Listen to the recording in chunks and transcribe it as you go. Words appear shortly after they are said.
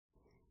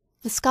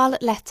The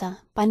Scarlet Letter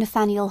by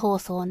Nathaniel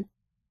Hawthorne.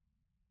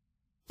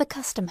 The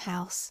Custom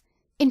House.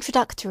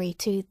 Introductory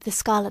to The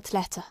Scarlet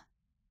Letter.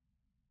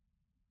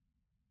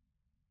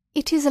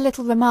 It is a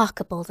little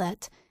remarkable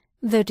that,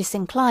 though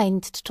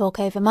disinclined to talk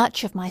over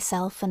much of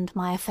myself and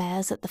my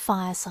affairs at the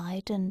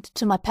fireside and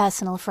to my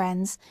personal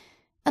friends,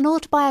 an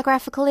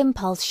autobiographical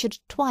impulse should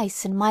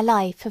twice in my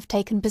life have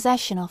taken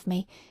possession of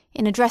me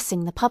in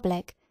addressing the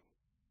public.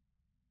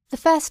 The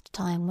first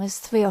time was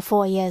 3 or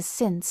 4 years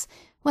since,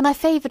 when I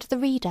favoured the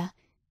reader,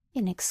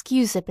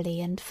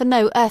 inexcusably and for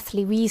no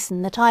earthly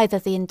reason that either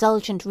the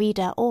indulgent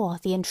reader or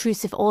the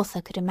intrusive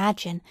author could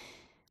imagine,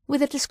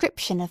 with a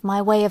description of my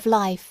way of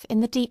life in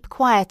the deep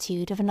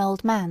quietude of an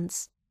old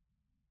man's.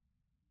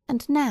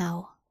 And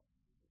now,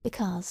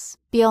 because,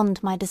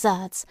 beyond my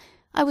deserts,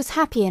 I was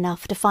happy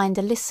enough to find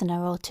a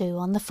listener or two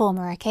on the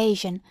former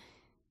occasion,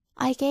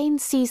 I again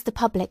seize the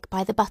public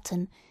by the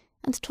button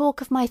and talk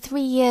of my 3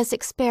 years'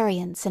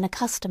 experience in a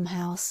custom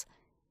house.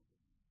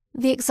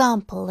 The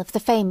example of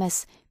the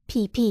famous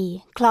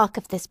P.P., clerk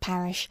of this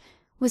parish,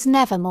 was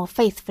never more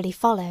faithfully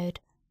followed.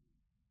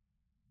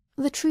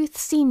 The truth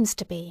seems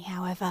to be,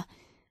 however,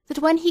 that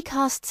when he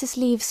casts his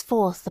leaves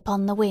forth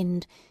upon the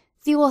wind,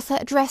 the author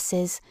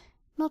addresses,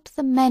 not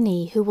the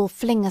many who will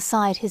fling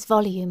aside his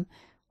volume,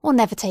 or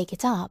never take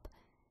it up,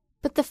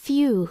 but the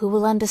few who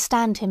will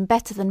understand him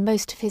better than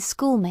most of his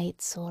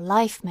schoolmates or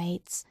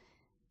life-mates.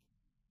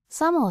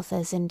 Some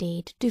authors,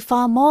 indeed, do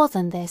far more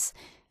than this,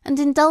 and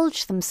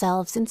indulge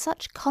themselves in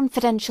such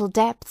confidential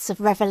depths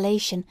of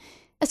revelation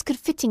as could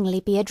fittingly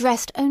be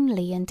addressed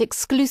only and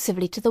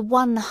exclusively to the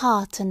one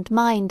heart and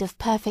mind of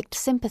perfect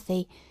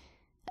sympathy,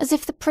 as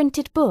if the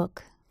printed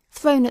book,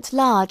 thrown at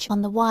large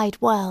on the wide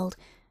world,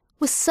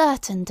 was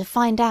certain to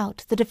find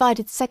out the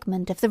divided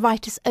segment of the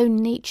writer's own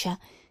nature,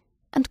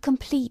 and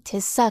complete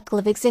his circle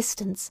of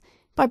existence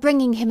by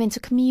bringing him into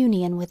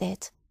communion with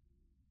it.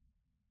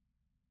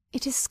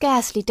 It is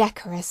scarcely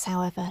decorous,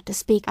 however, to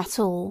speak at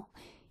all,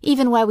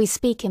 even where we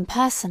speak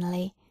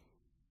impersonally.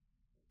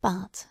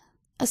 But,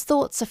 as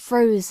thoughts are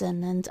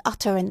frozen and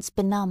utterance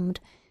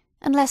benumbed,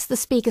 unless the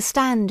speaker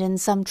stand in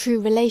some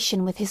true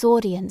relation with his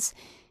audience,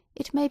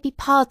 it may be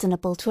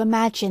pardonable to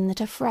imagine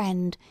that a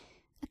friend,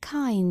 a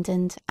kind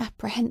and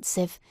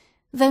apprehensive,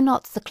 though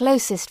not the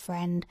closest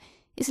friend,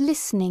 is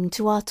listening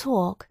to our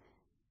talk,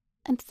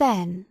 and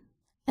then,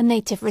 a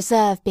native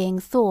reserve being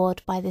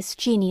thawed by this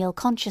genial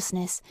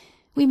consciousness,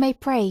 we may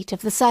prate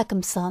of the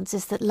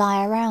circumstances that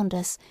lie around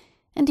us,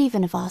 and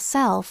even of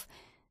ourself,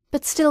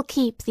 but still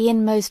keep the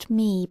inmost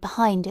me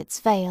behind its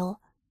veil.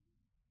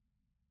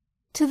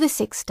 To this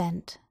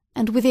extent,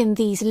 and within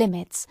these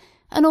limits,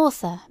 an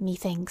author,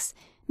 methinks,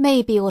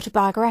 may be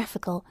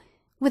autobiographical,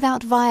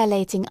 without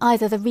violating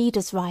either the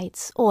reader's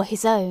rights or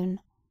his own.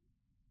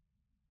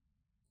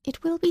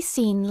 It will be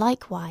seen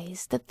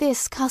likewise that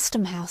this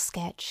custom-house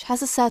sketch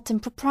has a certain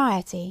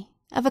propriety,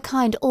 of a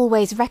kind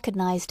always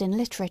recognised in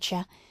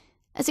literature,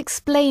 as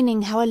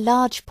explaining how a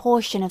large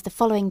portion of the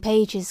following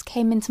pages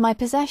came into my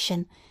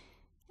possession,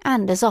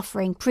 and as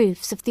offering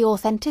proofs of the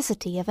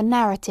authenticity of a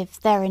narrative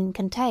therein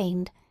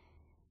contained.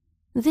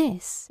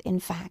 This, in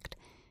fact,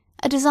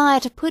 a desire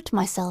to put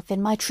myself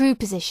in my true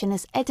position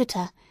as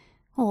editor,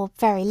 or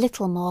very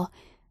little more,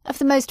 of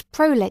the most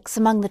prolix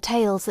among the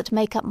tales that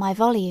make up my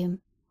volume.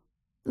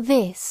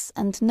 This,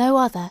 and no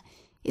other,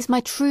 is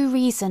my true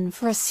reason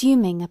for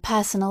assuming a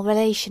personal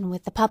relation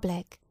with the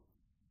public.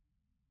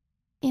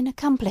 In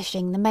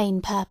accomplishing the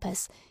main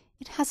purpose,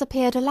 it has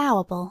appeared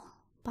allowable,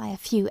 by a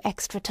few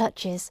extra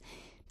touches,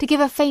 to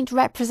give a faint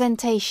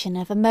representation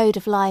of a mode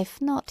of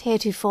life not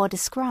heretofore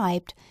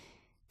described,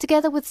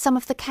 together with some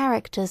of the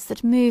characters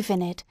that move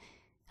in it,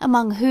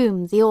 among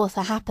whom the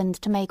author happened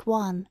to make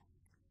one.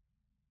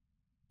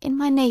 In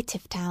my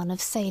native town of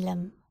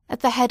Salem,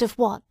 at the head of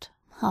what,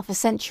 half a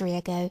century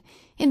ago,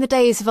 in the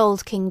days of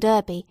old King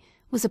Derby,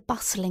 was a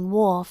bustling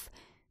wharf,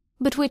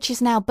 but which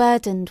is now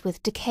burdened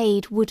with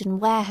decayed wooden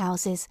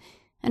warehouses,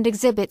 and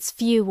exhibits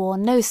few or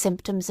no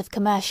symptoms of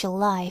commercial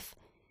life,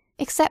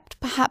 except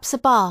perhaps a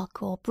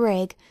bark or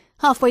brig,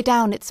 half-way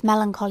down its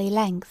melancholy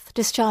length,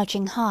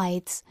 discharging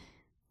hides,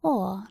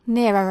 or,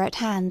 nearer at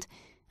hand,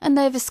 a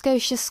Nova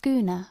Scotia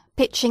schooner,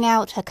 pitching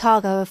out her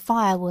cargo of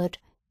firewood.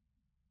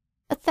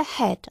 At the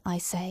head, I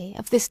say,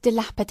 of this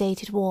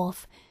dilapidated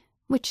wharf,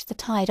 which the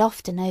tide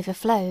often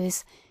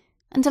overflows,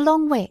 and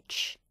along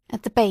which,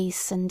 at the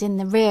base and in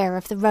the rear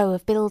of the row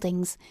of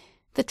buildings,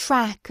 the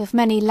track of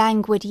many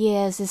languid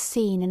years is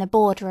seen in a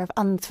border of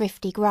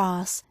unthrifty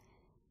grass.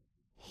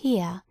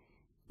 Here,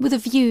 with a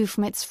view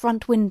from its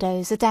front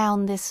windows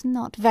adown this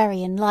not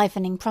very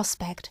enlivening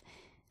prospect,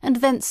 and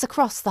thence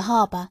across the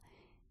harbour,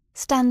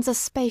 stands a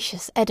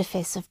spacious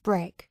edifice of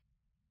brick.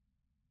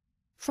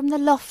 From the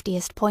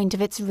loftiest point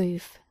of its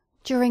roof,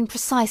 during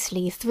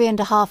precisely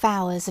 3½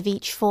 hours of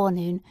each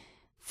forenoon,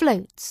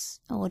 floats,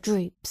 or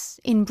droops,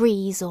 in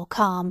breeze or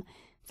calm,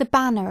 the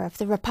banner of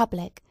the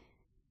Republic,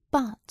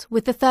 but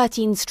with the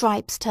 13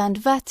 stripes turned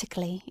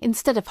vertically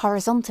instead of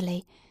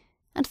horizontally,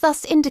 and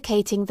thus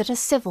indicating that a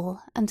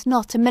civil and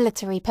not a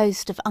military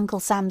post of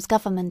Uncle Sam's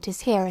government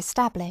is here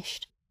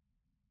established.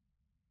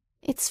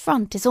 Its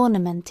front is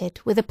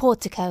ornamented with a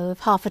portico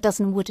of half a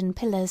dozen wooden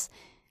pillars,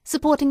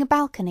 supporting a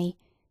balcony,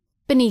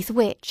 beneath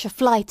which a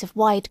flight of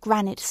wide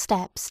granite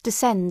steps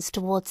descends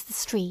towards the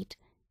street.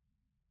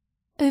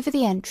 Over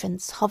the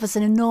entrance hovers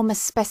an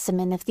enormous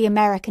specimen of the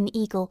American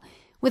eagle,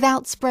 with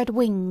outspread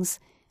wings,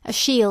 a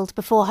shield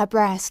before her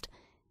breast,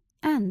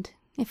 and,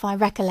 if I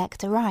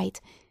recollect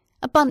aright,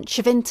 a bunch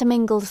of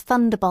intermingled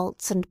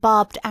thunderbolts and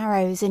barbed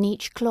arrows in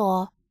each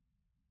claw.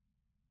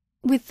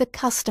 With the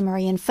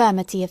customary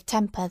infirmity of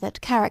temper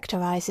that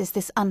characterises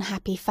this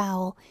unhappy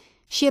fowl,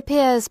 she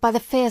appears by the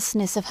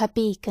fierceness of her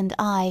beak and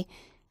eye,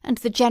 and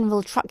the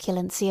general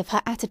truculency of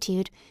her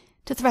attitude,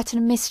 to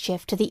threaten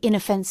mischief to the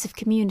inoffensive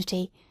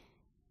community,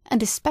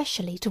 and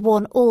especially to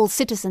warn all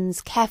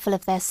citizens careful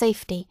of their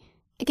safety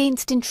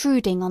against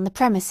intruding on the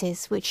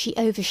premises which she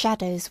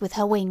overshadows with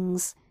her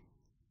wings.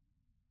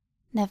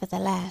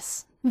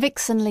 Nevertheless,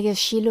 vixenly as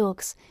she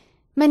looks,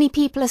 many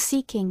people are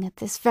seeking at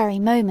this very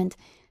moment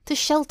to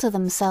shelter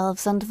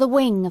themselves under the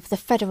wing of the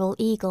federal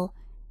eagle,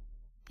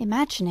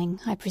 imagining,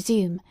 I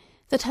presume,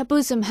 that her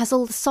bosom has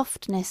all the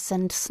softness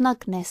and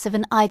snugness of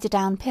an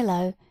eiderdown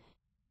pillow.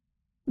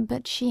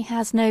 But she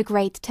has no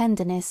great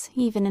tenderness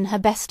even in her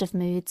best of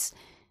moods,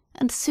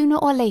 and sooner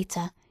or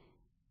later,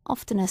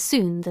 oftener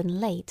soon than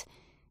late,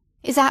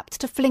 is apt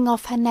to fling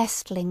off her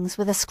nestlings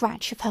with a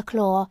scratch of her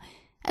claw,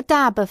 a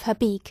dab of her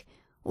beak,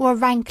 or a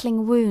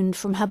rankling wound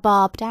from her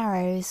barbed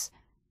arrows.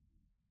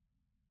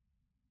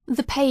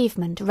 The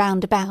pavement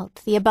round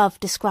about the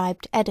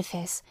above-described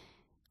edifice,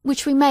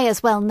 which we may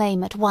as well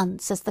name at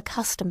once as the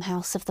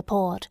custom-house of the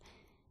port,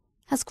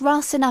 has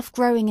grass enough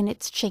growing in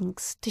its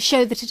chinks to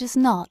show that it has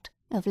not,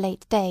 of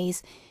late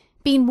days,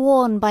 been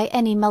worn by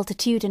any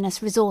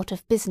multitudinous resort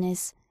of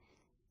business.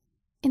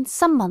 In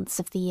some months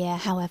of the year,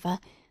 however,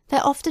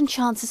 there often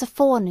chances a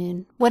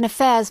forenoon when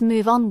affairs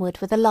move onward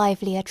with a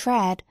livelier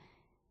tread.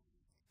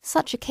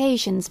 Such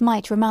occasions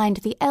might remind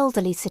the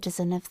elderly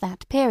citizen of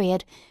that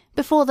period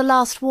before the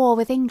last war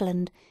with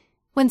England,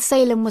 when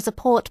Salem was a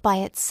port by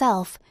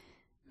itself,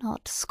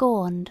 not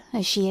scorned,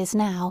 as she is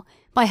now,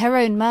 by her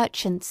own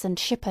merchants and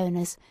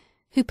shipowners,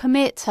 who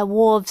permit her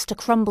wharves to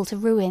crumble to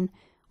ruin,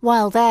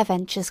 while their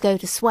ventures go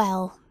to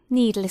swell,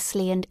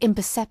 needlessly and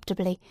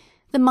imperceptibly,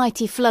 the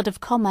mighty flood of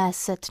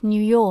commerce at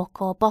New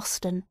York or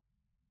Boston.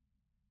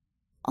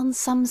 On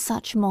some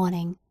such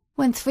morning,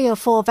 when 3 or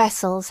 4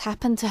 vessels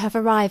happen to have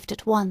arrived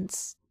at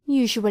once,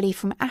 usually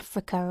from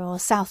Africa or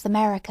South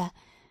America,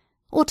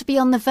 or to be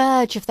on the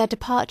verge of their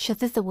departure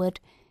thitherward,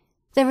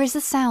 there is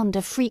a sound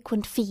of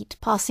frequent feet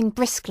passing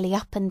briskly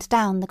up and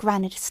down the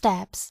granite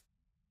steps.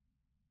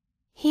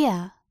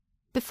 Here,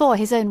 before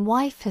his own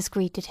wife has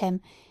greeted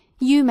him,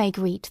 you may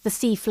greet the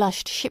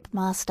sea-flushed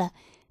shipmaster,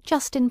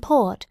 just in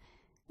port,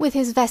 with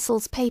his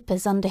vessel's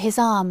papers under his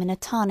arm in a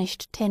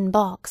tarnished tin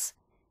box.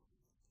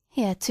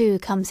 Here, too,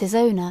 comes his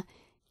owner,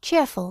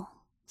 cheerful,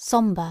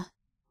 sombre,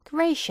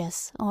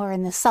 gracious, or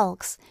in the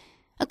sulks,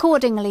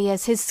 accordingly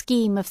as his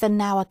scheme of the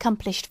now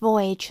accomplished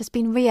voyage has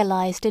been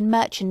realised in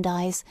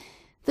merchandise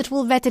that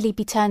will readily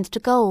be turned to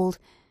gold,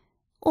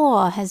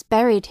 or has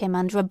buried him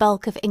under a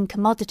bulk of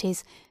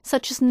incommodities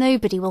such as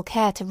nobody will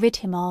care to rid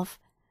him of.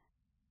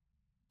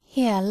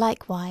 Here,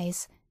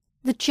 likewise,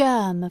 the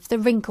germ of the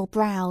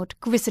wrinkle-browed,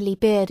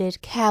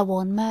 grizzly-bearded,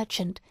 careworn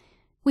merchant,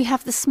 we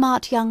have the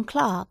smart young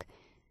clerk,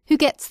 who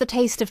gets the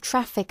taste of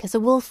traffic as a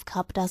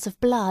wolf-cub does of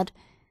blood,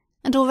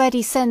 and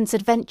already sends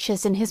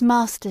adventures in his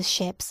master's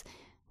ships,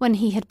 when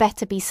he had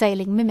better be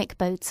sailing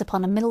mimic-boats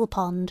upon a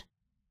mill-pond.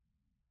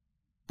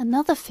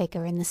 Another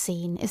figure in the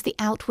scene is the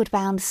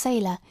outward-bound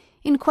sailor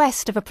in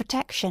quest of a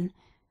protection,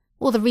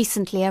 or the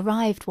recently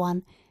arrived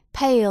one,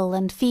 pale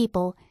and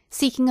feeble,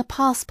 seeking a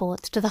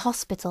passport to the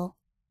hospital.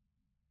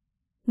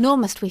 Nor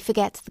must we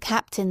forget the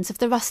captains of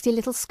the rusty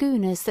little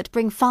schooners that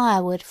bring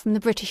firewood from the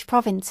British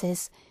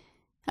provinces,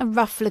 a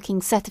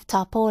rough-looking set of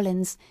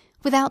tarpaulins,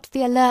 without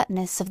the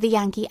alertness of the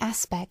Yankee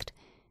aspect,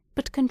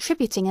 but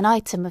contributing an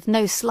item of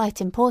no slight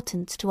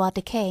importance to our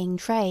decaying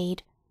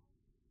trade.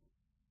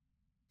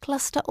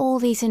 Cluster all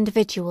these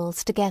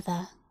individuals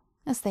together,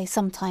 as they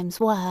sometimes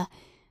were,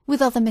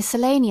 with other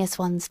miscellaneous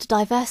ones to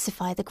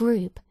diversify the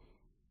group,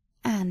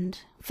 and,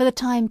 for the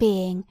time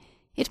being,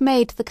 it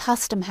made the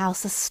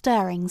custom-house a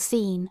stirring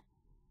scene.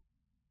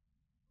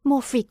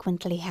 More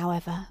frequently,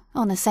 however,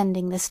 on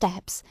ascending the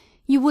steps,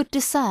 you would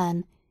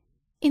discern,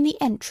 in the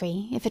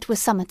entry if it was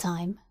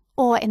summer-time,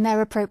 or in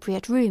their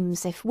appropriate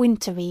rooms if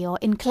wintry or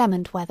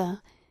inclement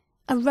weather,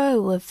 a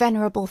row of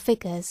venerable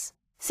figures,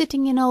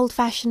 sitting in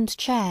old-fashioned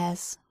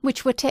chairs,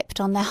 which were tipped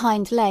on their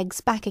hind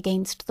legs back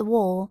against the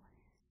wall.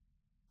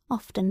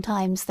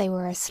 Oftentimes they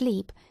were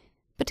asleep,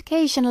 but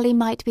occasionally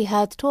might be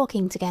heard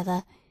talking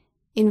together,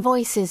 in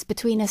voices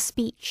between a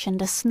speech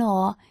and a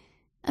snore,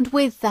 and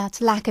with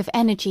that lack of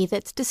energy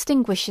that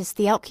distinguishes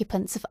the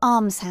occupants of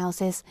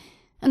almshouses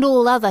and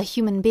all other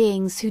human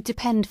beings who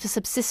depend for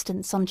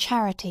subsistence on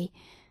charity,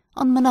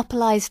 on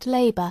monopolised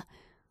labour,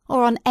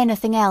 or on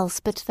anything else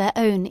but their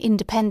own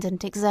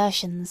independent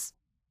exertions.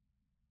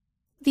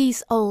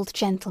 These old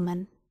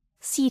gentlemen,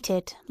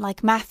 seated,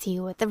 like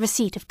Matthew, at the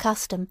receipt of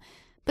custom,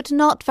 but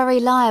not very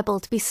liable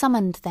to be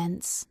summoned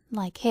thence,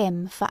 like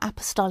him, for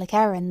apostolic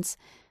errands,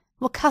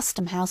 were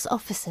custom-house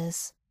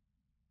officers.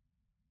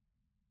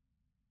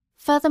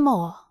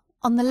 Furthermore,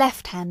 on the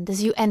left hand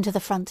as you enter the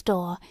front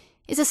door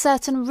is a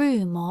certain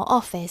room or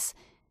office,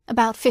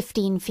 about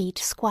 15 feet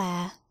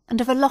square,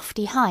 and of a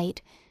lofty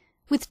height,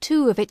 with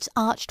 2 of its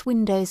arched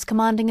windows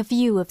commanding a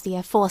view of the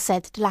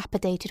aforesaid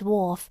dilapidated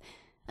wharf,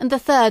 and the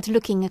third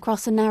looking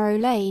across a narrow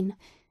lane,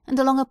 and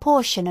along a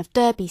portion of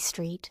Derby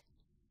Street.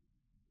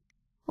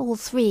 All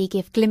 3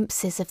 give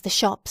glimpses of the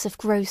shops of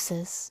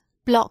grocers,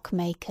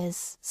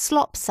 block-makers,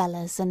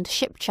 slop-sellers, and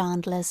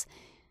ship-chandlers,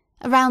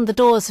 around the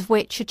doors of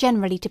which are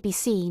generally to be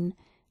seen,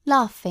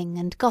 laughing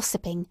and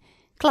gossiping,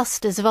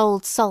 clusters of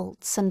old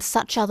salts and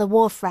such other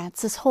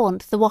wharf-rats as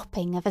haunt the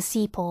Wapping of a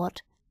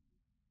seaport.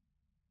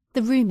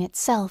 The room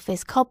itself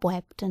is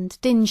cobwebbed and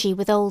dingy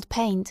with old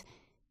paint.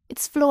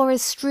 Its floor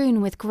is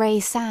strewn with grey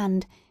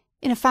sand,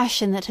 in a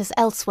fashion that has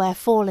elsewhere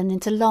fallen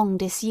into long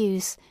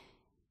disuse,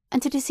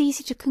 and it is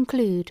easy to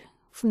conclude,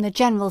 from the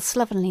general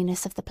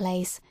slovenliness of the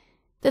place,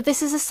 that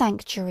this is a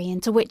sanctuary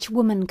into which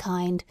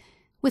womankind,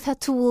 with her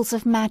tools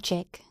of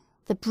magic,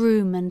 the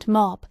broom and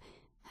mop,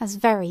 has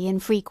very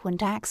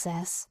infrequent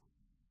access.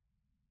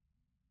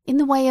 In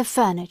the way of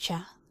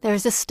furniture, there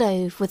is a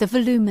stove with a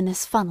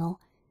voluminous funnel,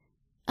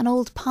 an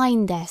old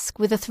pine desk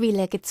with a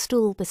 3-legged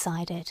stool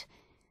beside it,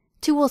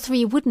 2 or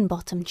 3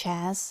 wooden-bottom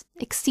chairs,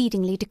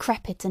 exceedingly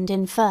decrepit and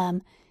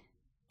infirm,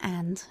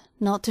 and,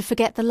 not to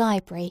forget the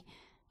library,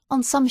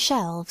 on some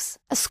shelves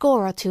a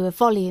score or 2 of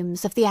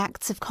volumes of the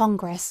Acts of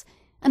Congress,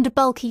 and a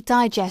bulky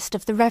digest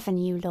of the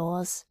revenue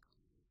laws.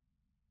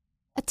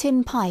 A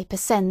tin pipe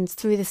ascends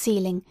through the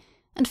ceiling,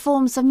 and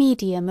forms a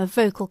medium of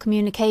vocal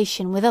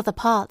communication with other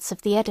parts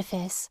of the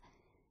edifice.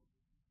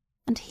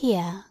 And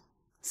here,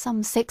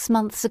 some 6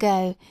 months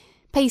ago,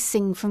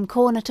 pacing from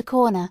corner to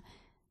corner,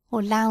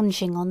 or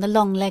lounging on the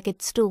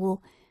long-legged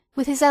stool,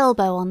 with his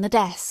elbow on the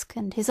desk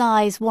and his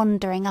eyes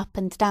wandering up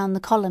and down the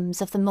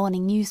columns of the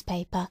morning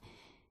newspaper,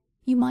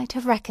 you might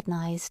have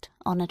recognised,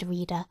 honoured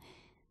reader,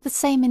 the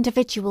same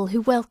individual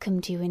who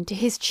welcomed you into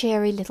his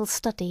cheery little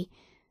study,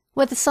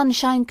 where the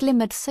sunshine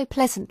glimmered so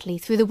pleasantly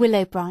through the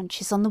willow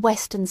branches on the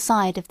western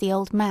side of the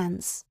old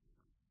manse.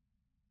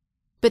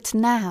 But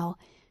now,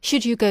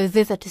 should you go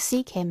thither to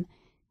seek him,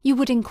 you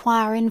would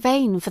inquire in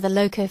vain for the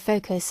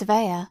loco-foco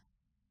surveyor.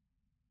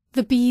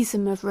 The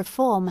besom of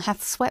reform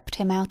hath swept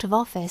him out of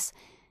office,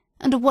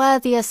 and a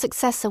worthier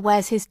successor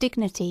wears his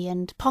dignity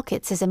and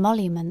pockets his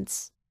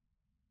emoluments.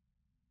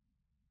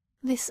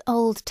 This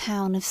old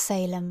town of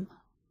Salem,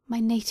 my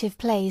native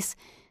place,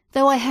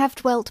 though I have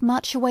dwelt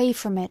much away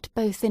from it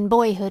both in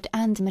boyhood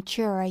and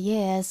maturer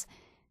years,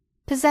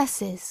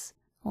 possesses,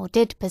 or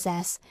did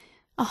possess,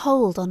 a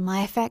hold on my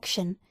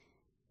affection,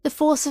 the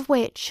force of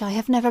which I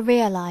have never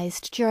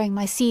realised during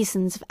my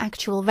seasons of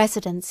actual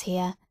residence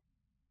here.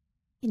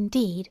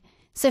 Indeed,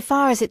 so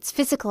far as its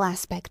physical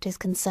aspect is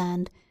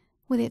concerned,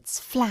 with its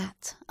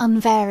flat,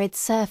 unvaried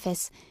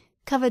surface,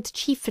 covered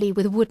chiefly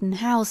with wooden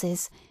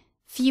houses,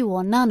 few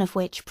or none of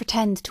which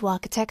pretend to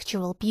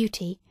architectural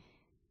beauty,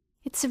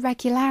 its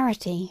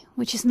irregularity,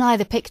 which is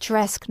neither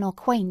picturesque nor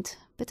quaint,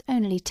 but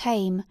only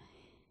tame,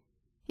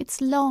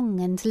 its long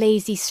and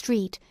lazy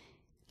street,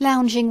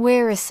 lounging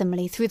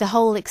wearisomely through the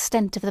whole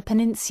extent of the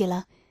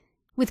peninsula,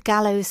 with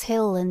Gallows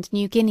Hill and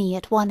New Guinea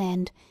at one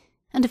end,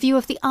 and a view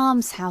of the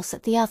almshouse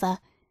at the other.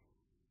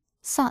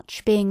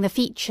 Such being the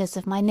features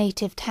of my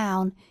native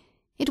town,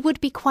 it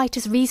would be quite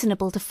as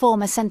reasonable to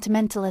form a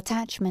sentimental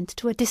attachment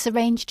to a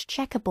disarranged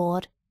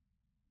checkerboard.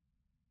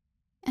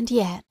 And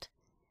yet,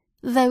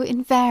 though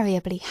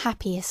invariably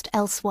happiest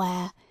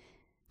elsewhere,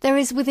 there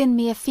is within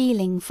me a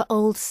feeling for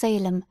old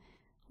Salem,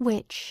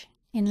 which,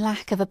 in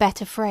lack of a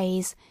better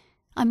phrase,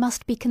 I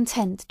must be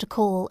content to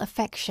call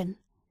affection.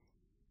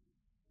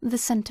 The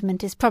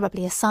sentiment is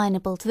probably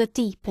assignable to the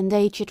deep and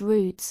aged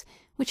roots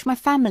which my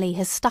family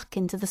has stuck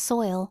into the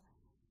soil.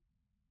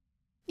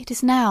 It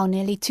is now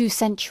nearly 2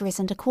 centuries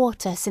and a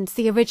quarter since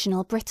the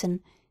original Briton,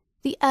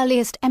 the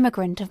earliest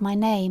emigrant of my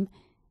name,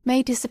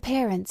 made his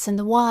appearance in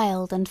the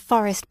wild and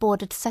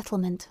forest-bordered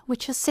settlement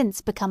which has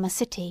since become a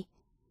city.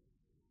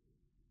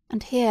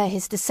 And here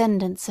his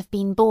descendants have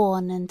been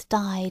born and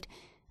died,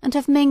 and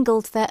have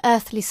mingled their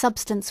earthly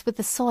substance with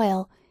the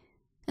soil,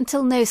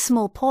 until no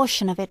small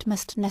portion of it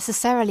must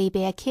necessarily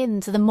be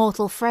akin to the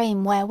mortal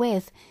frame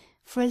wherewith,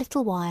 for a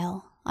little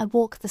while, I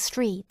walk the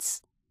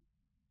streets.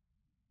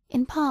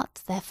 In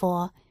part,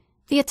 therefore,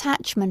 the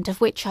attachment of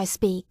which I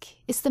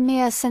speak is the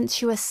mere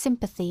sensuous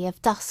sympathy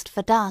of dust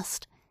for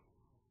dust.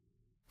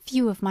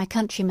 Few of my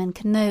countrymen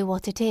can know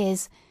what it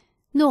is,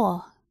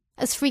 nor,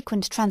 as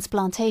frequent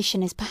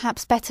transplantation is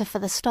perhaps better for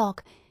the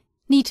stock,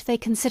 need they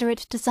consider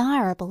it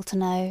desirable to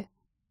know.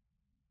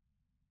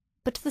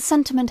 But the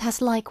sentiment has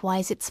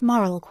likewise its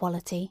moral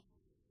quality.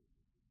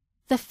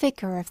 The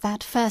figure of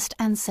that first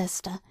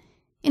ancestor,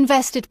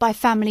 invested by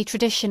family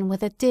tradition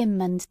with a dim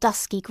and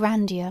dusky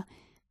grandeur,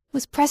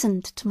 was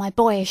present to my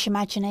boyish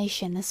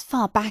imagination as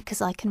far back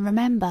as I can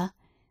remember.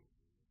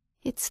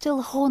 It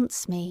still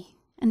haunts me,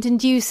 and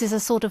induces a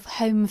sort of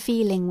home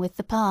feeling with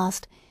the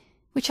past,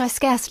 which I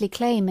scarcely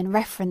claim in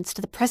reference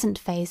to the present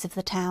phase of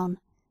the town.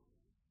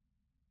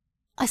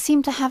 I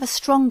seem to have a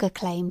stronger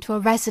claim to a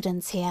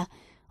residence here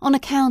on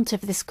account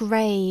of this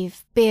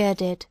grave,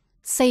 bearded,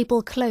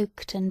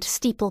 sable-cloaked and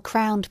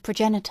steeple-crowned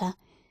progenitor,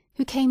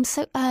 who came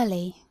so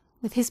early,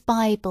 with his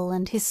Bible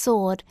and his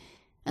sword,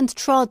 and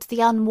trod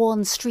the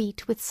unworn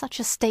street with such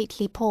a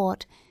stately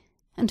port,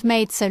 and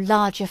made so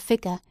large a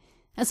figure,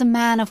 as a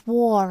man of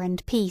war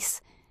and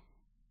peace,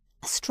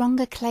 a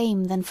stronger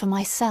claim than for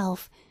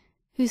myself,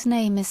 whose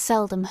name is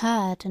seldom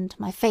heard and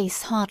my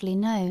face hardly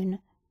known.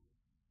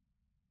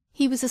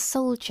 He was a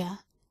soldier,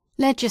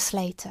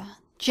 legislator,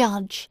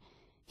 judge.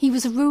 He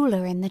was a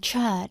ruler in the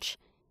church.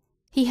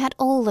 He had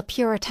all the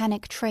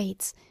puritanic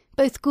traits,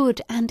 both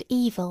good and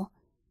evil.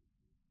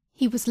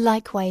 He was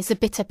likewise a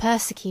bitter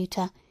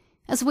persecutor,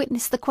 as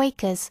witness the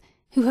Quakers,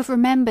 who have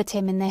remembered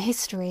him in their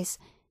histories,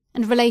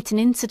 and relate an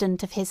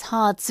incident of his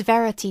hard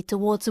severity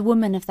towards a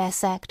woman of their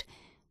sect,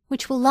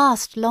 which will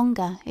last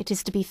longer, it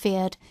is to be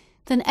feared,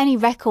 than any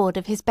record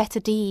of his better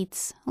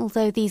deeds,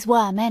 although these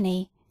were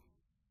many.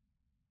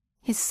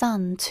 His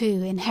son,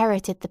 too,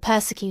 inherited the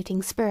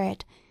persecuting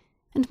spirit,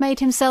 and made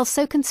himself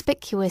so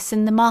conspicuous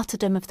in the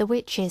martyrdom of the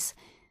witches,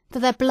 that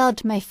their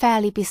blood may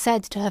fairly be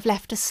said to have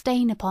left a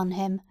stain upon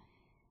him.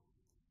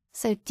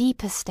 So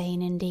deep a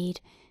stain,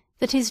 indeed,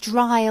 that his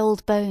dry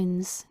old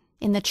bones,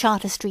 in the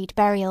Charter Street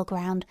burial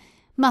ground,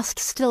 must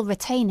still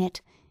retain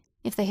it,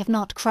 if they have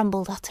not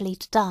crumbled utterly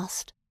to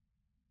dust.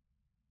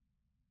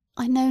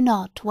 I know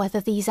not whether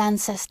these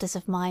ancestors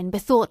of mine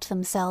bethought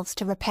themselves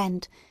to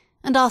repent,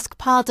 and ask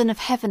pardon of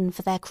heaven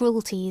for their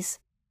cruelties,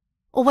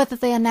 or whether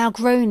they are now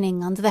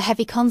groaning under the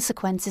heavy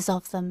consequences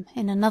of them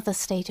in another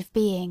state of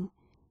being.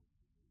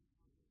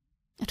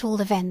 At all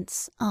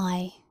events,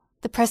 I,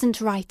 the present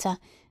writer,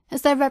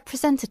 as their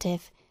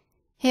representative,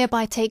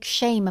 hereby take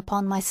shame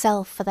upon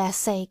myself for their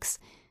sakes,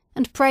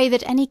 and pray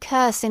that any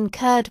curse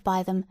incurred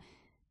by them,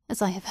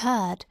 as I have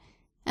heard,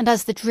 and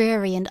as the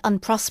dreary and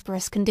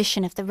unprosperous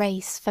condition of the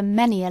race for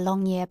many a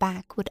long year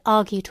back would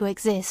argue to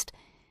exist,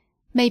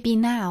 may be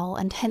now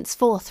and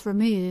henceforth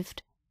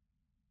removed.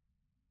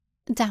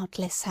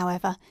 Doubtless,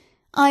 however,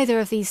 either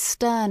of these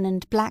stern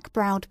and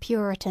black-browed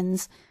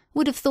Puritans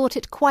would have thought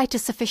it quite a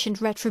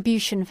sufficient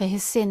retribution for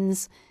his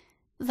sins,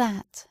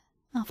 that,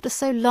 after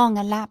so long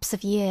a lapse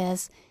of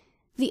years,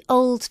 the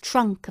old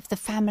trunk of the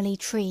family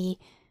tree,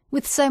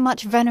 with so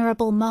much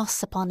venerable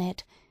moss upon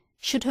it,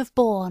 should have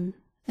borne,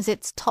 as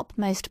its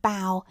topmost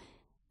bough,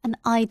 an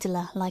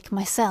idler like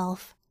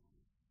myself.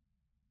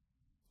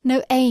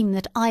 No aim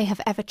that I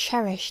have ever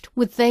cherished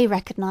would they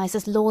recognise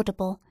as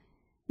laudable,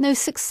 no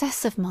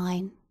success of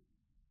mine,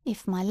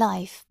 if my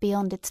life,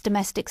 beyond its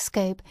domestic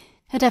scope,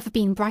 had ever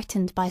been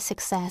brightened by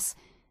success,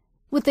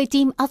 would they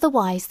deem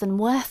otherwise than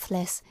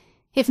worthless,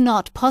 if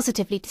not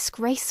positively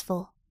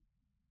disgraceful.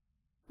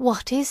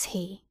 What is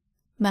he?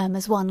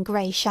 Murmurs one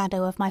grey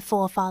shadow of my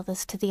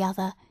forefathers to the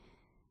other.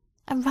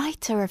 A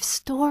writer of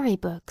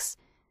story-books!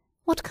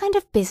 What kind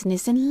of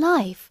business in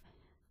life?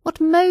 What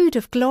mode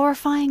of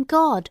glorifying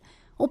God,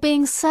 or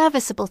being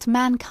serviceable to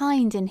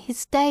mankind in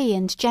his day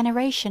and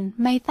generation,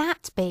 may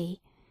that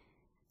be?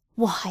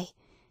 Why,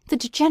 the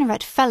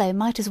degenerate fellow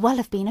might as well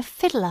have been a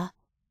fiddler.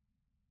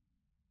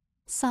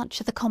 Such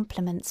are the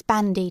compliments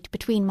bandied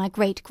between my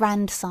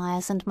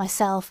great-grandsires and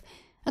myself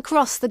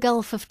across the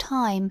gulf of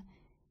time.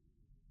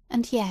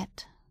 And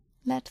yet,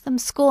 let them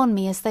scorn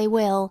me as they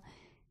will,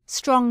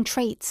 strong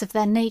traits of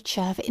their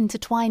nature have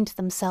intertwined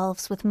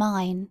themselves with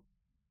mine.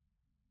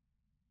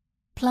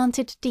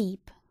 Planted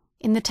deep,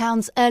 in the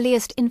town's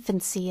earliest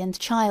infancy and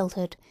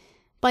childhood,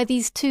 by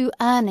these two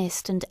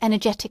earnest and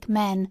energetic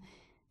men,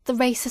 the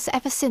race has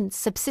ever since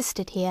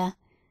subsisted here,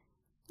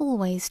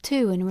 always,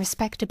 too, in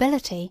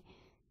respectability,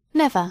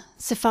 never,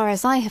 so far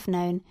as I have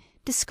known,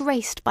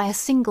 disgraced by a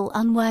single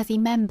unworthy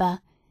member,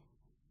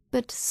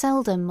 but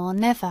seldom or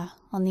never,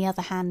 on the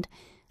other hand,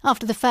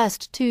 after the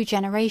first 2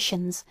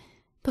 generations,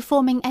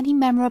 performing any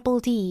memorable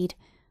deed,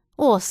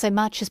 or so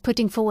much as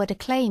putting forward a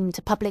claim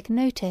to public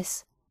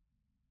notice.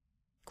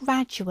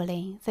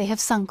 Gradually they have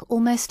sunk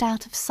almost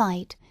out of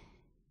sight,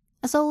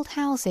 as old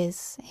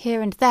houses,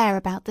 here and there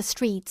about the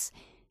streets,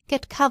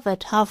 get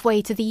covered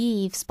half-way to the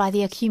eaves by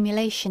the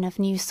accumulation of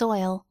new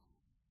soil.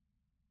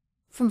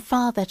 From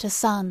father to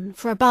son,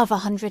 for above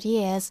 100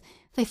 years,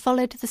 they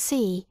followed the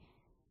sea,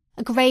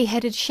 a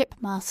grey-headed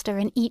shipmaster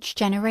in each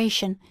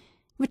generation,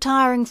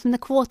 retiring from the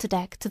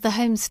quarter-deck to the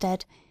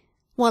homestead,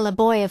 while a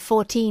boy of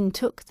 14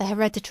 took the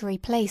hereditary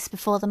place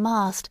before the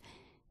mast,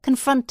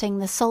 confronting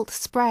the salt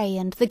spray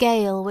and the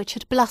gale which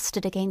had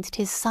blustered against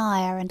his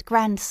sire and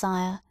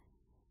grandsire.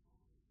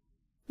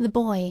 The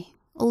boy,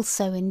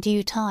 also in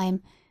due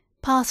time,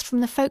 passed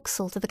from the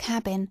forecastle to the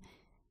cabin,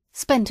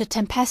 spent a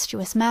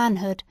tempestuous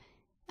manhood,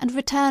 and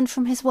returned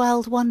from his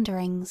world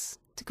wanderings,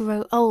 to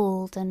grow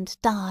old and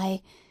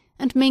die,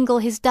 and mingle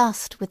his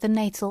dust with the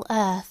natal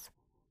earth.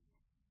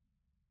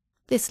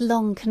 This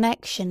long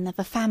connection of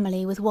a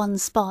family with one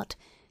spot,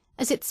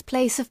 as its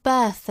place of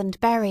birth and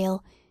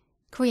burial,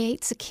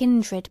 creates a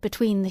kindred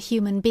between the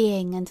human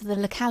being and the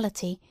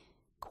locality,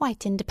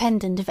 quite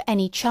independent of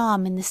any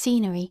charm in the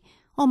scenery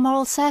or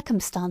moral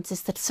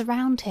circumstances that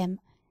surround him.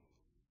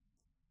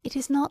 It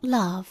is not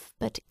love,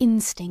 but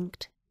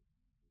instinct.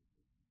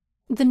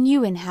 The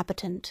new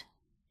inhabitant,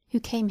 who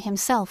came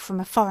himself from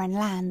a foreign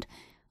land,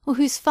 or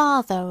whose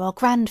father or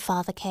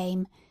grandfather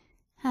came,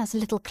 has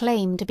little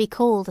claim to be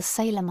called a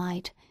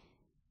Salemite.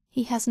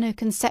 He has no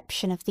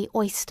conception of the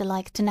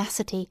oyster-like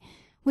tenacity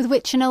with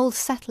which an old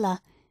settler,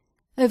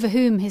 over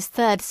whom his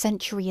 3rd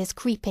century is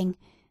creeping,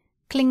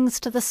 clings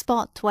to the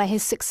spot where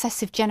his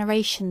successive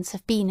generations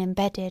have been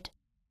embedded.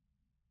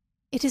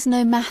 It is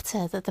no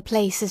matter that the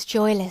place is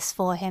joyless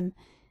for him,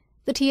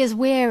 that he is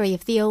weary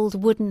of the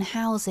old wooden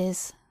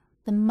houses,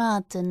 the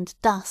mud and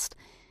dust,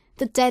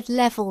 the dead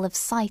level of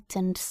sight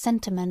and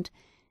sentiment,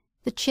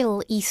 the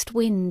chill east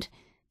wind,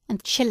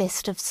 and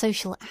chillest of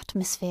social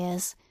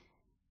atmospheres.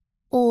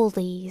 All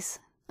these,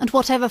 and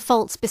whatever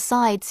faults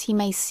besides he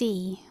may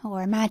see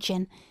or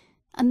imagine,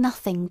 are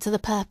nothing to the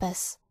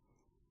purpose.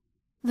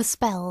 The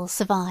spell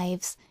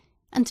survives,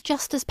 and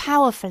just as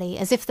powerfully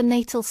as if the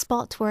natal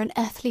spot were an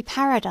earthly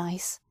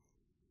paradise.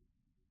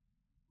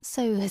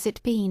 So has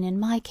it been in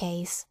my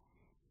case.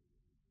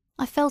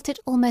 I felt it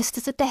almost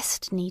as a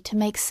destiny to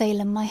make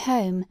Salem my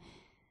home,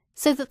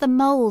 so that the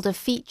mould of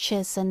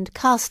features and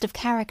cast of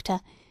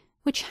character,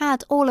 which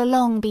had all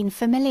along been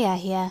familiar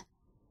here,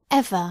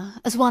 ever,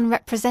 as one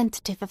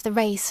representative of the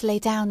race lay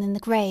down in the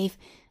grave,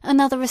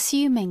 another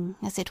assuming,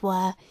 as it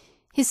were,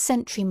 his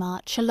sentry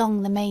march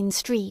along the main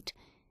street,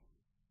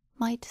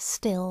 might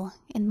still,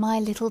 in my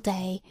little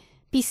day,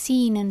 be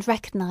seen and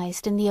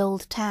recognized in the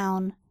old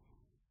town.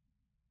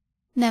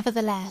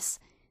 Nevertheless,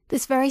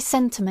 this very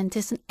sentiment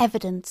is an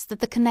evidence that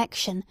the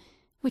connection,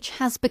 which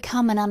has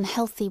become an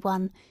unhealthy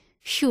one,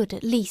 should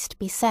at least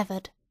be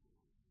severed.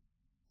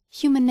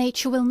 Human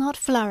nature will not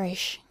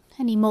flourish,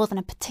 any more than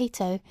a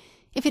potato,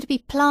 if it be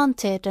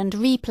planted and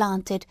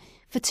replanted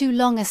for too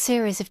long a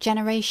series of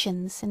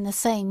generations in the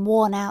same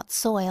worn-out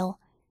soil.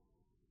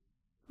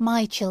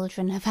 My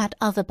children have had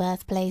other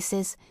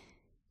birthplaces,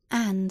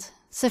 and,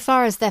 so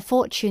far as their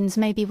fortunes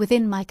may be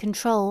within my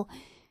control,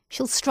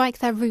 shall strike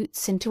their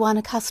roots into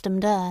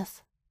unaccustomed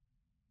earth.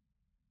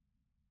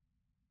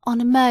 On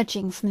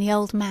emerging from the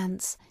old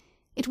manse,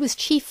 it was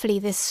chiefly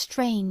this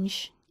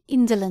strange,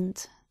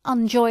 indolent,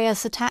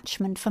 unjoyous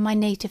attachment for my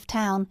native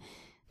town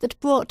that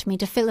brought me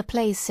to fill a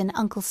place in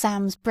Uncle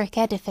Sam's brick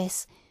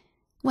edifice,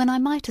 when I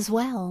might as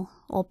well,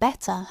 or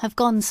better, have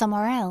gone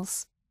somewhere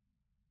else.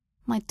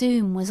 My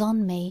doom was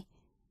on me.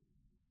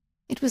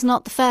 It was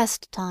not the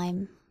first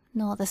time,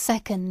 nor the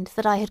second,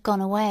 that I had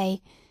gone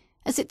away,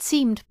 as it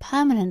seemed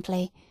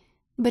permanently,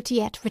 but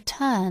yet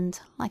returned,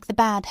 like the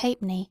bad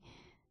halfpenny,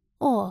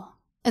 or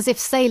as if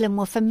Salem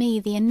were for me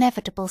the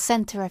inevitable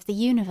centre of the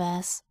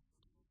universe.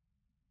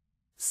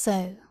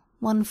 So,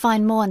 one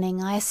fine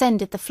morning I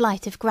ascended the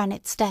flight of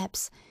granite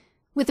steps,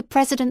 with the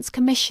President's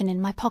commission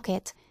in my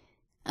pocket,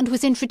 and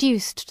was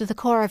introduced to the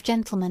corps of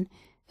gentlemen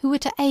who were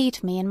to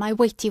aid me in my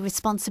weighty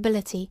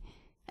responsibility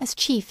as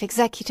Chief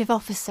Executive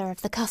Officer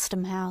of the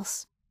Custom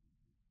House.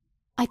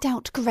 I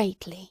doubt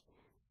greatly,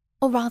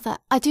 or rather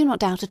I do not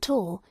doubt at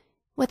all,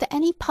 whether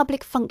any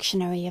public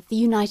functionary of the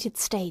United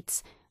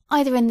States,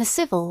 either in the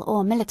civil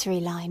or military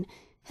line,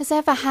 has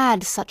ever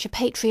had such a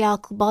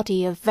patriarchal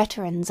body of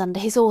veterans under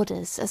his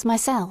orders as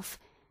myself.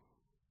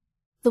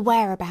 The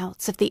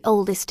whereabouts of the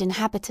oldest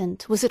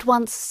inhabitant was at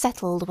once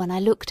settled when I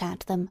looked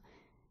at them.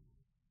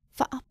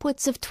 For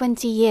upwards of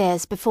 20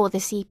 years before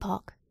this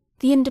epoch,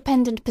 the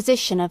independent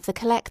position of the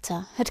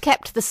collector had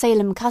kept the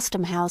Salem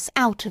Custom House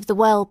out of the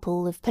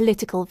whirlpool of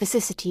political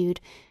vicissitude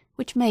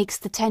which makes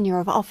the tenure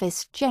of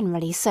office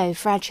generally so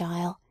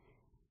fragile.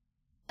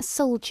 A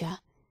soldier,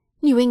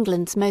 New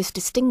England's most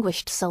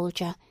distinguished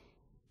soldier,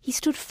 he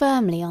stood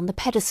firmly on the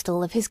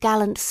pedestal of his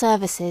gallant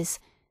services,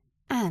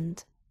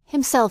 and,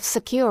 himself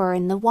secure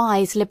in the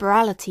wise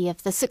liberality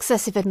of the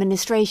successive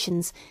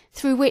administrations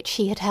through which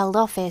he had held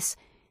office,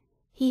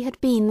 he had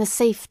been the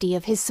safety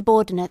of his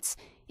subordinates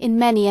in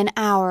many an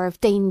hour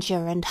of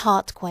danger and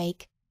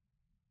heartquake.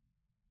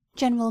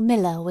 General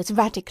Miller was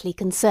radically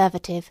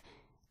conservative,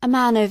 a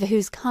man over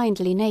whose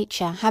kindly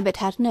nature habit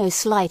had no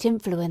slight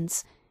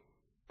influence,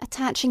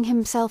 attaching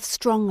himself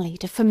strongly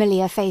to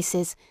familiar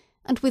faces,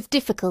 and with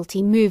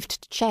difficulty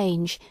moved to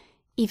change,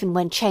 even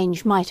when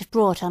change might have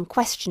brought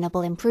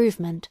unquestionable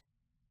improvement.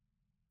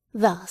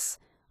 Thus,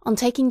 on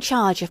taking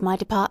charge of my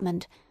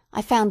department,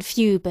 I found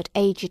few but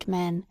aged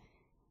men.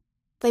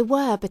 They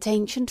were but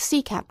ancient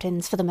sea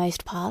captains for the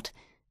most part,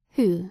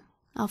 who,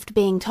 after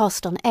being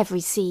tossed on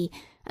every sea,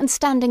 and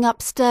standing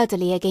up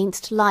sturdily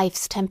against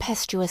life's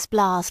tempestuous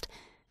blast,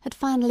 had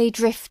finally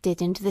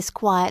drifted into this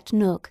quiet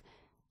nook,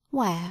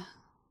 where,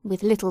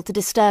 with little to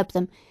disturb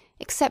them,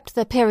 except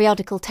the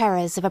periodical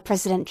terrors of a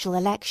presidential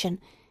election,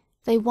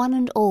 they one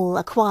and all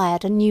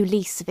acquired a new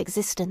lease of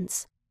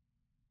existence.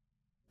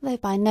 Though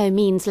by no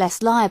means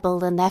less liable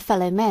than their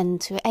fellow-men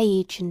to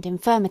age and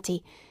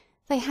infirmity,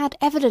 they had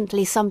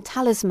evidently some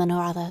talisman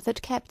or other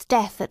that kept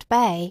death at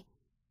bay.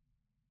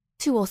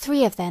 2 or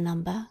 3 of their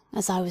number,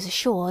 as I was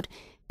assured,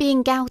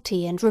 being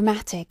gouty and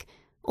rheumatic,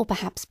 or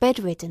perhaps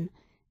bedridden,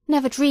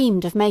 never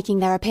dreamed of making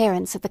their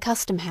appearance at the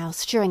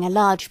custom-house during a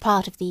large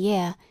part of the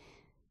year,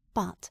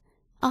 but,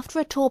 after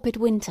a torpid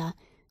winter,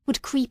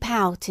 would creep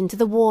out into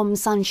the warm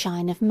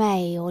sunshine of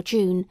May or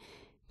June,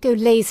 go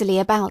lazily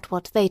about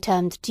what they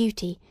termed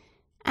duty,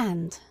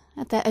 and,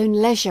 at their own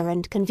leisure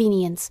and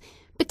convenience,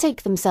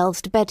 betake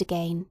themselves to bed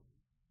again.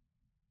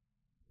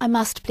 I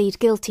must plead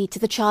guilty to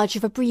the charge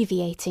of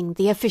abbreviating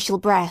the official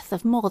breath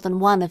of more than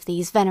one of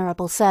these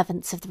venerable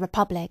servants of the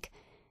Republic.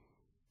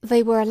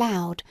 They were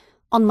allowed,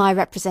 on my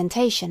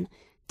representation,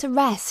 to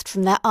rest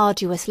from their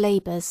arduous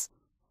labours,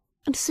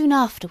 and soon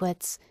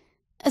afterwards,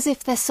 as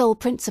if their sole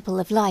principle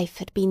of life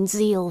had been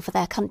zeal for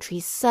their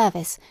country's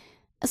service,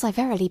 as I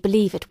verily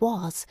believe it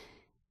was,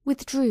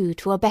 withdrew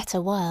to a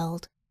better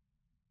world.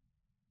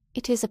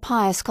 It is a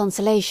pious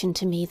consolation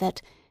to me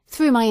that,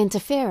 through my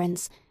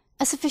interference,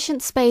 a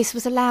sufficient space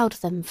was allowed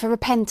them for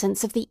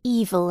repentance of the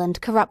evil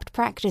and corrupt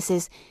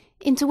practices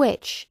into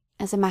which,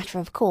 as a matter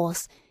of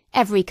course,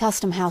 every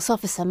custom-house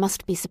officer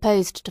must be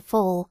supposed to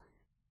fall.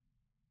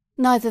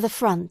 Neither the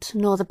front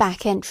nor the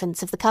back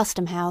entrance of the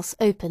custom-house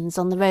opens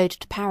on the road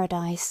to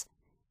paradise.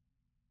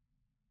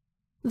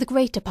 The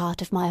greater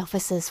part of my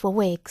officers were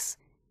Whigs.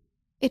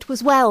 It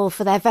was well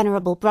for their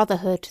venerable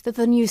brotherhood that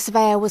the new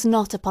surveyor was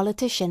not a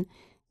politician,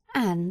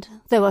 and,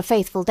 though a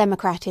faithful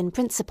Democrat in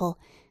principle,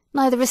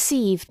 neither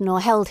received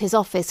nor held his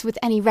office with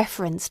any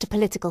reference to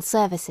political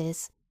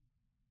services.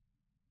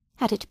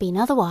 Had it been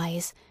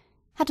otherwise,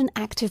 had an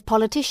active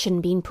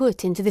politician been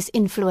put into this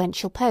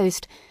influential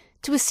post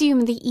to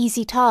assume the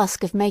easy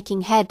task of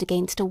making head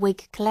against a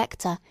Whig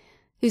collector,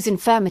 whose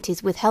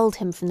infirmities withheld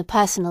him from the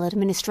personal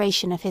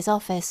administration of his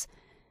office,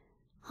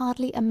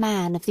 hardly a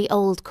man of the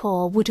old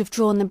corps would have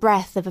drawn the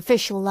breath of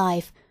official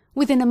life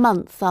within a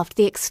month after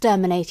the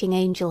exterminating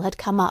angel had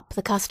come up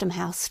the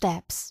custom-house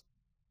steps.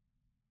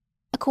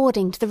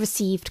 According to the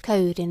received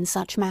code in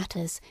such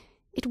matters,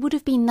 it would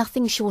have been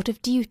nothing short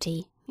of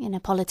duty, in a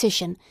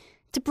politician,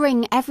 to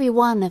bring every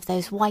one of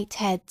those white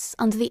heads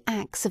under the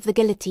axe of the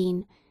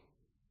guillotine.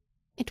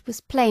 It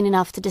was plain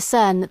enough to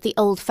discern that the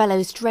old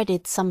fellows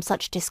dreaded some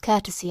such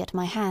discourtesy at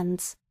my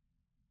hands.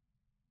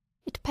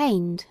 It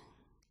pained,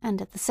 and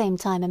at the same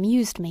time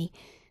amused me,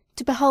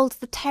 to behold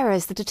the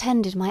terrors that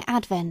attended my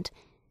advent,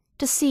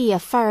 to see a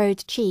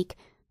furrowed cheek,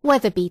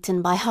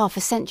 weather-beaten by half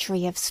a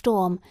century of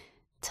storm,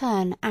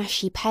 turn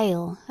ashy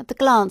pale at the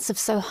glance of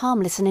so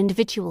harmless an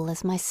individual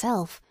as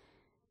myself,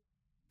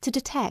 to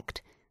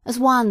detect, as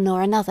one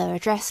or another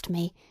addressed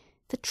me,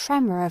 the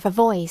tremor of a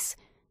voice,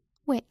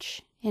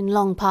 which, in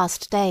long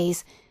past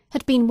days,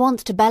 had been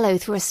wont to bellow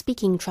through a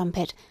speaking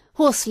trumpet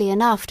hoarsely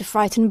enough to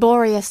frighten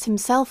Boreas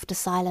himself to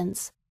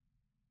silence.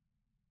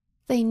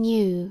 They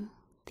knew,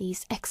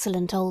 these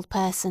excellent old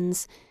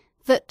persons,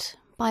 that,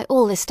 by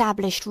all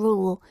established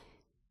rule,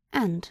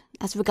 and,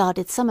 as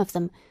regarded some of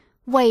them,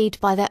 weighed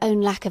by their own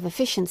lack of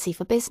efficiency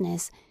for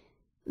business,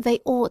 they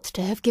ought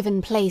to have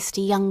given place to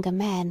younger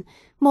men,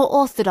 more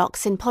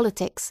orthodox in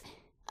politics,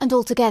 and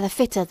altogether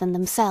fitter than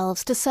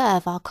themselves to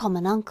serve our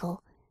common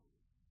uncle.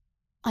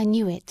 I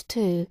knew it,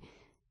 too,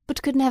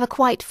 but could never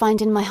quite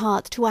find in my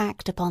heart to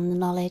act upon the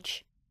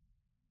knowledge.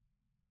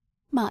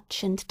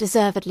 Much and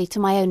deservedly to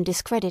my own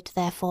discredit,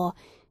 therefore,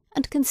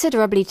 and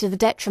considerably to the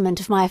detriment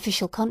of my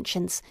official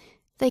conscience,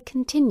 they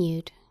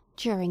continued,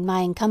 during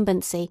my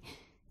incumbency,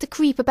 to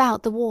creep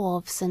about the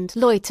wharves and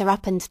loiter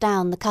up and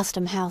down the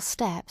custom-house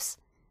steps.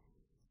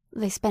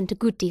 They spent a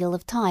good deal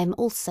of time,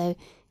 also,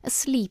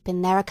 asleep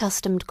in their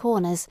accustomed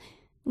corners,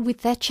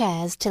 with their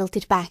chairs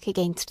tilted back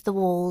against the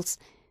walls,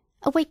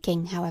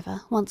 awaking,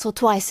 however, once or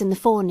twice in the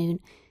forenoon,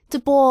 to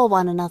bore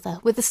one another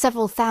with the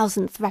several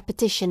thousandth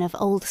repetition of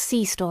old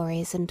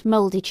sea-stories and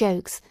mouldy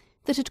jokes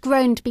that had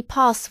grown to be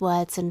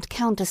passwords and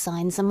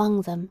countersigns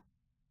among them.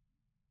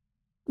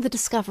 The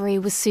discovery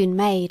was soon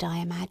made, I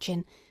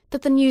imagine,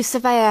 that the new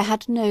surveyor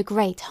had no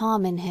great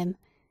harm in him.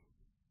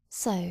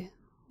 So,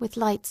 with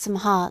lightsome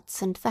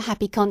hearts and the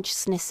happy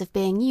consciousness of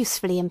being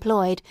usefully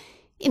employed,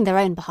 in their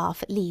own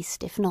behalf at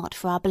least, if not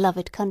for our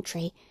beloved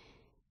country,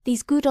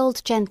 these good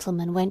old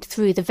gentlemen went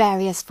through the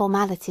various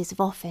formalities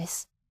of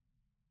office.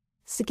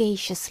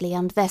 Sagaciously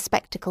under their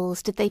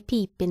spectacles did they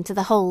peep into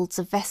the holds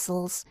of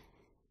vessels.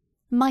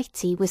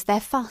 Mighty was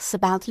their fuss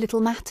about little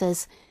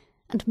matters,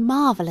 and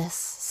marvellous,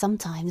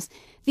 sometimes,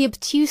 the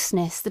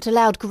obtuseness that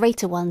allowed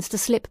greater ones to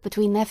slip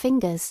between their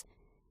fingers.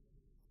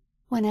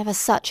 Whenever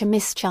such a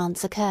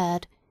mischance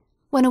occurred,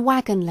 when a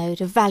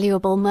waggon-load of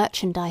valuable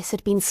merchandise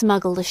had been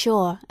smuggled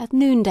ashore, at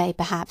noonday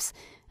perhaps,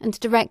 and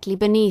directly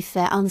beneath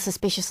their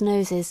unsuspicious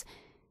noses,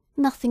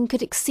 nothing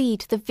could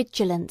exceed the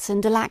vigilance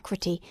and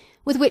alacrity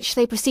with which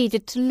they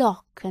proceeded to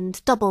lock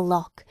and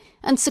double-lock,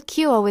 and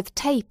secure with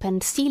tape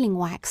and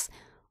sealing-wax,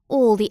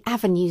 all the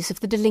avenues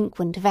of the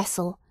delinquent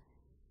vessel.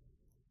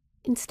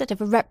 Instead of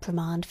a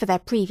reprimand for their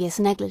previous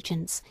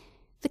negligence,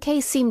 the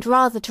case seemed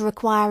rather to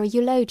require a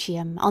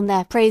eulogium on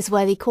their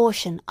praiseworthy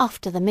caution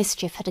after the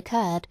mischief had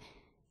occurred,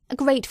 a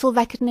grateful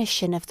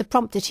recognition of the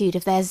promptitude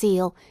of their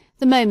zeal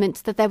the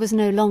moment that there was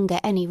no longer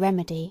any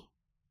remedy.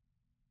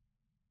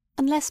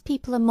 Unless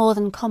people are more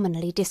than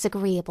commonly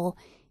disagreeable,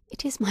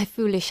 it is my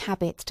foolish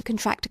habit to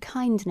contract a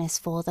kindness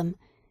for them.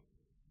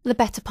 The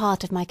better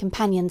part of my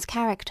companion's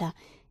character,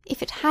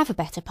 if it have a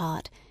better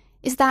part,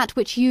 is that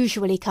which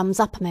usually comes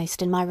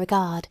uppermost in my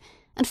regard,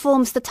 and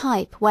forms the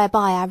type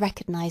whereby I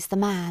recognise the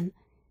man.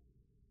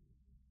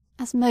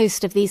 As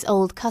most of these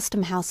old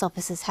custom-house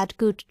officers had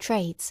good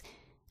traits,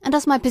 and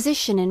as my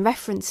position in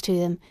reference to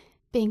them,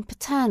 being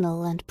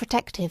paternal and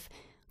protective,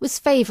 was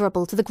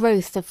favourable to the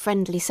growth of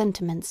friendly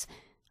sentiments,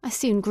 I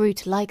soon grew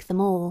to like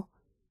them all.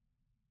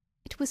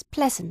 It was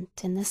pleasant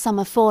in the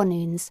summer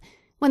forenoons,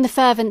 when the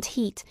fervent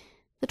heat,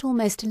 that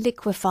almost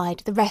liquefied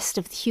the rest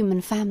of the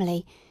human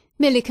family,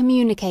 merely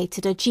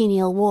communicated a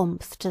genial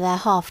warmth to their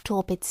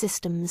half-torpid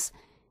systems.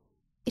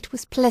 It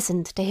was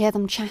pleasant to hear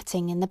them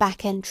chatting in the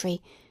back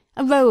entry,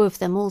 a row of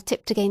them all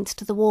tipped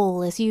against the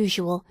wall as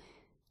usual,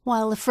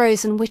 while the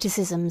frozen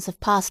witticisms of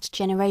past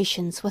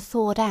generations were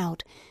thawed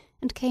out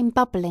and came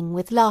bubbling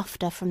with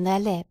laughter from their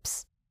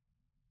lips.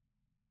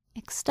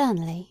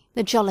 Externally,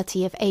 the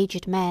jollity of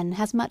aged men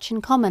has much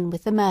in common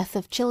with the mirth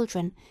of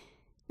children.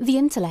 The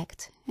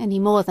intellect, any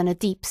more than a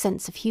deep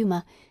sense of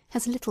humour,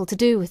 has little to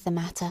do with the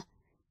matter.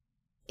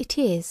 It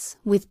is,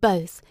 with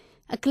both,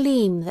 a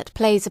gleam that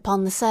plays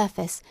upon the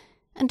surface,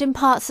 and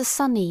imparts a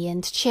sunny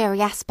and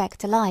cheery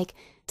aspect alike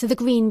to the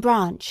green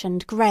branch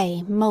and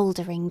grey,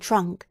 mouldering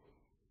trunk.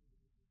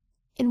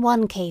 In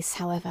one case,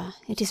 however,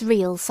 it is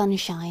real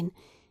sunshine.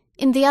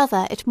 In the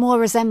other it more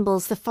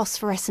resembles the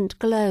phosphorescent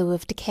glow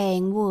of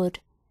decaying wood.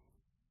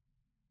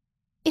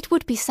 It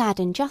would be sad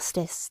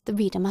injustice, the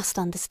reader must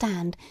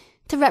understand,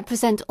 to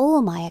represent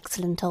all my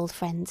excellent old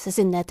friends as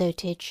in their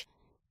dotage.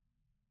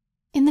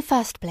 In the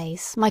first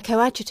place, my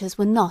coadjutors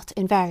were not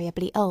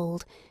invariably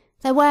old.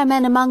 There were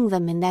men among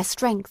them in their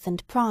strength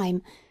and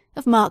prime,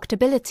 of marked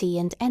ability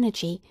and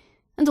energy,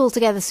 and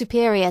altogether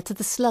superior to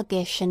the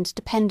sluggish and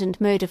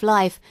dependent mode of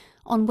life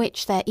on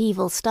which their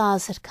evil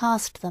stars had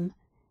cast them.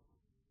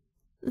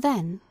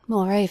 Then,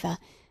 moreover,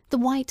 the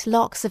white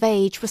locks of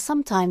age were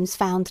sometimes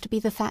found to be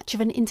the thatch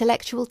of an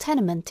intellectual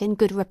tenement in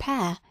good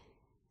repair.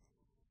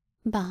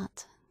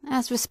 But,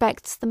 as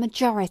respects the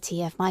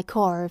majority of my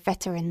corps of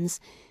veterans,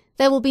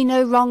 there will be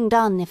no wrong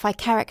done if I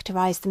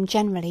characterise them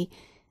generally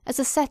as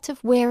a set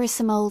of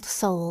wearisome old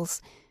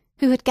souls,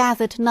 who had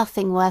gathered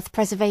nothing worth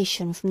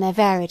preservation from their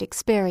varied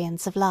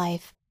experience of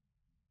life.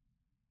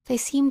 They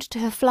seemed to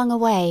have flung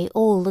away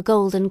all the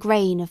golden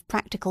grain of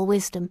practical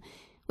wisdom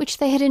which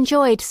they had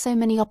enjoyed so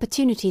many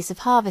opportunities of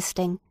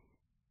harvesting,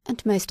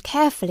 and most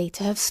carefully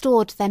to have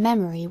stored their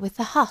memory with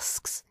the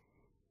husks.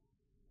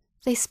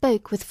 They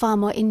spoke with far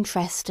more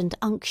interest and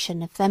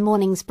unction of their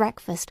morning's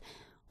breakfast,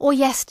 or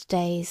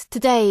yesterday's,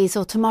 today's,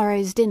 or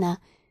tomorrow's dinner,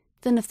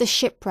 than of the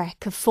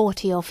shipwreck of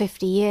 40 or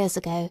 50 years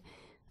ago,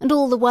 and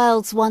all the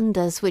world's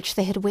wonders which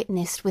they had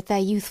witnessed with their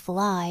youthful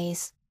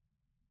eyes.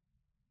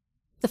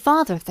 The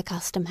father of the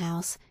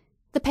custom-house,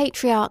 the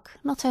patriarch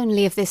not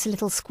only of this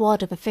little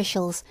squad of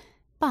officials,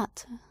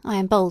 but, I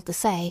am bold to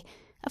say,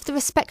 of the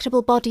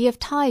respectable body of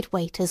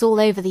tide-waiters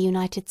all over the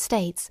United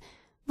States,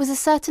 was a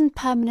certain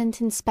permanent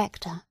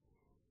inspector.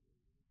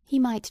 He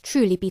might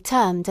truly be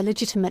termed a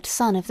legitimate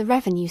son of the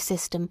revenue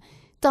system,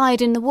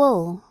 dyed in the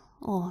wool,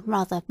 or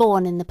rather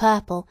born in the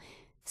purple,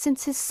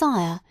 since his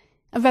sire,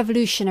 a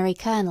revolutionary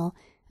colonel,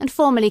 and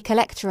formerly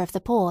collector of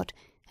the port,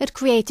 had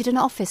created an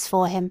office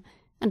for him,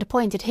 and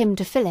appointed him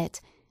to fill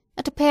it,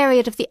 at a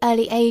period of the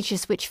early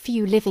ages which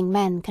few living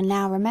men can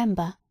now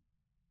remember.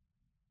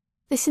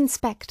 This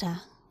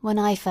inspector, when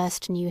I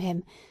first knew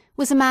him,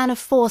 was a man of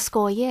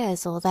 80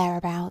 years or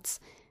thereabouts,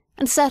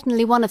 and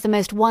certainly one of the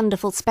most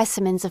wonderful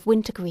specimens of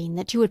wintergreen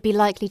that you would be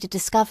likely to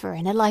discover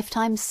in a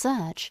lifetime's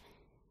search.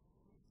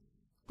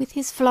 With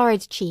his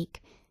florid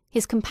cheek,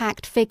 his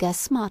compact figure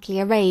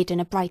smartly arrayed in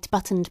a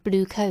bright-buttoned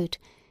blue coat,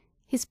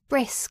 his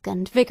brisk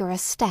and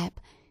vigorous step,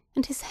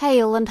 and his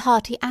hale and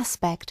hearty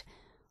aspect,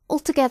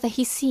 altogether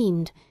he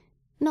seemed,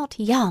 not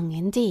young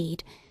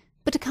indeed,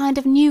 but a kind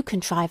of new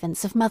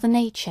contrivance of Mother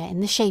Nature in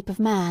the shape of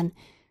man,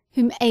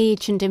 whom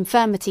age and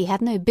infirmity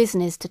had no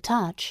business to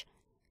touch.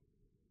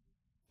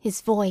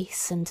 His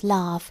voice and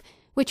laugh,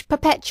 which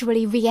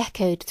perpetually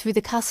re-echoed through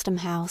the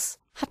custom-house,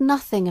 had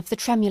nothing of the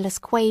tremulous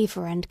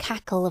quaver and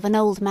cackle of an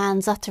old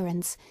man's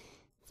utterance.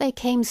 They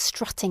came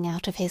strutting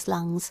out of his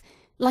lungs,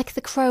 like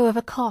the crow of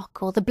a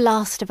cock or the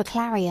blast of a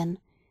clarion.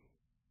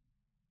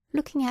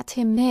 Looking at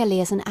him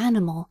merely as an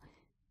animal,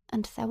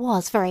 and there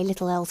was very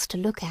little else to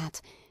look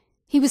at,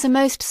 he was a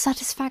most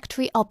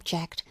satisfactory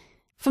object,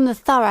 from the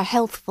thorough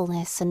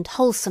healthfulness and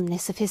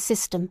wholesomeness of his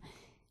system,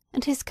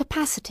 and his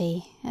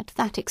capacity, at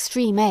that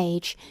extreme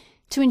age,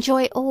 to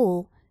enjoy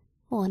all,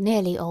 or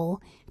nearly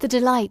all, the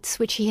delights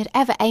which he had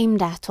ever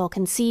aimed at or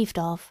conceived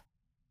of.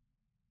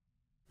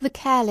 The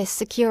careless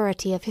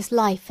security of his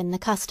life in the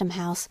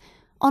custom-house,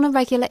 on a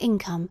regular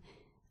income,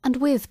 and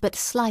with but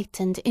slight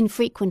and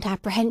infrequent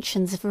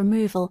apprehensions of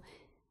removal,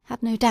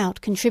 had no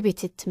doubt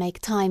contributed to make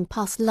time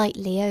pass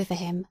lightly over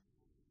him.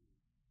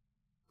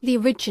 The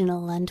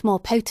original and more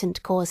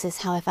potent causes,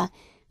 however,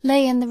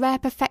 lay in the rare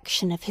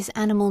perfection of his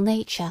animal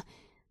nature,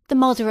 the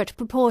moderate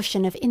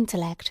proportion of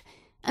intellect,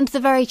 and the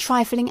very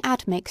trifling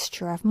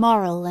admixture of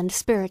moral and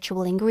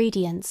spiritual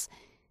ingredients,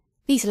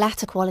 these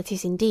latter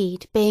qualities,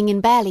 indeed, being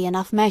in barely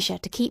enough measure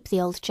to keep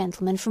the old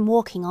gentleman from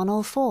walking on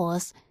all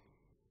fours.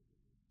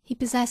 He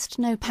possessed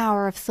no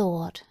power of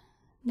thought,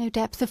 no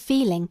depth of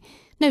feeling,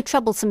 no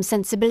troublesome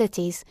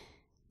sensibilities,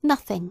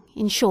 nothing,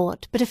 in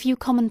short, but a few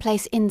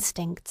commonplace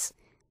instincts,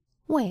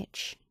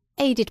 which,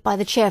 aided by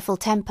the cheerful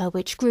temper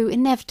which grew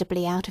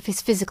inevitably out of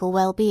his physical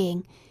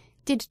well-being,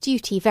 did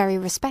duty very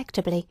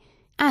respectably,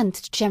 and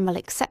to general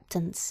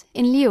acceptance,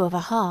 in lieu of a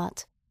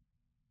heart.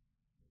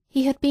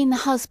 He had been the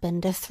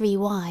husband of 3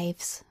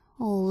 wives,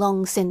 all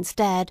long since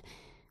dead,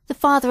 the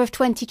father of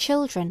 20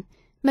 children,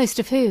 most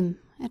of whom,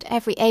 at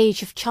every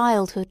age of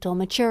childhood or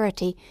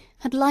maturity,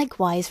 had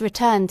likewise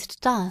returned to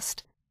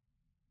dust.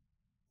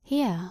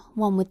 Here,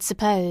 one would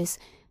suppose,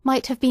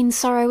 might have been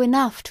sorrow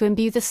enough to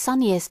imbue the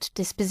sunniest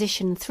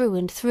disposition through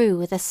and through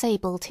with a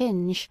sable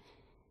tinge.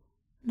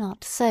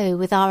 Not so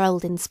with our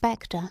old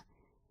inspector.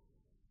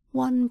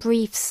 One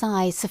brief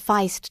sigh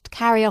sufficed to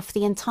carry off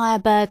the entire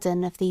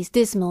burden of these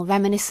dismal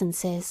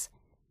reminiscences.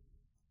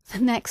 The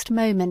next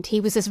moment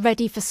he was as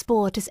ready for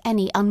sport as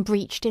any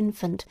unbreeched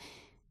infant,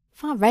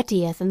 far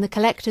readier than the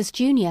collector's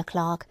junior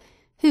clerk,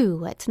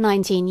 who, at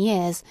 19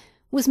 years,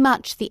 was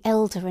much the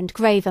elder and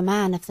graver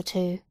man of the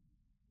two.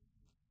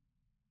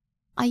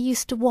 I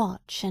used to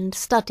watch and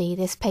study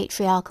this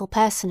patriarchal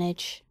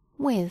personage,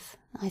 with,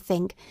 I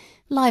think,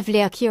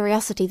 livelier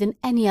curiosity than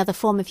any other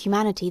form of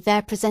humanity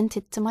there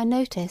presented to my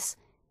notice.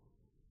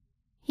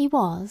 He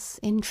was,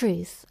 in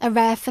truth, a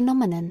rare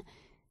phenomenon,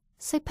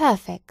 so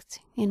perfect,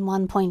 in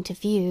one point of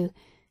view,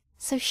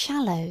 so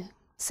shallow,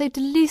 so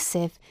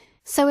delusive,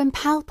 so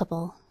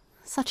impalpable,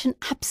 such an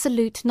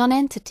absolute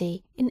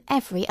nonentity in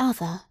every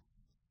other.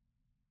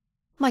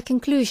 My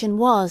conclusion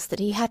was that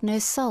he had no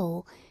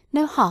soul,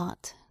 no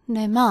heart,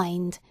 no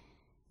mind,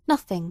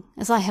 nothing,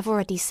 as I have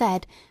already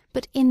said,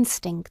 but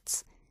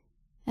instincts,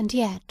 and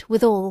yet,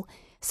 withal,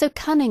 so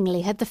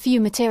cunningly had the few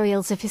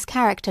materials of his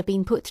character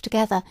been put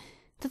together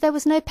that there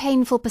was no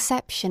painful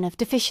perception of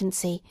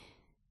deficiency,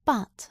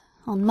 but,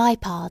 on my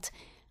part,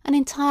 an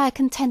entire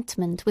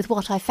contentment with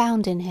what I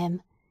found in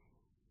him.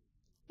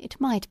 It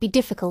might be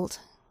difficult,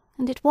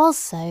 and it was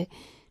so,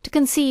 to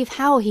conceive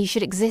how he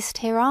should exist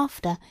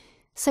hereafter,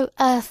 so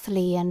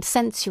earthly and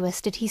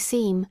sensuous did he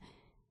seem.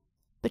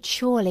 But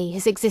surely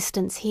his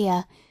existence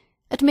here,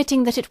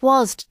 admitting that it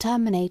was to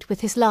terminate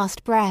with his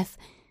last breath,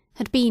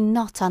 had been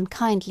not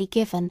unkindly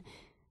given,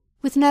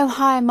 with no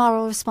higher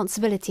moral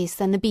responsibilities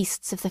than the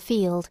beasts of the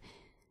field,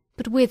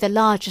 but with a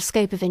larger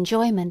scope of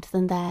enjoyment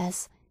than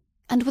theirs,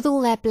 and with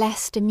all their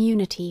blessed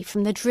immunity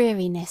from the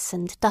dreariness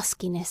and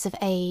duskiness of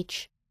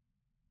age.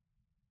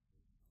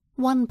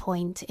 One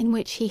point in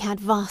which he had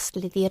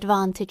vastly the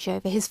advantage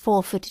over his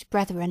 4-footed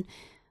brethren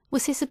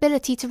was his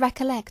ability to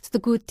recollect the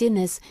good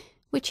dinners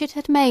which it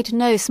had made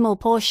no small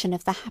portion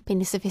of the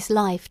happiness of his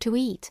life to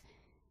eat.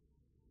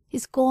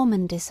 His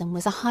gourmandism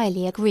was a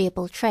highly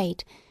agreeable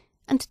trait,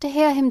 and to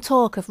hear him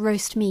talk of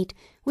roast meat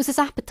was as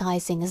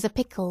appetizing as a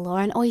pickle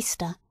or an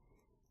oyster.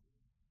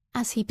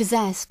 As he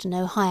possessed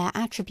no higher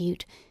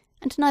attribute,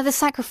 and neither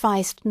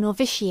sacrificed nor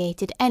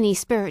vitiated any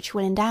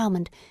spiritual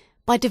endowment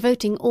by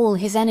devoting all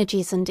his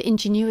energies and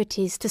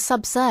ingenuities to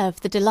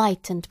subserve the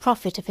delight and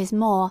profit of his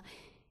maw,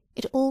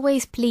 it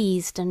always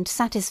pleased and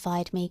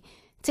satisfied me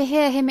to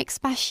hear him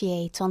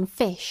expatiate on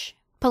fish,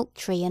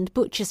 poultry, and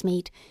butcher's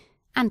meat,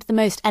 and the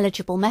most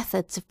eligible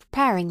methods of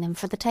preparing them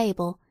for the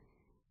table.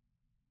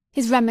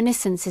 His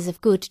reminiscences of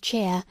good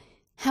cheer,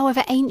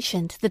 however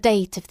ancient the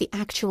date of the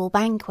actual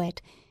banquet,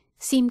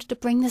 seemed to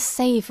bring the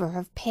savour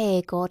of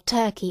pig or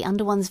turkey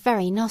under one's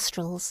very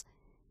nostrils.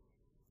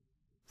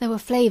 There were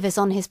flavours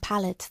on his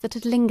palate that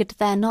had lingered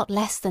there not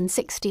less than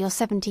 60 or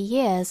 70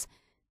 years,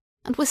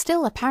 and were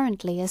still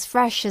apparently as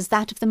fresh as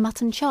that of the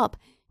mutton chop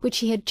which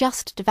he had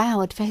just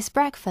devoured for his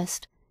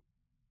breakfast.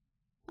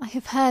 I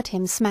have heard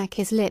him smack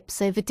his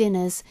lips over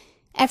dinners,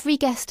 every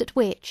guest at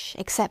which,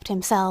 except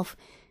himself,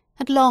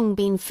 had long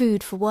been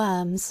food for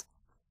worms.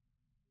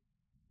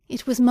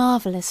 It was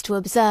marvellous to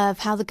observe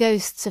how the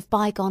ghosts of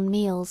bygone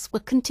meals were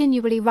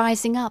continually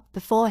rising up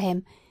before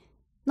him,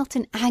 not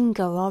in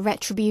anger or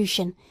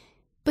retribution,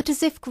 but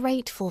as if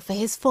grateful for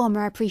his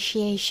former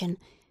appreciation,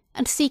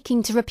 and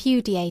seeking to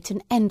repudiate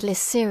an endless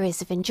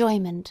series of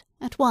enjoyment,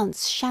 at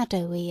once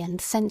shadowy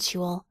and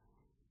sensual.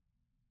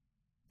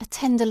 A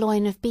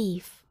tenderloin of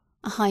beef,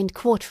 a hind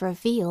quarter of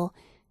veal,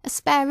 a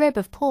spare rib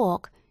of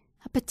pork,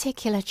 a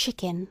particular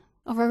chicken,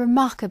 or a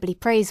remarkably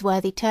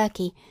praiseworthy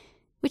turkey,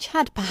 which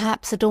had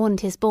perhaps adorned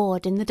his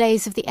board in the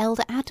days of the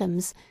elder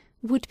Adams,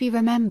 would be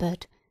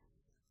remembered,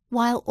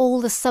 while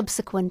all the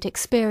subsequent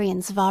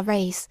experience of our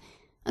race,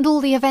 and all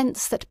the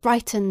events that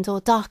brightened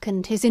or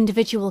darkened his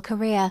individual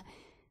career,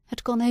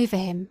 had gone over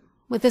him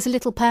with as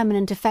little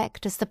permanent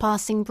effect as the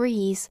passing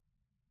breeze.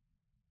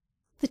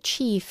 The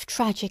chief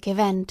tragic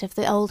event of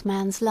the old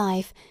man's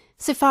life,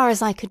 so far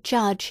as I could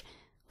judge,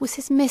 was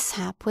his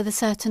mishap with a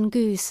certain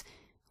goose,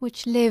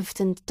 which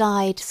lived and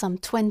died some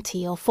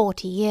 20 or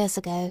 40 years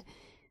ago,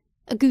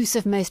 a goose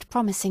of most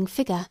promising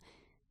figure,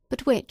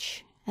 but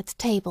which, at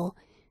table,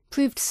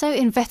 proved so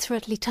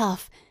inveterately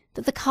tough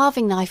that the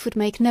carving knife would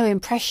make no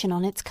impression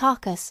on its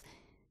carcass,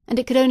 and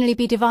it could only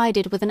be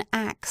divided with an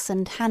axe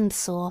and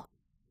hand-saw.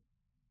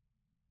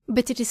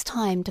 But it is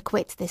time to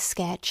quit this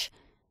sketch,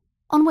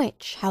 on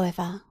which,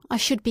 however, I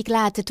should be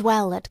glad to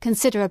dwell at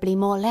considerably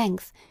more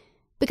length,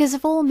 because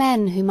of all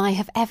men whom I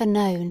have ever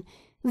known,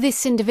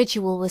 this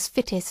individual was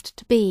fittest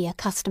to be a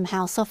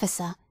custom-house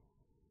officer.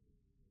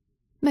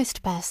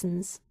 Most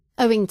persons,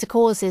 owing to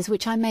causes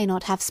which I may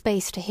not have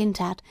space to hint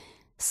at,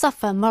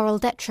 suffer moral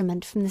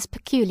detriment from this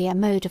peculiar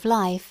mode of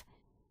life.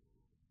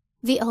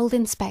 The old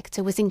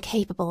inspector was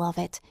incapable of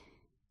it,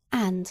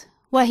 and,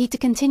 were he to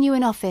continue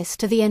in office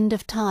to the end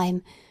of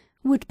time,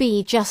 would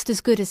be just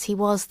as good as he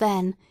was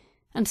then,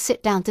 and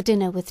sit down to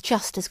dinner with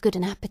just as good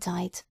an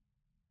appetite.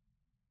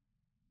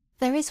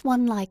 There is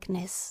one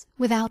likeness,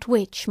 without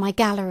which my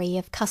gallery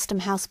of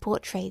custom-house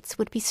portraits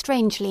would be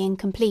strangely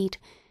incomplete,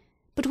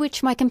 but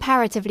which my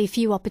comparatively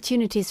few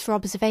opportunities for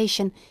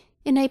observation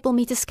enable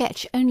me to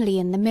sketch only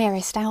in the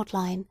merest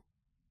outline.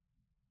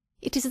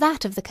 It is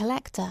that of the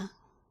collector,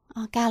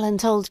 our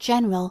gallant old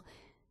general,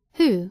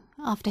 who,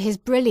 after his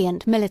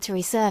brilliant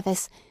military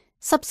service,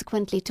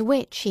 subsequently to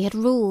which he had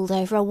ruled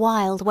over a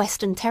wild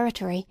western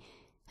territory,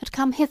 had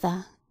come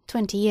hither,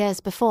 20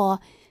 years before,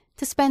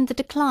 to spend the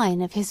decline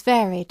of his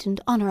varied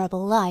and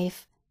honourable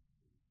life.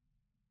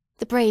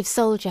 The brave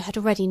soldier had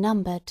already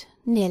numbered,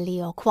 nearly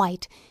or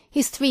quite,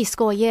 his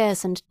 80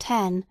 years and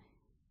 10,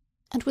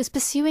 and was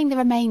pursuing the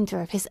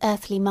remainder of his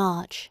earthly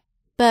march,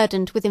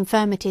 burdened with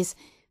infirmities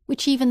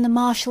which even the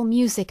martial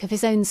music of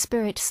his own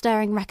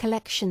spirit-stirring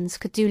recollections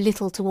could do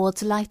little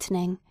towards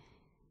lightening.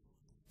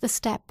 The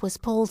step was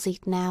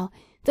palsied now,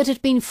 that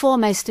had been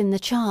foremost in the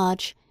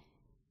charge.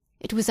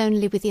 It was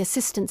only with the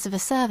assistance of a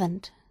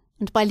servant,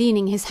 and by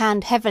leaning his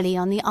hand heavily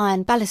on the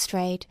iron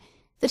balustrade,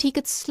 that he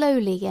could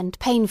slowly and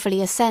painfully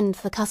ascend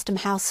the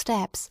custom-house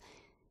steps,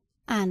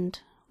 and,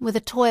 with a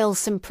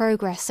toilsome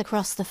progress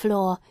across the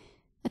floor,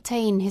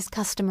 attain his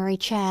customary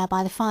chair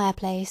by the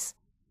fireplace.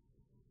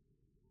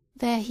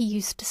 There he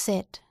used to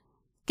sit,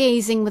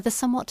 gazing with a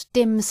somewhat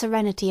dim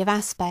serenity of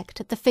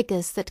aspect at the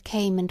figures that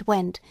came and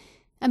went,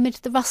 amid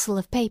the rustle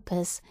of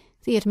papers,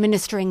 the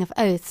administering of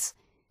oaths,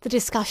 the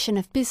discussion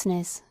of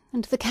business,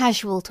 and the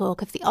casual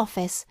talk of the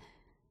office,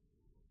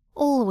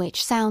 all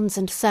which sounds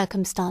and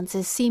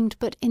circumstances seemed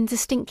but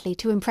indistinctly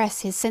to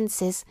impress his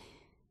senses,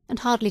 and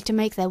hardly to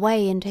make their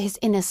way into his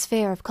inner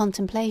sphere of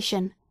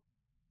contemplation.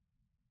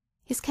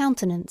 His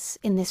countenance,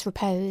 in this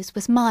repose,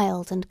 was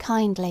mild and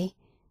kindly.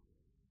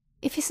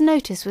 If his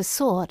notice was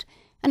sought,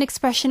 an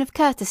expression of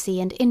courtesy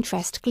and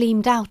interest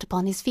gleamed out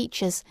upon his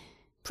features,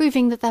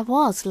 proving that there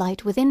was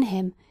light within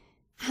him,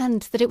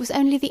 and that it was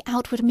only the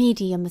outward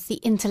medium of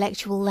the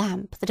intellectual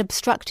lamp that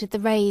obstructed the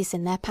rays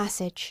in their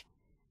passage.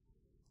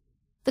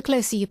 The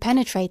closer you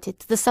penetrated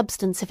to the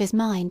substance of his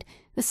mind,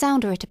 the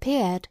sounder it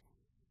appeared.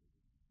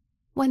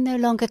 When no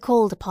longer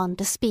called upon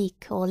to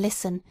speak or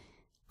listen,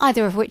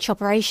 either of which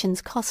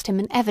operations cost him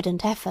an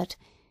evident effort,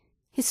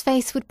 his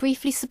face would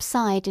briefly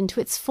subside into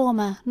its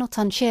former not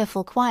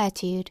uncheerful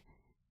quietude.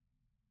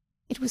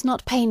 It was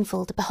not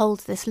painful to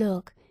behold this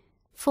look,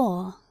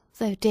 for,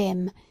 though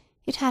dim,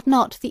 it had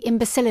not the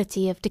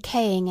imbecility of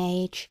decaying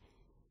age.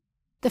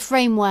 The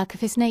framework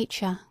of his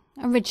nature,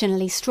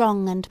 originally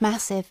strong and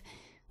massive,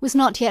 was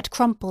not yet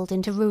crumpled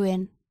into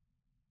ruin.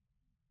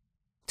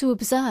 To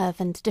observe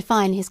and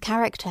define his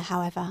character,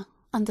 however,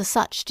 under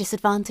such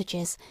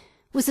disadvantages,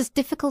 was as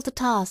difficult a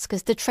task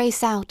as to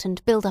trace out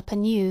and build up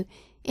anew,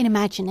 in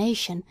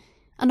imagination,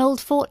 an old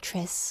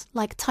fortress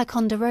like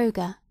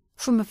Ticonderoga,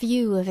 from a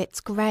view of its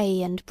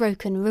grey and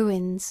broken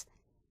ruins.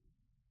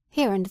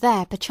 Here and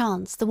there,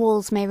 perchance, the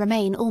walls may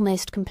remain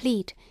almost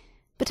complete,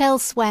 but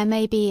elsewhere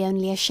may be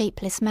only a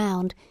shapeless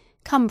mound,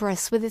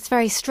 cumbrous with its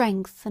very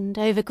strength, and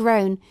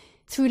overgrown,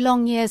 through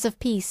long years of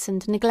peace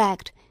and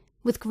neglect,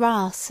 with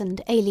grass and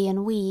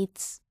alien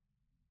weeds.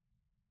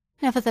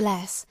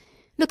 Nevertheless,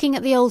 looking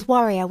at the old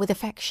warrior with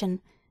affection,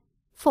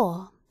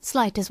 for,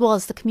 slight as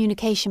was the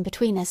communication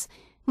between us,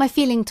 my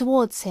feeling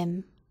towards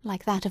him,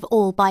 like that of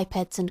all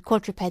bipeds and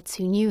quadrupeds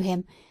who knew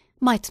him,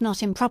 might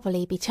not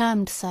improperly be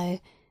termed so,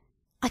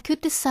 I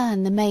could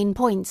discern the main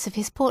points of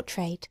his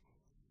portrait.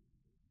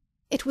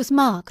 It was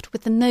marked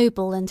with the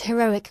noble and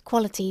heroic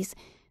qualities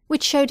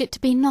which showed it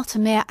to be not a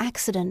mere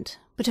accident,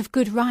 but of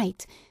good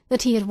right,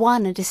 that he had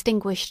won a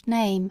distinguished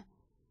name.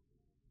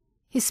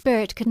 His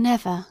spirit could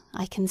never,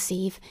 I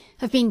conceive,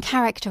 have been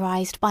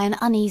characterized by an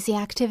uneasy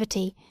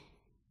activity.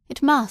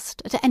 It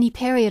must, at any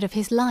period of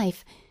his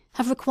life,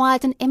 have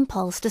required an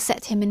impulse to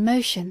set him in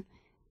motion.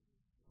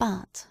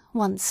 But,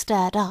 once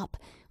stirred up,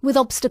 with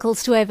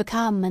obstacles to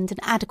overcome and an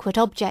adequate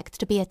object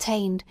to be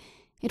attained,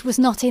 it was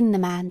not in the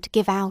man to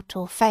give out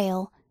or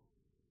fail.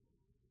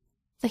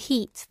 The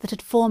heat that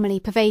had formerly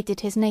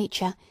pervaded his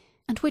nature,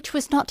 and which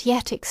was not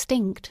yet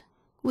extinct,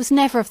 was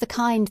never of the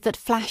kind that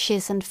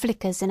flashes and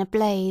flickers in a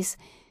blaze,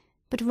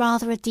 but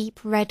rather a deep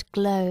red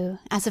glow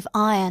as of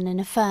iron in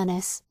a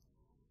furnace.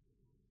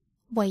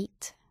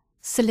 Weight,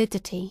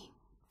 solidity,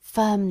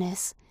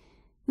 firmness,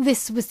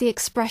 this was the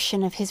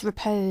expression of his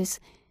repose,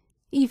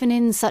 even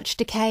in such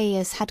decay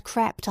as had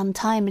crept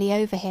untimely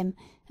over him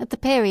at the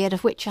period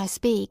of which I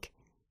speak.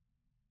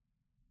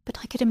 But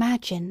I could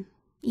imagine,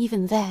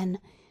 even then,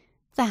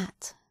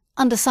 that,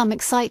 under some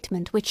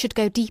excitement which should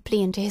go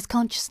deeply into his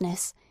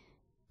consciousness,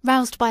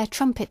 roused by a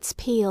trumpet's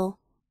peal,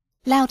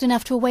 loud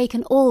enough to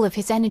awaken all of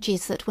his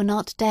energies that were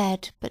not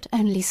dead, but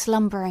only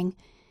slumbering,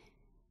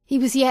 he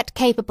was yet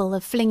capable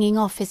of flinging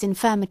off his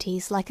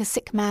infirmities like a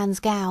sick man's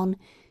gown,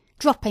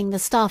 dropping the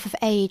staff of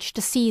age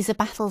to seize a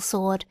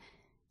battle-sword,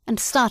 and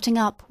starting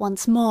up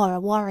once more a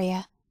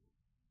warrior.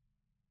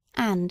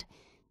 And,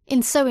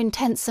 in so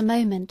intense a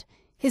moment,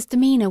 his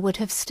demeanour would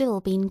have still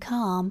been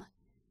calm.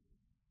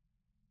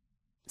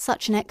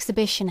 Such an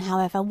exhibition,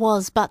 however,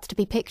 was but to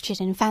be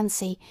pictured in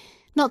fancy,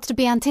 not to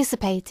be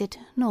anticipated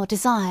nor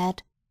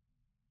desired.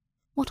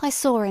 What I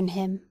saw in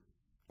him,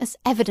 as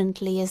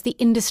evidently as the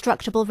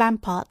indestructible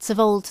ramparts of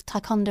old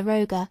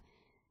Ticonderoga,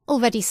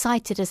 already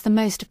cited as the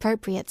most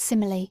appropriate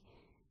simile,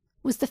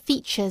 was the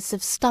features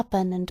of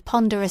stubborn and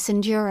ponderous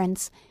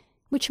endurance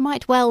which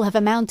might well have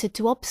amounted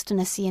to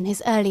obstinacy in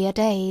his earlier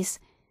days,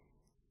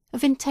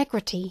 of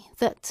integrity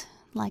that,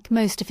 like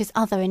most of his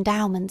other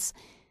endowments,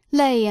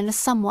 lay in a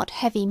somewhat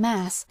heavy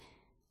mass,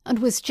 and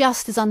was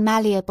just as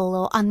unmalleable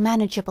or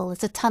unmanageable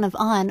as a ton of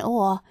iron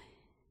ore,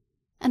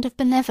 and of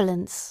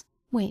benevolence,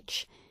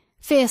 which,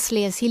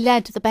 fiercely as he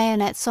led the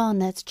bayonets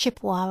on at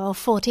Chippewa or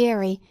Fort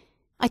Erie,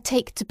 I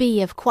take to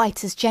be of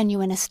quite as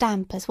genuine a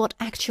stamp as what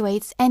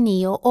actuates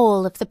any or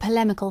all of the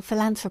polemical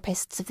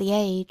philanthropists of the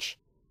age.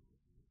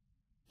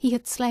 He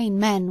had slain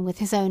men with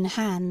his own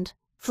hand,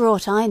 for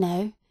aught I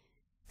know.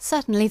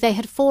 Certainly they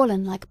had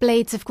fallen like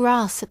blades of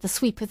grass at the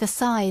sweep of the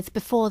scythe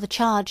before the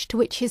charge to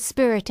which his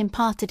spirit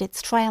imparted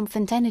its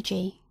triumphant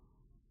energy.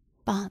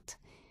 But,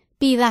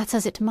 be that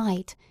as it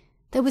might,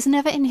 there was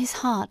never in his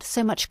heart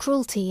so much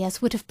cruelty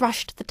as would have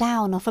brushed the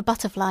down off a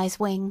butterfly's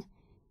wing.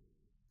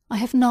 I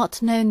have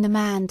not known the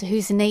man to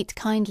whose innate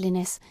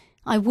kindliness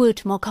I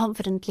would more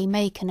confidently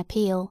make an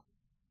appeal.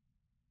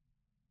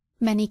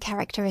 Many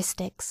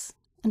characteristics,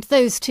 and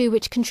those too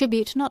which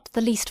contribute not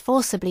the least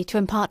forcibly to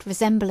impart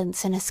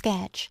resemblance in a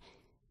sketch,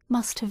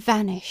 must have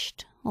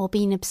vanished or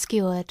been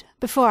obscured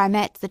before I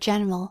met the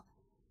General.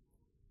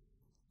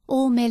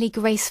 All merely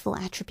graceful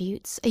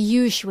attributes are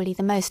usually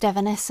the most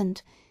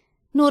evanescent,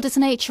 nor does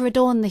nature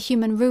adorn the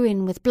human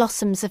ruin with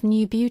blossoms of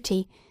new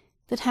beauty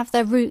that have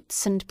their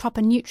roots and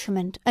proper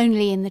nutriment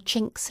only in the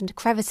chinks and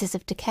crevices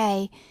of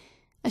decay,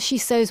 as she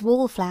sows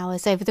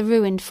wallflowers over the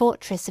ruined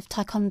fortress of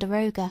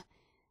Ticonderoga.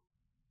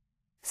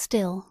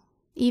 Still,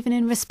 even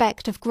in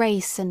respect of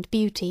grace and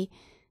beauty,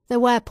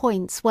 there were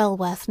points well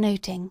worth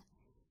noting.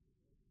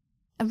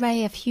 A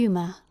ray of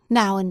humour,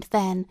 now and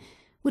then,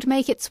 would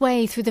make its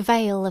way through the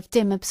veil of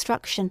dim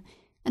obstruction,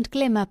 and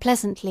glimmer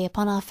pleasantly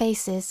upon our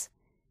faces.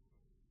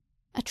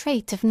 A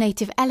trait of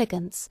native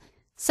elegance,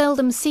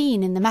 seldom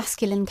seen in the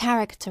masculine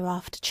character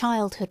after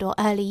childhood or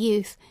early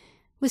youth,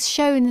 was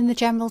shown in the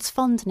General's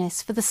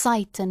fondness for the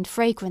sight and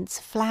fragrance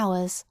of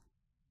flowers.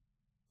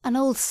 An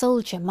old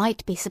soldier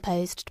might be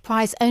supposed to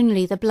prize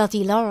only the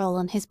bloody laurel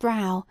on his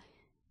brow,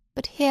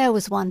 but here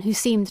was one who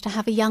seemed to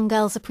have a young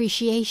girl's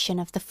appreciation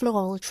of the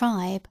floral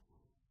tribe.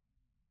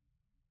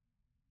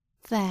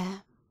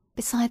 There,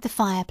 beside the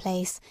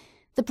fireplace,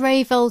 the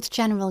brave old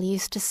General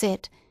used to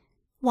sit,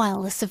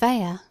 while the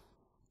Surveyor,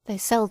 though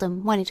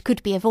seldom, when it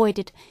could be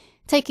avoided,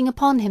 taking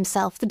upon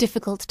himself the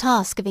difficult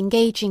task of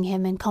engaging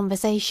him in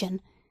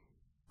conversation,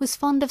 was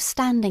fond of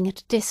standing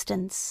at a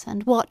distance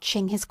and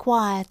watching his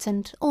quiet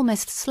and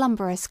almost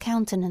slumberous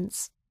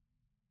countenance.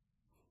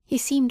 He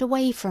seemed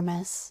away from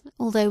us,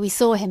 although we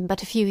saw him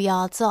but a few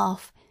yards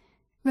off,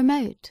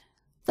 remote,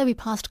 though we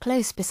passed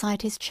close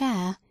beside his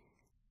chair,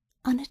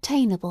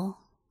 unattainable,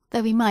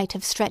 though we might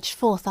have stretched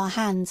forth our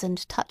hands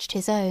and touched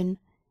his own.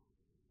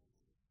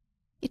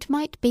 It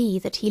might be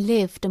that he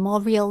lived a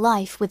more real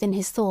life within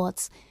his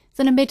thoughts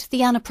than amid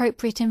the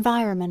unappropriate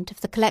environment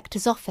of the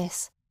collector's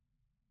office.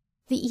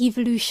 The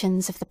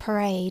evolutions of the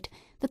parade,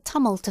 the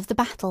tumult of the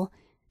battle,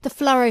 the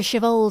flourish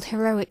of old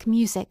heroic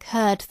music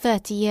heard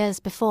 30 years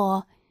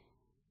before,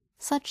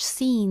 such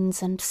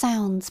scenes and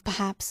sounds,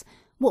 perhaps,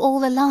 were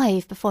all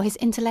alive before his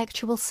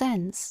intellectual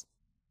sense.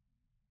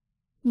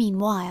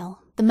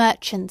 Meanwhile, the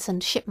merchants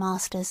and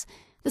shipmasters,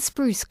 the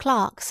spruce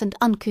clerks and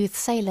uncouth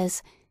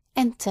sailors,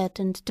 entered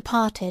and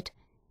departed.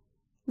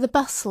 The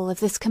bustle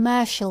of this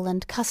commercial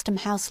and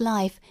custom-house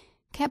life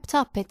kept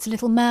up its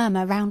little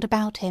murmur round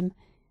about him,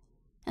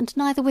 and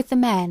neither with the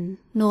men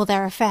nor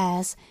their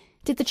affairs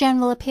did the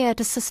General appear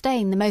to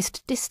sustain the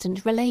most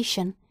distant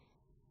relation.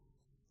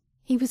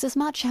 He was as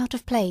much out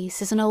of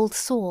place as an old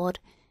sword,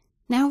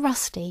 now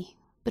rusty,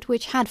 but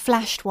which had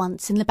flashed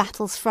once in the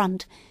battle's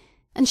front,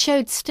 and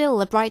showed still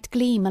a bright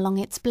gleam along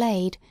its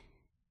blade,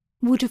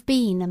 would have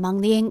been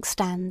among the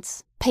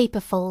inkstands, paper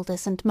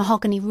folders, and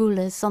mahogany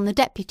rulers on the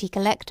deputy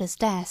collector's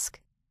desk.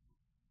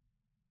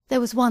 There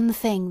was one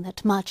thing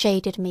that much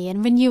aided me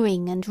in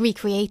renewing and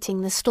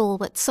recreating the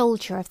stalwart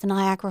soldier of the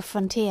Niagara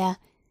frontier,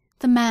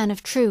 the man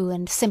of true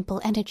and simple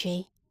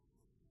energy.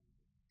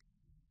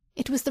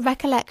 It was the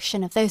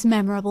recollection of those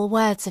memorable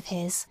words of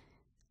his,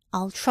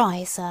 "I'll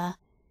try, sir,"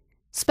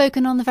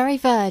 spoken on the very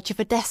verge of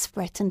a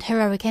desperate and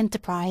heroic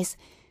enterprise,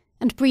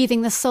 and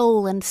breathing the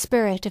soul and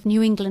spirit of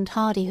New England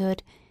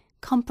hardihood,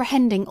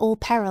 comprehending all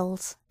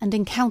perils and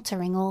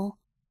encountering all.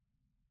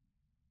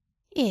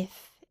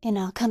 If, in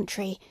our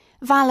country,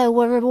 valour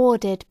were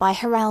rewarded by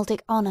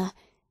heraldic honour,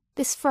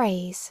 this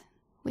phrase,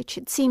 which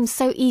it seems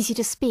so easy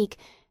to speak,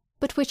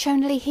 but which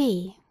only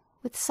he,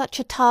 with such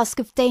a task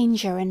of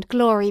danger and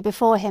glory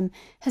before him,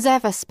 has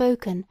ever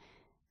spoken,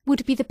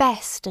 would be the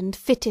best and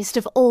fittest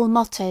of all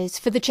mottos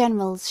for the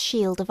general's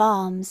shield of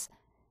arms.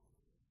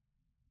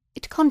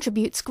 It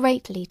contributes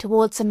greatly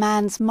towards a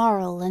man's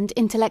moral and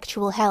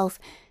intellectual health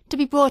to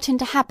be brought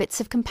into habits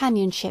of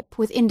companionship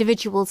with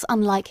individuals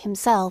unlike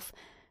himself,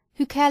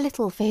 who care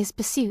little for his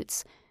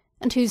pursuits,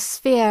 and whose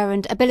sphere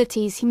and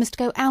abilities he must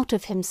go out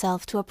of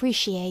himself to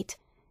appreciate.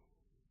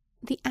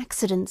 The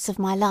accidents of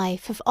my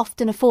life have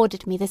often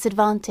afforded me this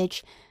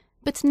advantage,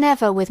 but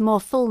never with more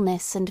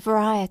fulness and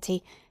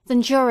variety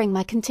than during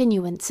my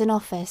continuance in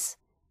office.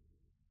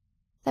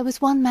 There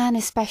was one man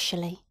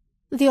especially,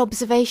 the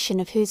observation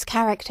of whose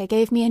character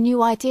gave me a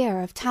new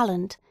idea of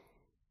talent.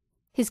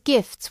 His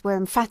gifts were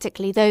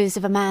emphatically those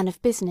of a man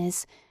of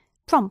business,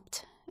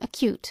 prompt,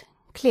 acute,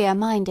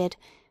 clear-minded,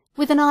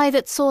 with an eye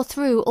that saw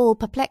through all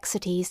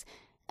perplexities,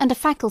 and a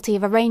faculty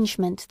of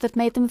arrangement that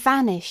made them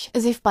vanish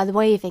as if by the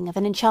waving of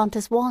an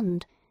enchanter's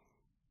wand.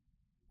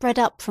 Bred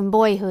up from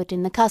boyhood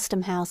in the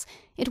custom-house,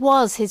 it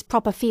was his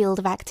proper field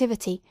of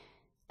activity,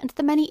 and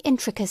the many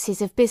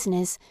intricacies of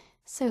business,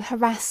 so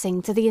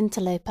harassing to the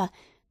interloper,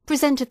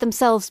 presented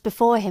themselves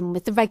before him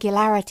with the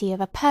regularity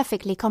of a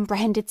perfectly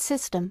comprehended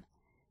system.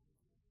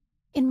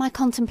 In my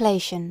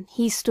contemplation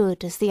he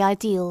stood as the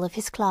ideal of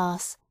his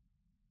class.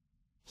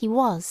 He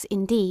was,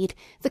 indeed,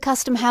 the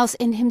custom-house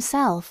in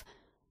himself,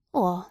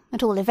 or,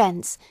 at all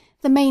events,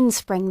 the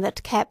mainspring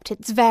that kept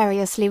its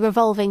variously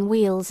revolving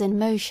wheels in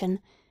motion,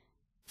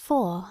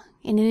 for,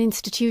 in an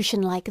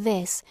institution like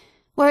this,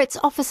 where its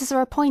officers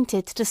are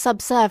appointed to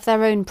subserve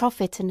their own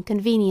profit and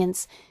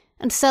convenience,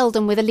 and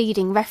seldom with a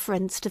leading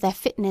reference to their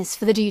fitness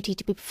for the duty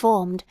to be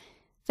performed,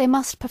 they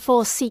must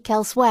perforce seek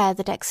elsewhere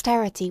the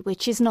dexterity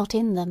which is not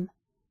in them.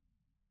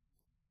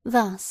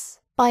 Thus,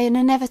 by an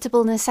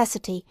inevitable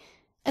necessity,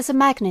 as a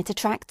magnet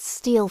attracts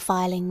steel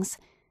filings,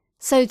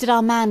 so did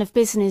our man of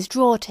business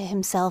draw to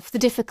himself the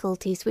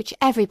difficulties which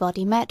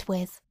everybody met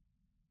with.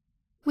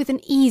 With an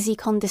easy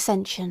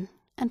condescension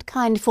and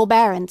kind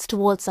forbearance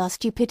towards our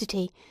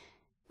stupidity,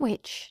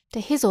 which,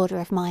 to his order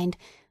of mind,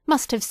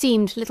 must have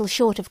seemed little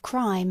short of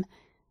crime,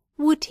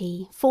 would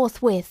he,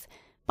 forthwith,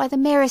 by the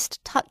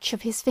merest touch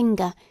of his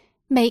finger,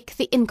 make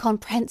the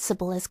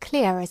incomprehensible as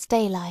clear as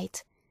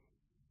daylight.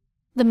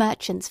 The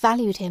merchants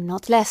valued him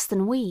not less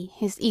than we,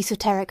 his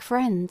esoteric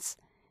friends.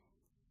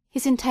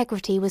 His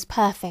integrity was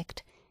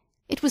perfect.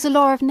 It was a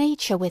law of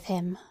nature with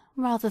him,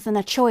 rather than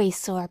a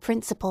choice or a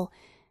principle,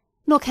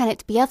 nor can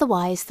it be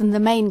otherwise than the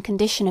main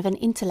condition of an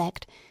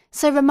intellect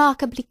so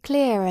remarkably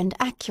clear and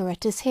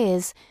accurate as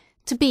his,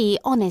 to be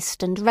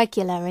honest and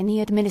regular in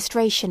the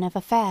administration of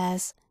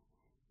affairs.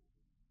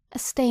 A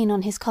stain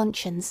on his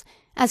conscience,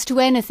 as to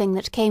anything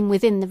that came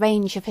within the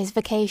range of his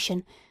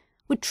vocation,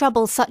 would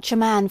trouble such a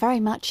man very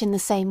much in the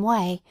same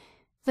way,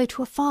 though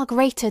to a far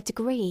greater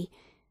degree,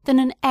 than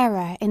an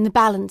error in the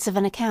balance of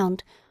an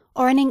account,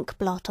 or an ink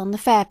blot on the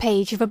fair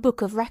page of a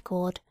book of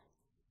record.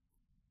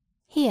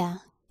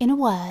 Here, in a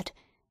word,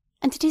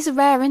 and it is a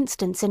rare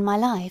instance in my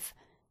life,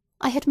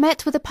 I had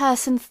met with a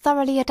person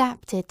thoroughly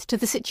adapted to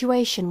the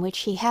situation which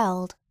he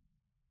held.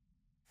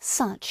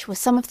 Such were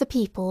some of the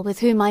people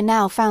with whom I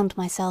now found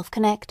myself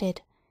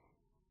connected.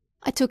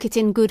 I took it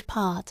in good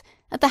part,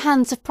 at the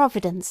hands of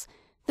Providence,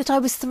 that I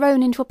was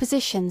thrown into a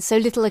position so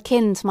little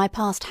akin to my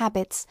past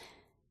habits,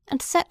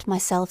 and set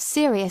myself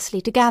seriously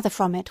to gather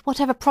from it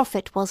whatever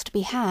profit was to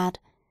be had.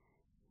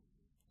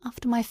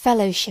 After my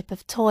fellowship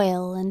of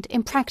toil and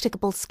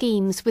impracticable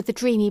schemes with the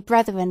dreamy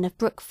brethren of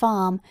Brook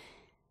Farm,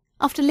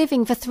 after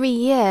living for 3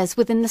 years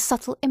within the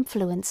subtle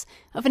influence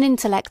of an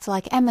intellect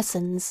like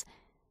Emerson's,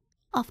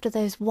 after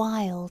those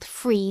wild,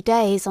 free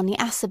days on the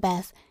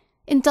Assabeth,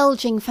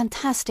 indulging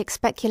fantastic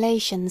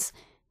speculations,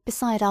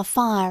 beside our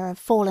fire of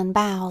fallen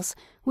boughs,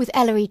 with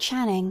Ellery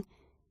Channing,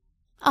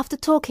 after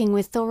talking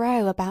with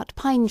Thoreau about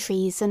pine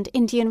trees and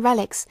Indian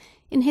relics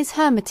in his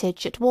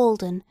hermitage at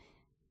Walden,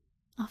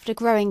 after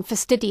growing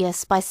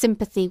fastidious by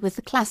sympathy with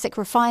the classic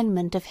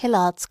refinement of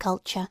Hillard's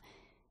culture,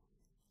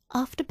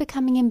 after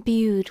becoming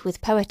imbued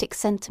with poetic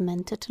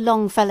sentiment at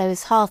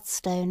Longfellow's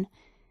hearthstone,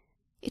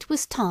 it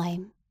was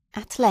time,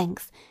 at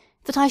length,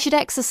 that I should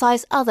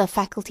exercise other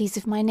faculties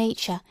of my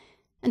nature,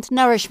 and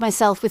nourish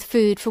myself with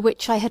food for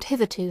which I had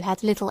hitherto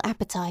had little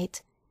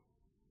appetite.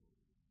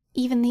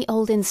 Even the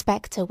old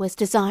inspector was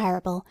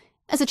desirable,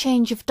 as a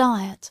change of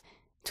diet,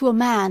 to a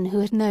man who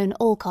had known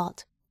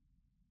Alcott.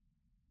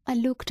 I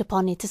looked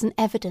upon it as an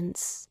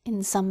evidence,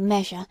 in some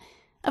measure,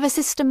 of a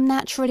system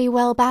naturally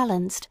well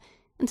balanced,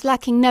 and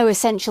lacking no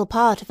essential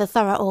part of a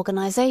thorough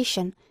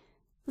organisation,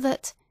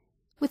 that,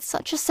 with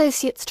such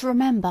associates to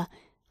remember,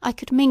 I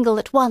could mingle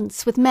at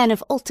once with men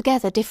of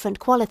altogether different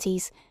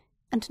qualities,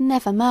 and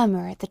never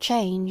murmur at the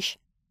change.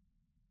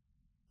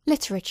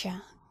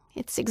 Literature,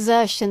 its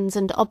exertions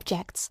and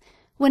objects,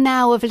 were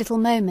now of little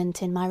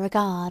moment in my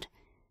regard.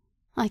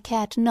 I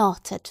cared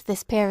not at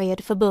this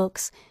period for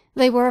books,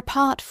 they were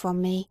apart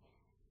from me.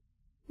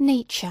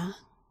 Nature,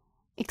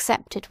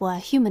 except it were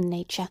human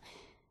nature,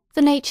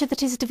 the nature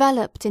that is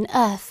developed in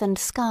earth and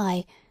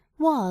sky,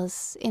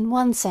 was, in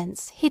one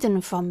sense,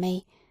 hidden from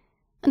me,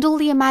 and all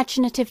the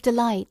imaginative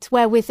delight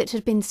wherewith it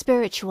had been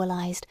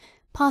spiritualized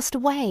passed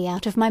away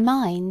out of my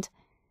mind.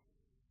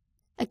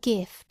 A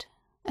gift,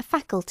 a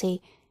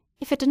faculty,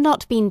 if it had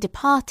not been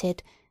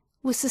departed,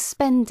 was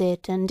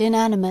suspended and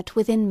inanimate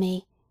within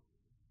me.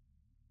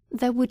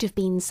 There would have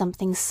been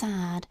something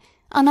sad,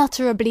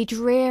 unutterably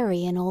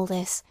dreary in all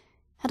this,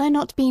 had I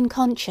not been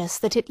conscious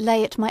that it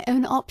lay at my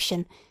own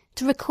option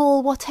to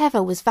recall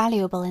whatever was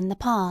valuable in the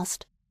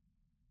past.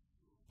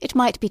 It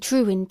might be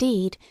true,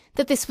 indeed,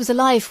 that this was a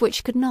life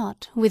which could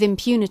not, with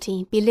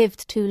impunity, be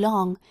lived too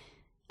long,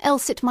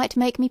 else it might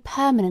make me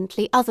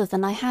permanently other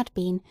than I had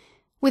been,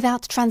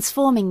 without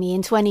transforming me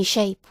into any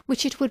shape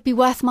which it would be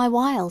worth my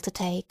while to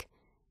take.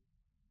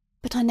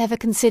 But I never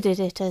considered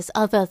it as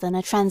other than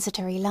a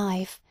transitory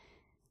life.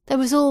 There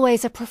was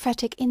always a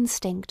prophetic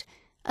instinct,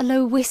 a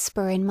low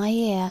whisper in my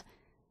ear,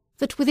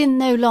 that within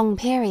no long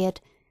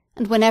period,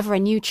 and whenever a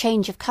new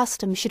change of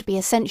custom should be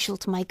essential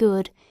to my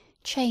good,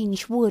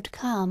 change would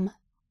come.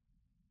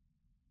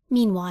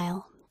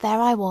 Meanwhile, there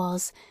I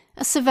was,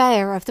 a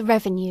surveyor of the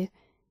revenue,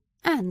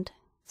 and,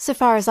 so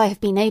far as I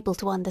have been able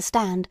to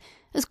understand,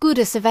 as good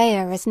a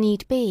surveyor as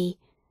need be.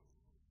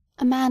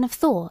 A man of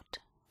thought,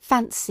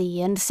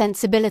 fancy, and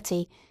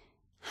sensibility,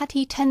 had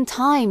he 10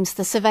 times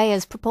the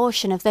surveyor's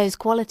proportion of those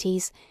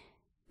qualities,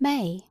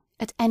 may,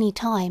 at any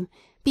time,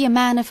 be a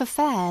man of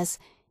affairs,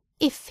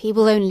 if he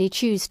will only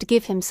choose to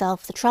give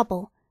himself the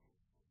trouble.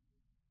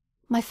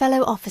 My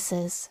fellow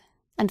officers,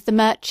 and the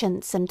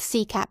merchants and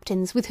sea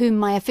captains with whom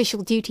my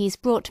official duties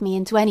brought me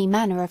into any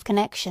manner of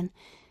connection,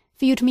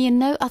 viewed me in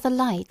no other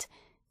light,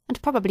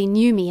 and probably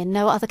knew me in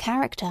no other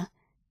character.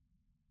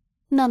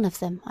 None of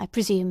them, I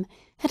presume,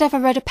 had ever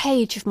read a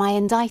page of my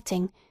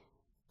inditing,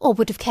 or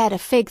would have cared a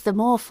fig the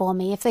more for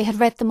me if they had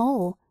read them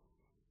all.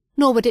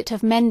 Nor would it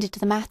have mended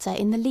the matter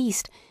in the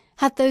least,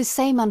 had those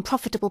same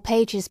unprofitable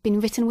pages been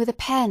written with a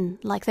pen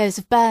like those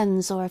of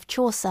Burns or of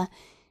Chaucer,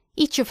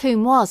 each of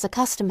whom was a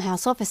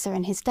custom-house officer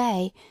in his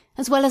day,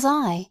 as well as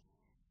I.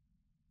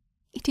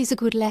 It is a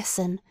good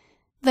lesson,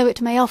 though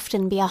it may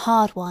often be a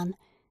hard one,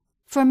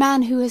 for a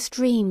man who has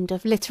dreamed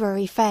of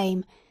literary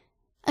fame,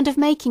 and of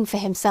making for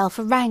himself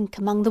a rank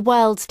among the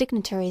world's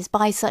dignitaries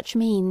by such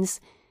means,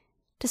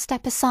 to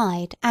step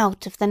aside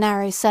out of the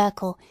narrow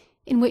circle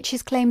in which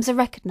his claims are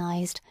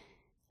recognised,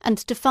 and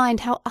to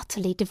find how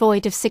utterly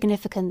devoid of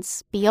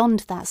significance, beyond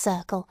that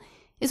circle,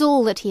 is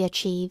all that he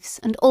achieves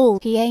and all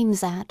he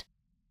aims at.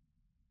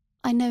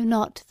 I know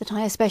not that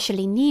I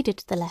especially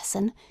needed the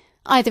lesson,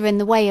 either in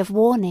the way of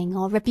warning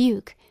or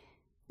rebuke,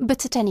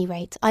 but at any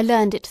rate I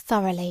learned it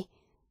thoroughly.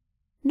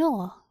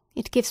 Nor,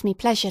 it gives me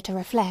pleasure to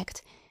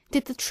reflect,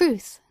 did the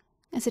truth,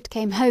 as it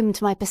came home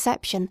to my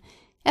perception,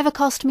 ever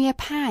cost me a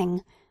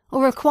pang,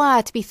 or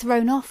require to be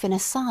thrown off in a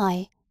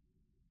sigh.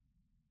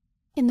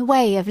 In the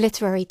way of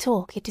literary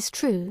talk, it is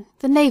true,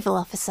 the naval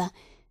officer,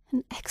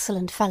 an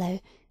excellent fellow,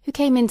 who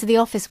came into the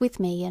office with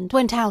me and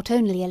went out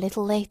only a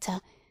little later,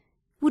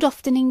 would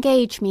often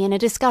engage me in a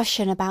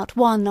discussion about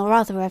one or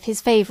other of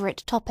his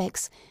favourite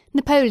topics,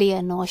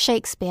 Napoleon or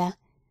Shakespeare.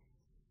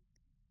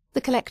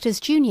 The collector's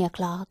junior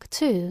clerk,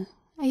 too,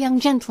 a young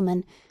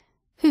gentleman,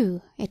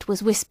 who, it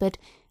was whispered,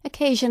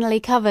 occasionally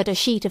covered a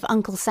sheet of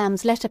Uncle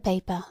Sam's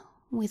letter-paper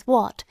with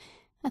what,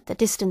 at the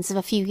distance of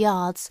a few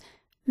yards,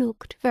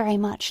 looked very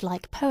much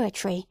like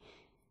poetry,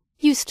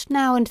 used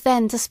now and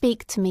then to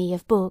speak to me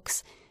of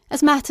books,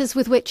 as matters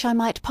with which I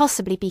might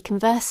possibly be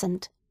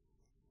conversant.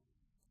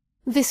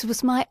 This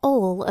was my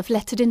all of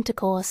lettered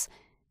intercourse,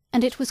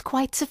 and it was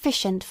quite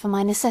sufficient for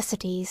my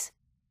necessities.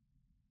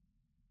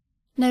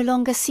 No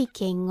longer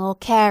seeking or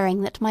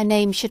caring that my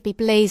name should be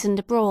blazoned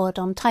abroad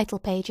on title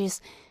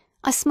pages,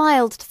 I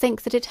smiled to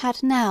think that it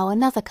had now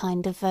another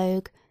kind of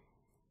vogue.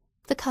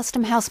 The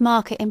custom-house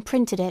marker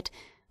imprinted it,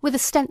 with a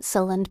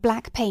stencil and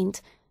black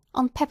paint,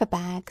 on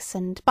pepper-bags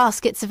and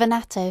baskets of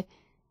annatto,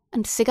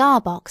 and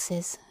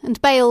cigar-boxes,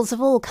 and bales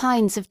of all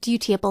kinds of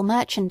dutiable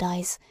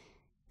merchandise,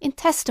 in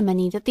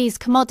testimony that these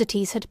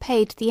commodities had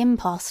paid the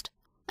impost,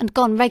 and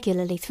gone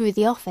regularly through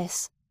the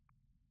office.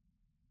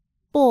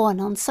 Borne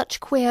on such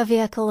queer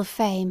vehicle of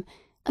fame,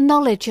 a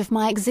knowledge of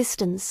my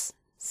existence,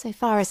 so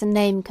far as a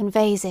name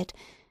conveys it,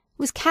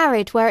 was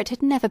carried where it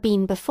had never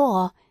been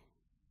before,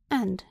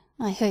 and,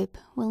 I hope,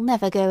 will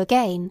never go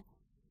again.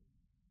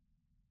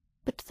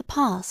 But the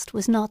past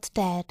was not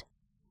dead.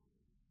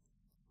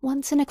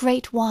 Once in a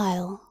great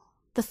while,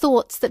 the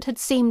thoughts that had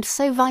seemed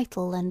so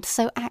vital and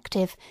so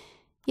active,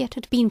 yet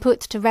had been put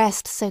to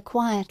rest so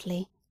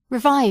quietly,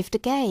 revived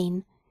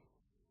again.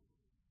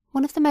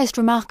 One of the most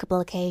remarkable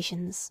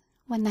occasions,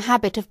 when the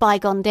habit of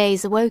bygone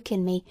days awoke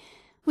in me,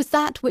 was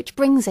that which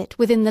brings it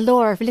within the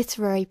law of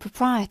literary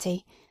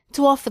propriety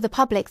to offer the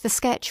public the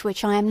sketch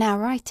which I am now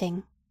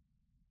writing.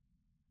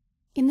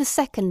 In the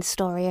second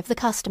story of the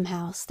Custom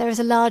House there is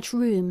a large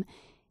room,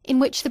 in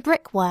which the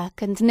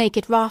brickwork and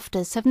naked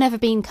rafters have never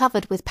been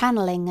covered with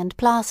panelling and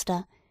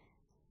plaster.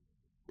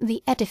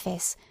 The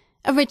edifice,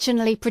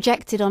 originally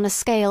projected on a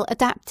scale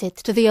adapted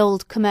to the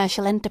old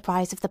commercial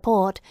enterprise of the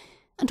port,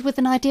 and with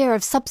an idea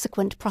of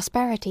subsequent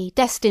prosperity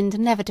destined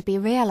never to be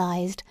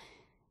realized,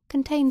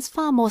 contains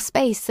far more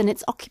space than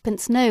its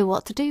occupants know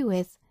what to do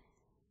with.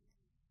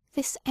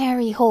 This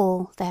airy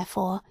hall,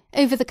 therefore,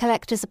 over the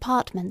collector's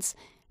apartments,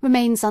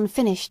 remains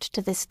unfinished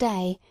to this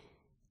day,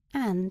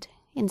 and,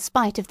 in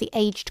spite of the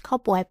aged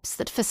cobwebs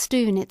that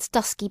festoon its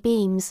dusky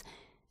beams,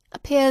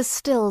 appears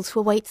still to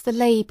await the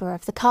labour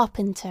of the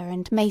carpenter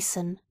and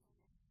mason.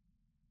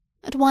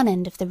 At one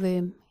end of the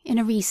room, in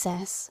a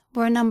recess,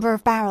 were a number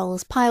of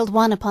barrels piled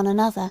one upon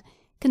another,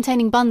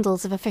 containing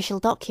bundles of official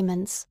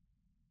documents.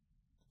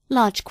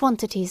 Large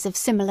quantities of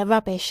similar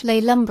rubbish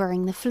lay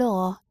lumbering the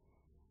floor.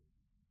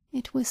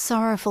 It was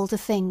sorrowful to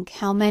think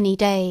how many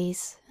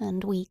days,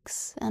 and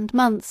weeks, and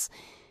months,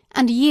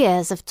 and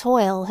years of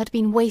toil had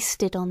been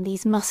wasted on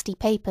these musty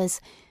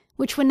papers,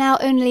 which were now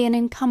only an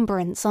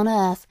encumbrance on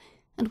earth,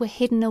 and were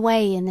hidden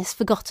away in this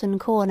forgotten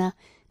corner,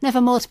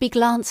 never more to be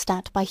glanced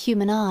at by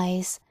human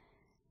eyes.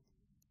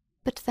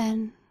 But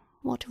then,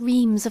 what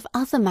reams of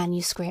other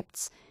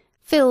manuscripts,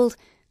 filled,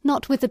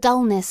 not with the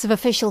dullness of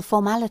official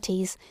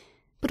formalities,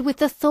 but with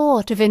the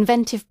thought of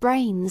inventive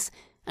brains,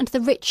 and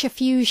the rich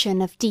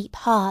effusion of deep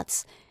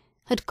hearts,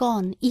 had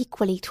gone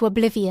equally to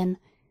oblivion,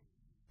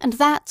 and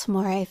that,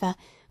 moreover,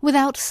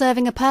 without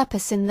serving a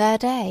purpose in their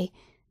day,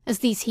 as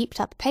these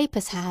heaped-up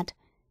papers had,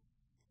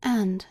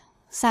 and,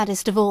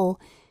 saddest of all,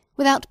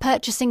 without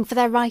purchasing for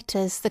their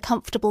writers the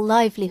comfortable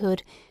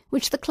livelihood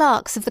which the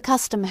clerks of the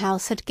Custom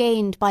House had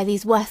gained by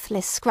these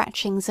worthless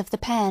scratchings of the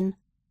pen.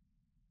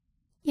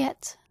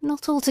 Yet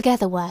not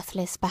altogether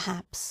worthless,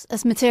 perhaps,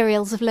 as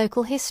materials of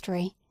local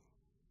history.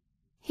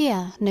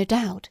 Here, no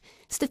doubt,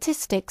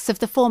 statistics of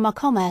the former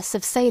commerce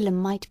of Salem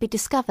might be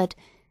discovered,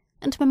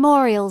 and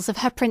memorials of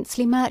her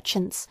princely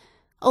merchants,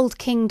 old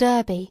King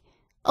Derby,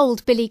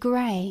 old Billy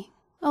Grey,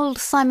 old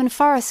Simon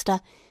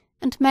Forrester,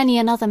 and many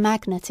another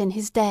magnate in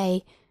his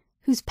day,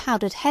 whose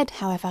powdered head,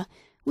 however,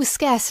 was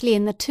scarcely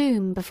in the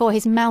tomb before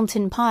his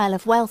mountain pile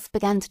of wealth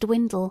began to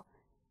dwindle.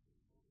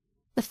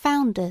 The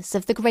founders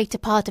of the greater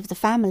part of the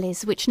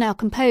families which now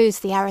compose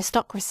the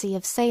aristocracy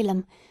of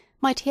Salem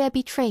might here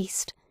be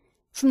traced,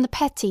 from the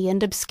petty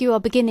and obscure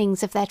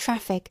beginnings of their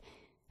traffic,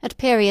 at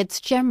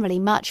periods generally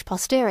much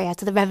posterior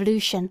to the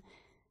Revolution,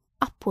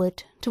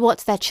 upward to what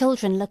their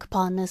children look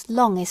upon as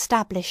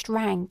long-established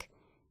rank.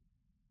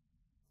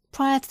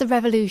 Prior to the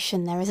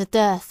Revolution there is a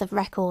dearth of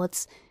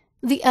records,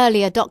 the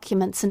earlier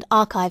documents and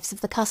archives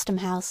of the Custom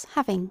House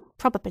having,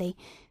 probably,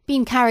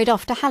 been carried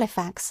off to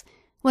Halifax,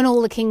 when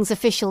all the King's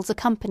officials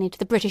accompanied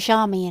the British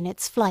Army in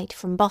its flight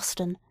from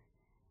Boston.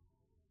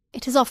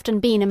 It has often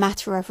been a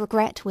matter of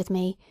regret with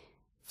me,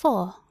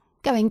 for,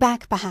 going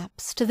back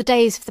perhaps to the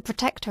days of the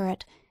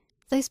Protectorate,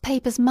 those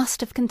papers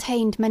must have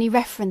contained many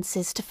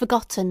references to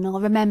forgotten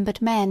or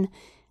remembered men,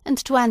 and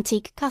to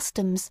antique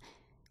customs,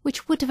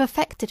 which would have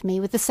affected me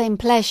with the same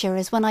pleasure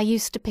as when I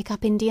used to pick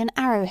up Indian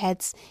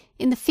arrowheads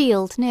in the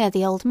field near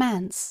the old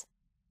manse.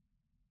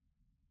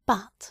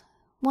 But,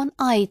 one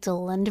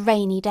idle and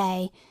rainy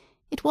day,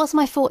 it was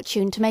my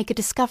fortune to make a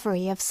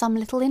discovery of some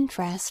little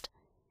interest.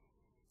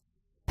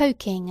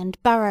 Poking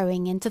and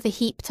burrowing into the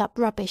heaped-up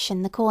rubbish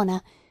in the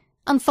corner,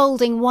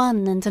 unfolding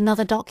one and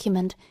another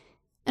document,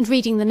 and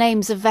reading the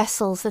names of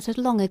vessels that had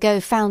long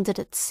ago foundered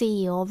at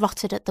sea or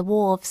rotted at the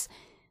wharves,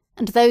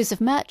 and those of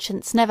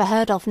merchants never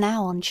heard of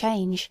now on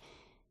 'Change,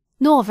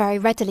 nor very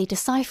readily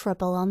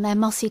decipherable on their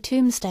mossy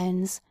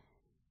tombstones.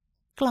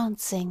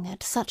 Glancing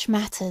at such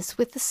matters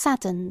with the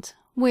saddened,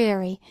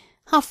 weary,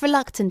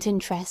 half-reluctant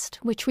interest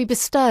which we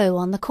bestow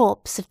on the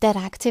corpse of dead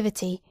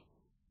activity,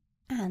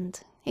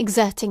 and,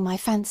 exerting my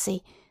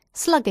fancy,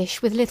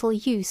 sluggish with little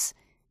use,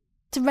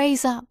 to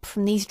raise up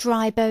from these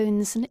dry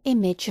bones an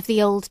image of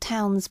the old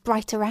town's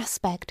brighter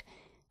aspect,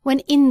 when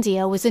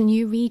India was a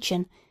new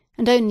region,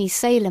 and only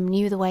Salem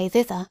knew the way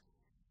thither,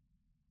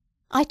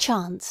 I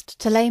chanced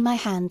to lay my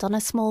hand on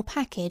a small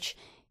package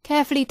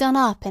carefully done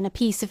up in a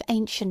piece of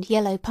ancient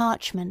yellow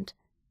parchment.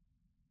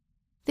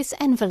 This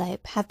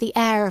envelope had the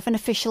air of an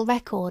official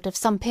record of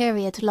some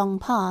period long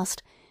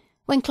past,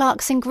 when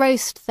clerks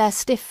engrossed their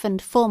stiff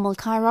and formal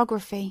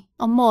chirography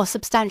on more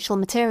substantial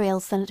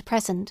materials than at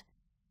present.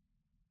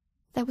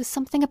 There was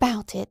something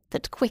about it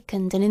that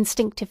quickened an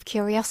instinctive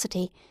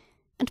curiosity,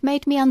 and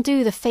made me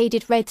undo the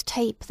faded red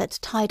tape that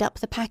tied up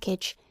the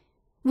package,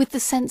 with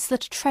the sense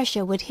that a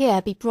treasure would here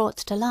be brought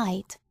to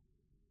light.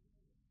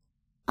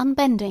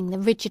 Unbending the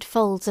rigid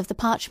folds of the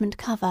parchment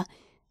cover,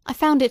 I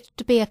found it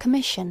to be a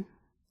commission,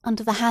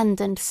 under the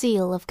hand and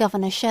seal of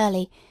Governor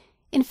Shirley,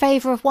 in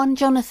favour of one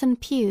Jonathan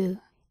Pugh,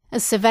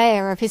 as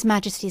surveyor of His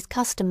Majesty's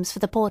customs for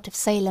the port of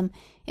Salem,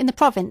 in the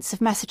province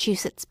of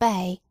Massachusetts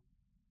Bay.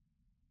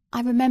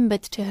 I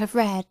remembered to have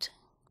read,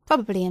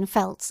 probably in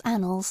Felt's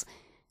Annals,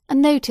 a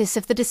notice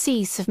of the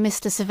decease of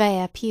Mr.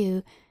 Surveyor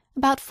Pugh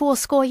about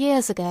 80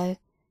 years ago,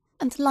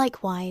 and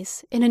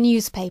likewise, in a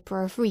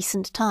newspaper of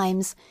recent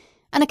times,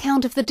 an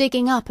account of the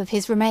digging up of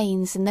his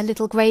remains in the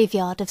little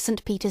graveyard of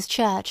St. Peter's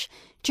Church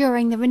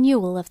during the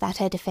renewal of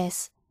that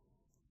edifice.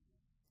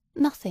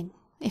 Nothing,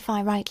 if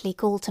I rightly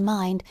call to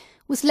mind,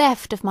 was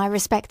left of my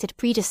respected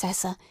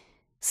predecessor,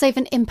 save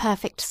an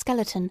imperfect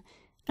skeleton,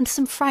 and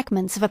some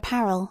fragments of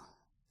apparel,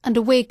 and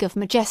a wig of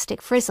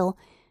majestic frizzle,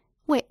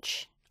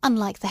 which,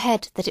 unlike the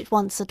head that it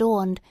once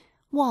adorned,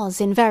 was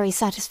in very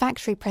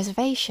satisfactory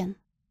preservation.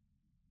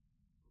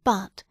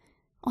 But,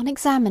 on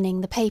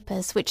examining the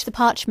papers which the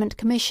parchment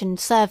commission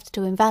served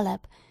to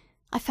envelop,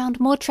 I found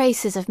more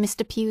traces of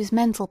Mr. Pugh's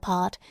mental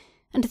part,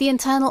 and the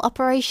internal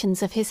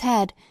operations of his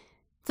head,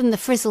 than the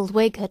frizzled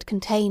wig had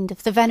contained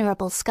of the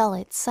venerable skull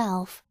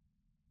itself.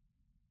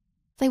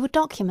 They were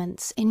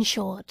documents, in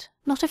short,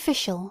 not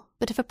official,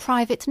 but of a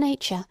private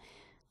nature,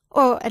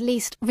 or at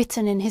least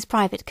written in his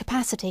private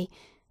capacity,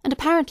 and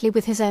apparently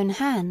with his own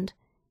hand.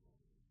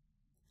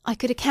 I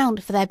could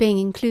account for their being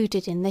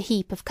included in the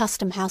heap of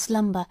custom-house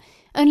lumber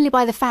only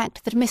by the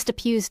fact that Mr.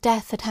 Pugh's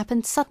death had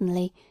happened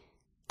suddenly,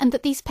 and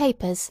that these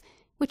papers,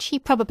 which he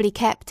probably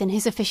kept in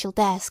his official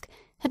desk,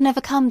 had never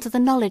come to the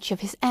knowledge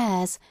of his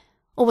heirs,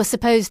 or were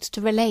supposed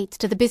to relate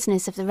to the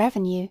business of the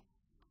revenue.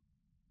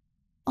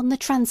 On the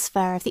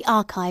transfer of the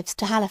archives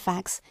to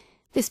Halifax,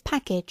 this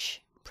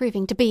package,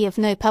 proving to be of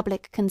no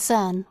public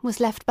concern, was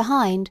left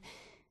behind,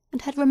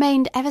 and had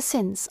remained ever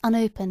since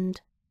unopened.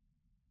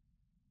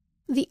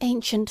 The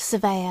ancient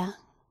surveyor,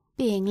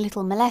 being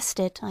little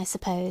molested, I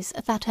suppose,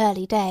 at that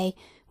early day,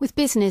 with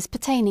business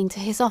pertaining to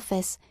his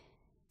office,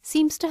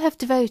 seems to have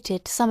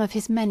devoted some of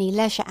his many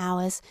leisure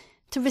hours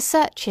to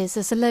researches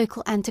as a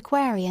local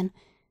antiquarian,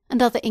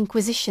 and other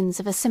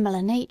inquisitions of a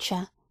similar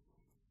nature.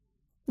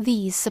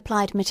 These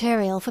supplied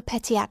material for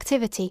petty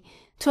activity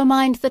to a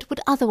mind that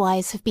would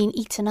otherwise have been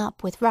eaten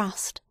up with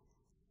rust.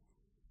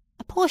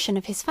 A portion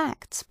of his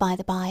facts, by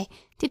the by,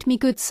 did me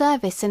good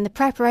service in the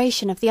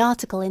preparation of the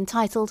article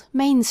entitled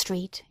Main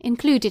Street,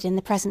 included in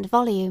the present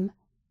volume.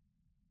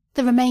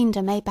 The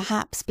remainder may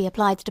perhaps be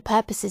applied to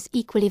purposes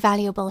equally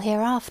valuable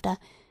hereafter,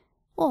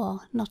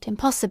 or, not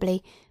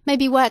impossibly, may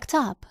be worked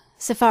up,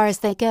 so far as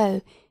they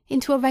go,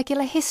 into a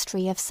regular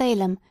history of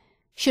Salem,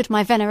 should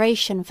my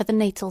veneration for the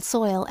natal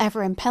soil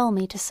ever impel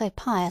me to so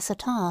pious a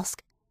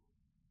task.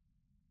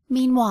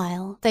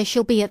 Meanwhile they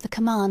shall be at the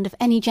command of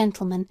any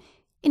gentleman,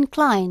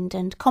 inclined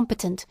and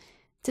competent,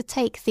 to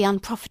take the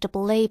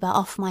unprofitable labour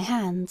off my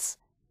hands.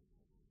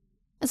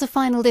 As a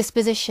final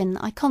disposition,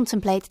 I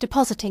contemplate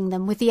depositing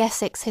them with the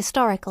Essex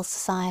Historical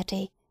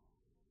Society.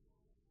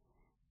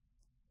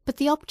 But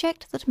the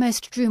object that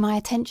most drew my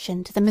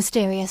attention to the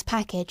mysterious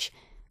package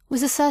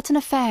was a certain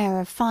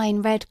affair of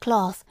fine red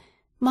cloth,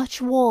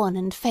 much worn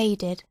and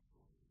faded.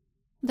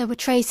 There were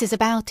traces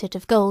about it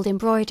of gold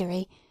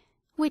embroidery,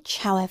 which,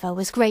 however,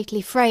 was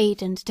greatly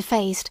frayed and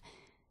defaced,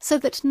 so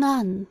that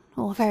none,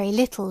 or very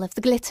little, of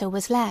the glitter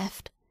was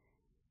left.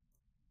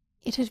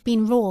 It had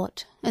been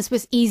wrought, as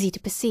was easy to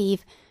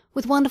perceive,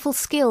 with wonderful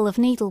skill of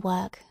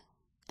needlework,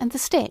 and the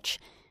stitch,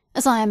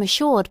 as I am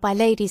assured by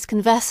ladies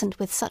conversant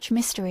with such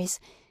mysteries,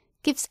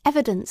 gives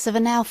evidence of a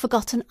now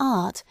forgotten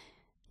art,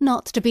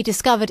 not to be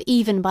discovered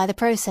even by the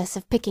process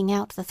of picking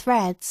out the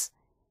threads.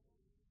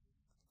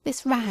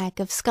 This rag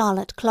of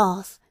scarlet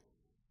cloth,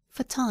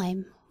 for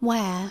time,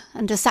 wear,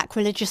 and a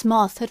sacrilegious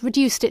moth had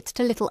reduced it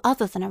to little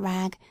other than a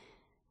rag,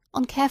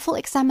 on careful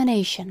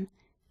examination,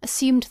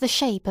 assumed the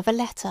shape of a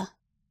letter.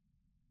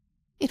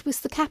 It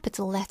was the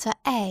capital letter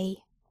A.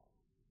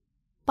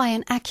 By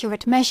an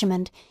accurate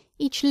measurement,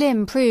 each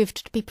limb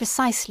proved to be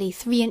precisely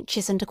 3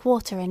 inches and a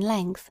quarter in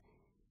length.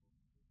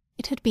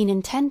 It had been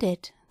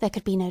intended, there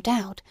could be no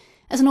doubt,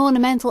 as an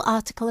ornamental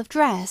article of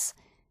dress,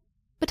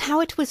 but how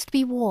it was to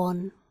be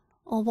worn,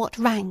 or what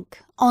rank,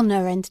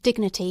 honour, and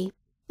dignity,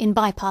 in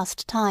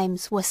by-past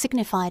times, were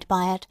signified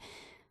by it,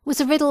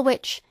 was a riddle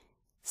which,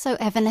 so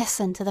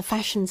evanescent are the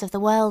fashions of the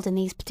world in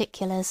these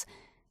particulars,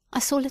 I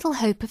saw little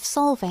hope of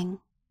solving.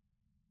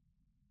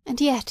 And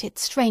yet it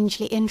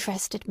strangely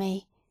interested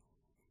me.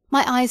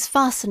 My eyes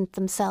fastened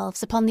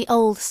themselves upon the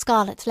old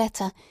scarlet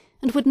letter,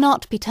 and would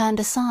not be turned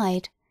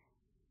aside.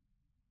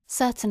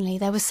 Certainly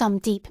there was some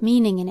deep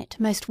meaning in it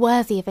most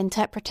worthy of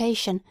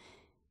interpretation,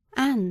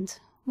 and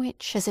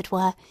which, as it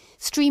were,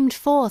 streamed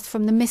forth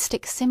from the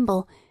mystic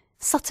symbol,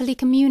 subtly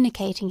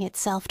communicating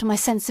itself to my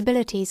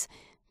sensibilities,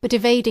 but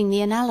evading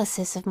the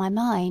analysis of my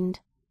mind.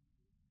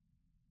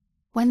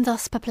 When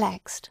thus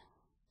perplexed,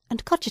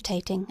 and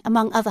cogitating,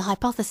 among other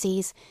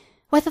hypotheses,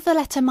 whether the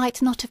letter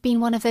might not have been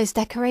one of those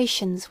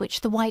decorations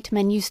which the white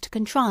men used to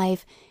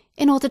contrive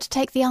in order to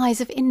take the eyes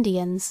of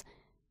Indians,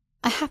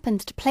 I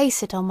happened to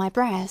place it on my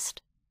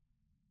breast.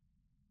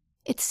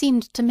 It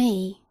seemed to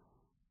me,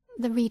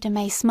 The reader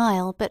may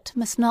smile, but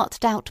must not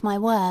doubt my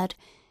word.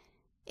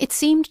 It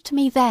seemed to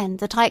me then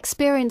that I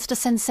experienced a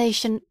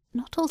sensation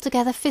not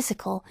altogether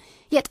physical,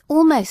 yet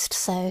almost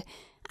so,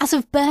 as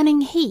of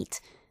burning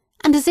heat,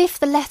 and as if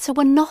the letter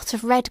were not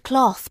of red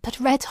cloth, but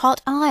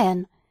red-hot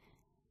iron.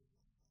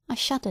 I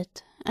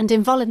shuddered, and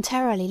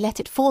involuntarily let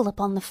it fall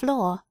upon the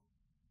floor.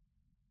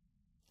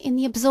 In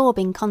the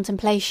absorbing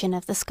contemplation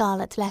of the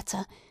scarlet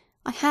letter,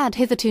 I had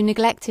hitherto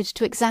neglected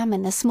to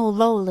examine a small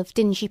roll of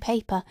dingy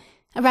paper,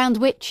 around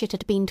which it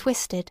had been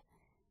twisted.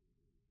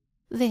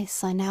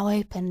 This I now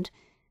opened,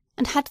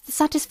 and had the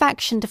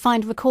satisfaction to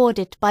find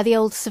recorded by the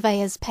old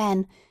surveyor's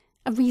pen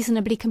a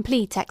reasonably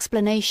complete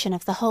explanation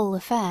of the whole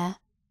affair.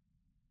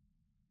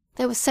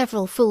 There were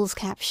several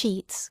foolscap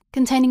sheets,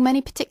 containing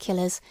many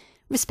particulars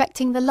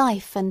respecting the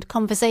life and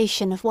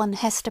conversation of one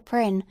Hester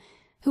Prynne,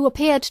 who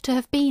appeared to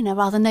have been a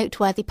rather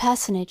noteworthy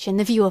personage in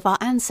the view of our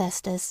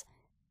ancestors.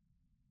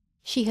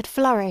 She had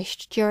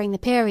flourished during the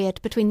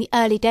period between the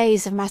early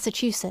days of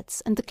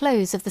Massachusetts and the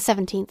close of the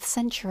 17th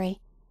century.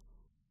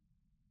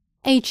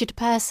 Aged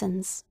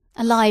persons,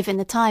 alive in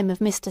the time of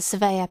Mr.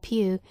 Surveyor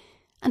Pugh,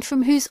 and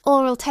from whose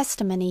oral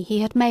testimony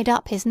he had made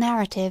up his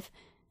narrative,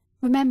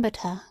 remembered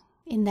her,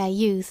 in their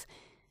youth,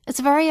 as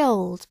a very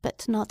old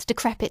but not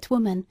decrepit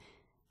woman,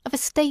 of a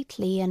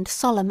stately and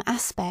solemn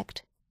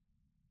aspect.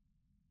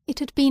 It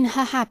had been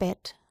her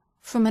habit,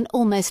 from an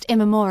almost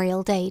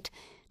immemorial date,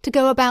 to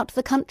go about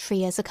the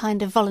country as a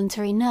kind of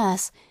voluntary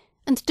nurse,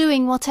 and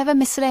doing whatever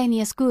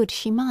miscellaneous good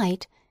she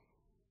might,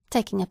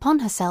 taking upon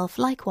herself,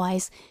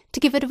 likewise,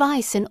 to give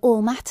advice in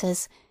all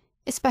matters,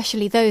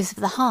 especially those of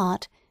the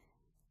heart,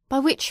 by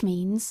which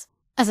means,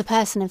 as a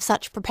person of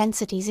such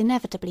propensities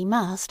inevitably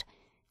must,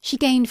 she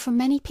gained from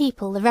many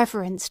people the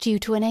reverence due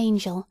to an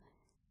angel,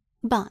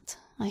 but,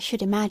 I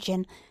should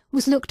imagine,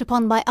 was looked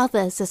upon by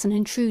others as an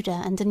intruder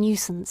and a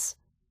nuisance.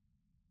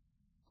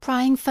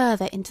 Prying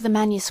further into the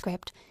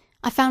manuscript,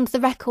 I found the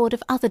record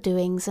of other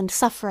doings and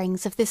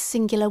sufferings of this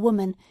singular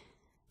woman,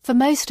 for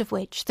most of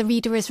which the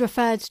reader is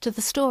referred to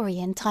the story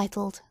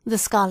entitled The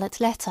Scarlet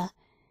Letter.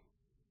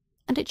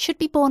 And it should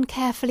be borne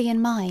carefully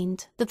in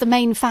mind that the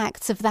main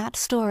facts of that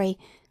story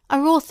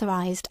are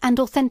authorized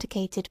and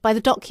authenticated by the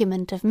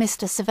document of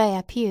Mr.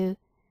 Surveyor Pugh.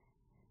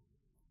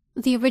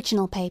 The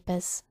original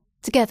papers,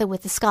 together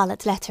with the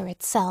Scarlet Letter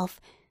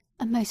itself,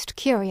 a most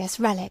curious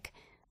relic,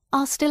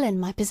 are still in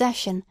my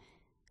possession,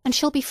 and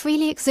shall be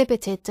freely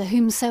exhibited to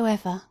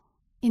whomsoever,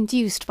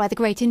 induced by the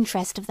great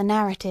interest of the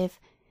narrative,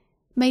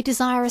 may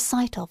desire a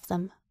sight of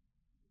them.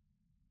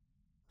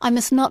 I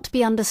must not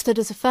be understood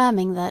as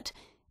affirming that,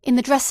 in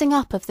the dressing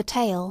up of the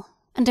tale,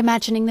 and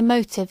imagining the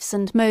motives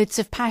and modes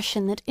of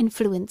passion that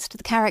influenced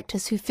the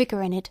characters who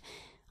figure in it,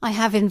 I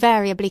have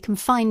invariably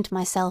confined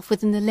myself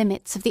within the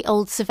limits of the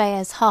old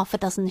surveyor's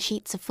half-a-dozen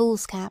sheets of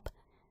foolscap.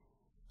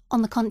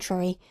 On the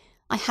contrary,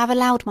 I have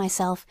allowed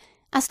myself,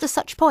 as to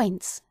such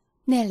points,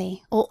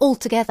 nearly or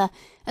altogether,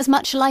 as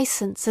much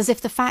licence as if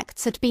the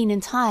facts had been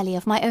entirely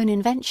of my own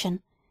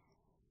invention.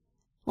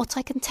 What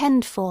I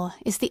contend for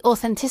is the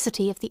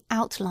authenticity of the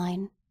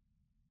outline.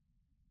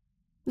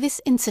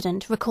 This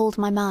incident recalled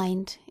my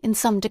mind, in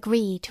some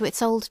degree, to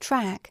its old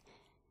track.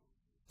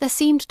 There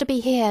seemed to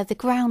be here the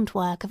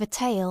groundwork of a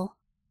tale.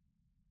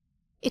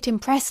 It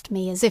impressed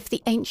me as if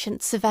the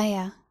ancient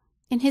surveyor,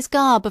 in his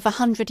garb of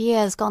 100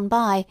 years gone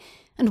by,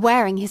 and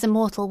wearing his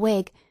immortal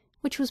wig,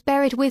 which was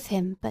buried with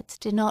him but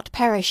did not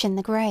perish in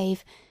the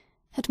grave,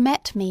 had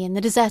met me in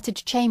the deserted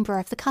chamber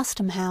of the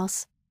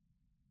custom-house.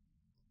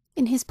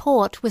 In his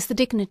port was the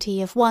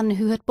dignity of one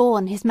who had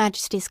borne his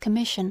Majesty's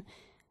commission,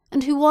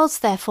 and who was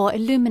therefore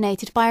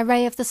illuminated by a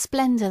ray of the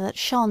splendour that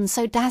shone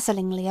so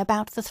dazzlingly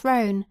about the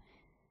throne.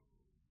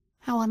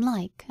 How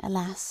unlike,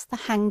 alas, the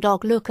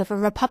hang-dog look of a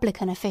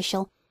republican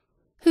official,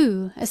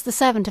 who, as the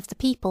servant of the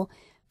people,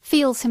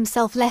 feels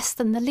himself less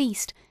than the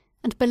least,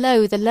 and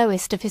below the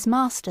lowest of his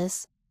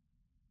masters.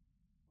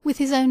 With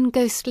his own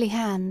ghostly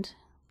hand,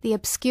 the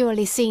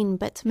obscurely seen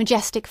but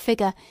majestic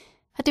figure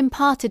had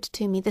imparted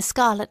to me the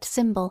scarlet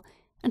symbol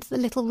and the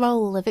little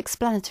roll of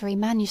explanatory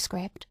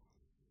manuscript.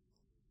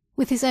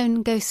 With his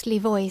own ghostly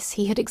voice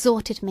he had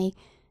exhorted me,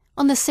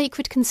 on the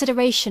sacred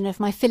consideration of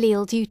my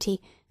filial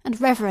duty and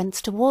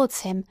reverence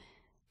towards him,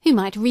 who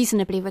might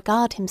reasonably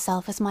regard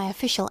himself as my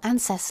official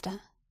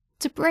ancestor,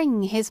 to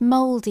bring his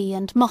mouldy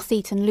and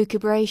moth-eaten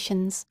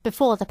lucubrations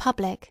before the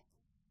public.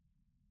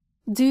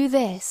 "Do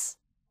this,"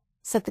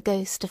 said the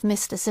ghost of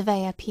Mr.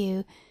 Surveyor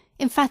Pugh,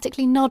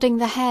 emphatically nodding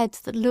the head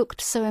that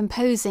looked so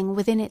imposing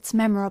within its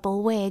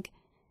memorable wig.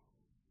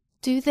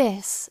 "Do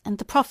this, and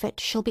the profit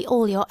shall be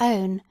all your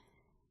own.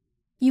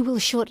 You will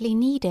shortly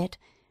need it,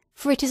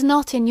 for it is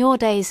not in your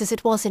days as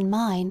it was in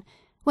mine,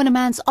 when a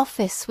man's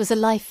office was a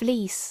life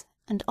lease,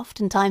 and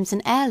oftentimes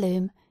an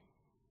heirloom.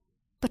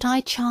 But I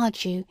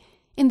charge you,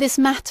 in this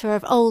matter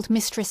of old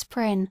Mistress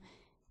Prynne,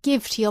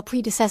 give to your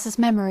predecessor's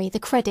memory the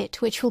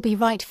credit which will be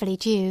rightfully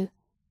due."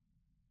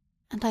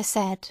 And I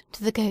said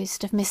to the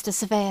ghost of Mr.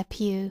 Surveyor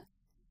Pugh,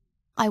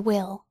 "I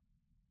will."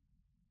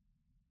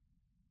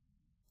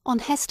 On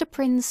Hester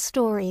Prynne's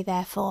story,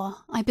 therefore,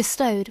 I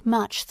bestowed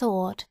much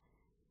thought.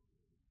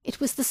 It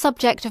was the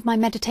subject of my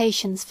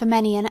meditations for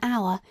many an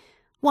hour,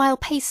 while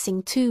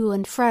pacing to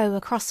and fro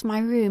across my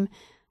room,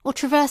 or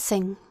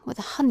traversing, with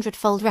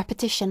 100-fold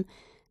repetition,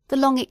 the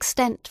long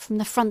extent from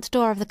the front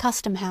door of the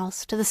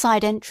custom-house to the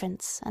side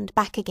entrance and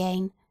back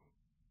again.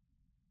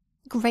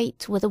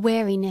 Great were the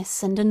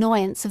weariness and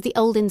annoyance of the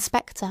old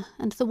inspector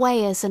and the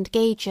weighers and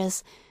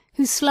gaugers,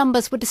 whose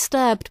slumbers were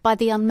disturbed by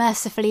the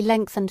unmercifully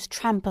lengthened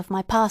tramp of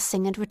my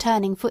passing and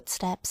returning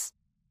footsteps.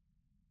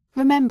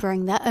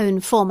 Remembering their own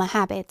former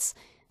habits,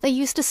 they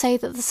used to say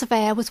that the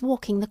surveyor was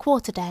walking the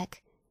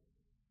quarter-deck.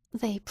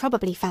 They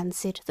probably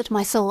fancied that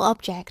my sole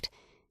object,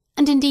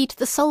 and indeed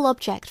the sole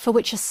object for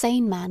which a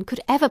sane man could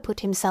ever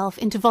put himself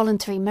into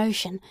voluntary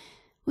motion,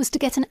 was to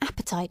get an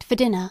appetite for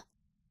dinner.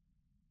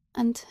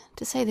 And,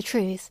 to say the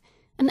truth,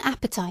 an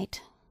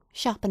appetite,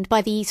 sharpened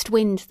by the east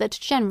wind that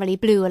generally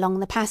blew along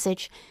the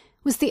passage,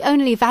 was the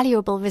only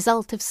valuable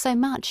result of so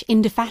much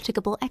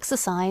indefatigable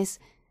exercise.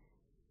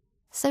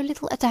 So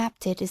little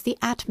adapted is the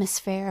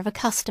atmosphere of a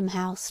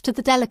custom-house to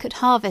the delicate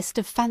harvest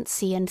of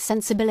fancy and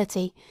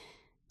sensibility,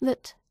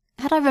 that,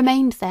 had I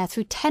remained there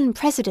through 10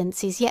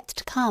 presidencies yet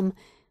to come,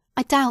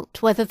 I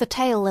doubt whether the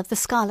tale of the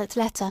Scarlet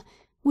Letter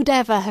would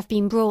ever have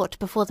been brought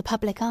before the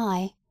public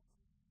eye.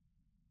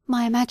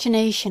 My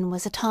imagination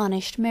was a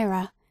tarnished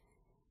mirror.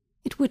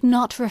 It would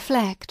not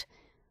reflect,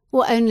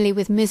 or only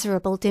with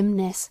miserable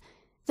dimness,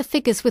 the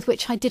figures with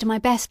which I did my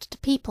best to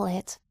people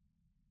it.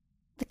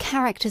 The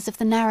characters of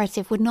the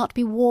narrative would not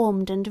be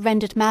warmed and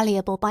rendered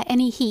malleable by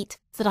any heat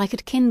that I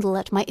could kindle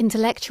at my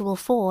intellectual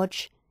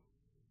forge.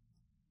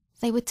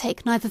 They would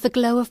take neither the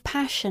glow of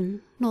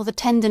passion nor the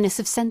tenderness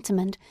of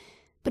sentiment,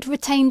 but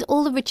retained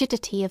all the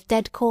rigidity of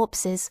dead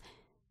corpses,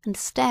 and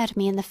stared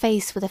me in the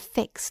face with a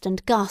fixed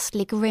and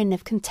ghastly grin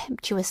of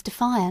contemptuous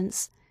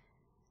defiance.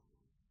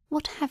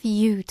 "What have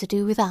you to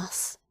do with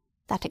us?"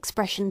 that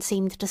expression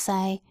seemed to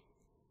say.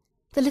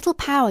 "The little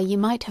power you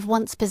might have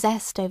once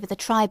possessed over the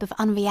tribe of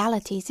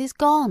unrealities is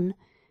gone.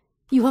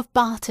 You have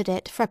bartered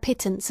it for a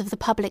pittance of the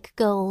public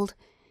gold.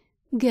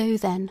 Go,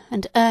 then,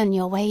 and earn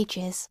your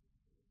wages."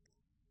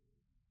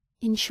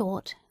 In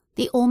short,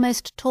 the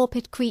almost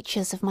torpid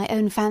creatures of my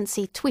own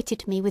fancy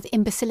twitted me with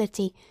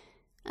imbecility,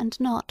 and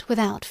not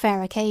without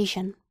fair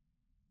occasion.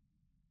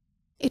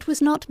 It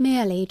was not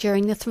merely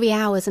during the 3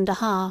 hours and a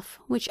half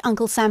which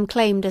Uncle Sam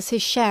claimed as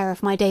his share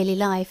of my daily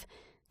life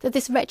that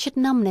this wretched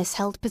numbness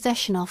held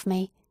possession of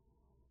me.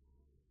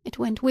 It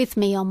went with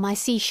me on my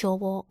seashore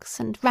walks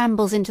and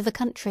rambles into the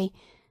country,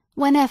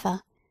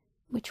 whenever,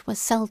 which was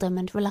seldom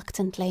and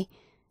reluctantly,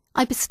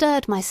 I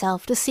bestirred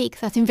myself to seek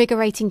that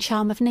invigorating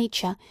charm of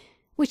nature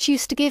which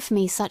used to give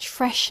me such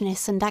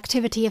freshness and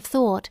activity of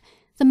thought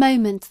the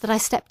moment that I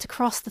stepped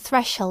across the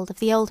threshold of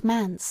the old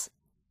manse.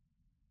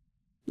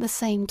 The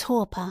same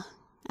torpor,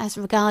 as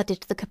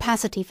regarded the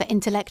capacity for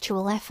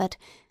intellectual effort,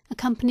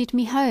 accompanied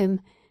me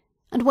home,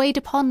 and weighed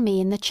upon me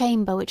in the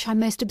chamber which I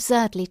most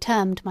absurdly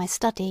termed my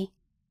study.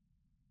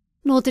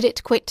 Nor did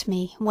it quit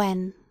me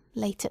when,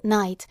 late at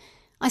night,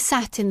 I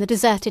sat in the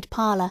deserted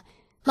parlour,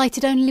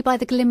 lighted only by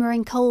the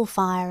glimmering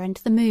coal-fire and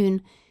the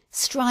moon,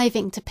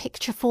 striving to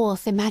picture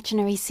forth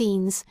imaginary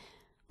scenes,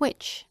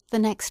 which, the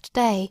next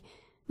day,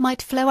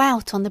 might flow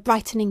out on the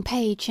brightening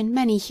page in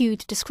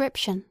many-hued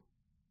description.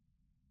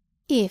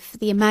 If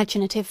the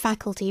imaginative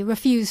faculty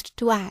refused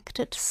to act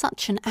at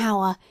such an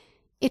hour,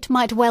 it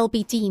might well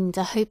be deemed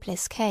a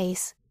hopeless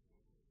case.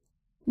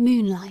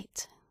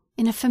 Moonlight,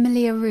 in a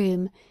familiar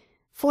room,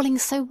 falling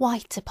so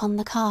white upon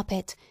the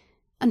carpet,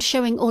 and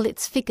showing all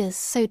its figures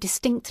so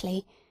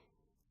distinctly,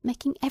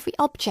 making every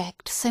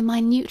object so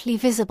minutely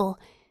visible,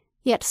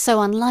 yet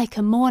so unlike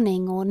a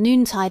morning or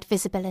noontide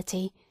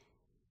visibility,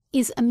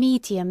 is a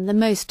medium the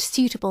most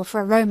suitable for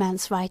a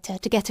romance writer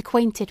to get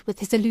acquainted with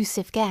his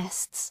elusive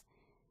guests.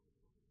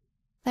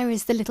 There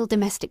is the little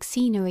domestic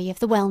scenery of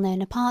the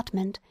well-known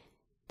apartment,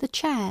 the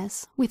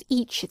chairs, with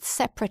each its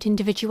separate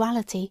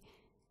individuality,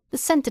 the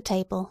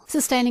centre-table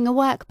sustaining a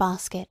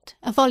work-basket,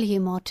 a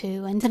volume or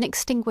two, and an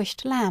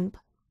extinguished lamp,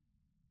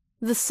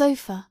 the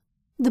sofa,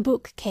 the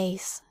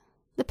book-case,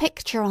 the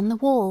picture on the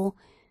wall.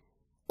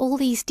 All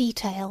these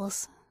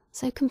details,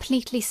 so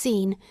completely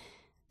seen,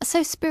 are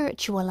so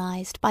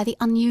spiritualized by the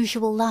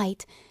unusual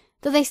light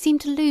that they seem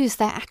to lose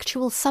their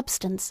actual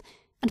substance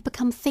and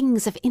become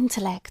things of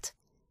intellect.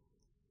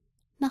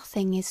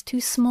 Nothing is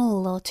too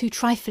small or too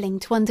trifling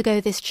to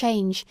undergo this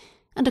change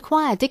and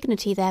acquire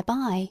dignity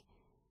thereby.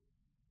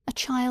 A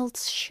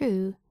child's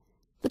shoe,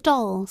 the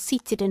doll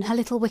seated in her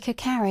little wicker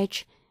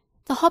carriage,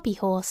 the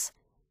hobby-horse,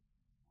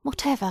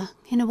 whatever,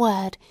 in a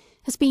word,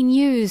 has been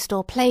used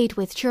or played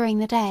with during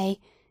the day,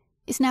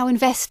 is now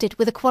invested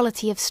with a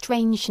quality of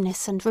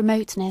strangeness and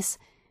remoteness,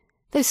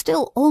 though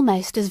still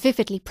almost as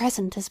vividly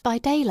present as by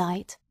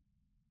daylight.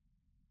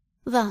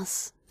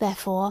 Thus,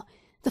 therefore,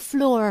 the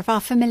floor of our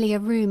familiar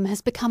room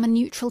has become a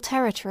neutral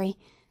territory,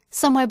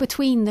 somewhere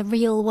between the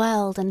real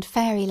world and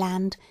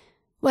fairyland,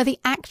 where the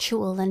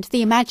actual and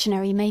the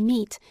imaginary may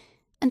meet,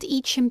 and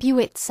each imbue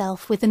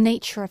itself with the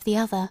nature of the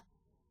other.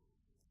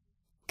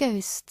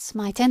 Ghosts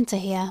might enter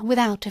here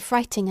without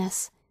affrighting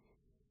us.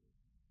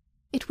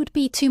 It would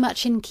be too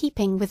much in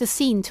keeping with the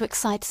scene to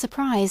excite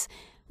surprise,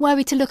 were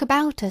we to look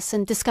about us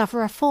and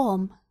discover a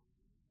form,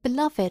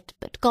 beloved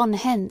but gone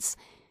hence,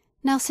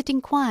 now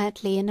sitting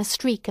quietly in a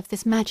streak of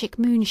this magic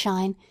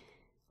moonshine,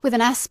 with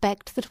an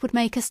aspect that would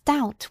make us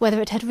doubt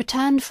whether it had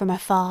returned from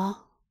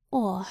afar,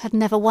 or had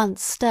never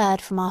once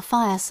stirred from our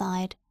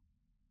fireside.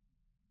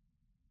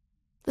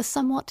 The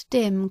somewhat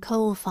dim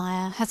coal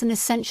fire has an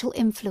essential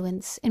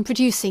influence in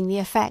producing the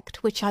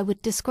effect which I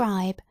would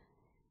describe.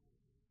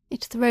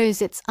 It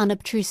throws its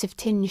unobtrusive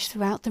tinge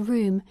throughout the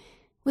room,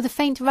 with a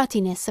faint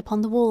ruddiness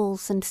upon the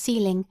walls and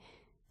ceiling,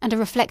 and a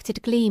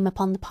reflected gleam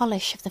upon the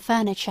polish of the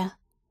furniture.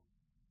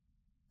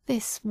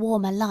 This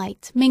warmer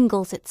light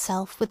mingles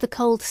itself with the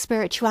cold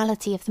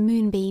spirituality of the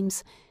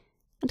moonbeams,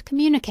 and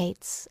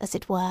communicates, as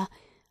it were,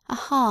 a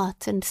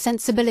heart and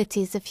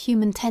sensibilities of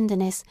human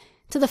tenderness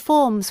to the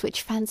forms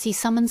which fancy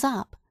summons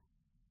up.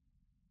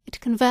 It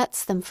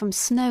converts them from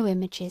snow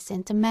images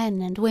into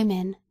men and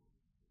women.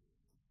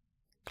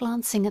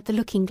 Glancing at the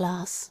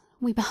looking-glass,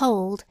 we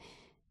behold,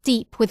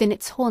 deep within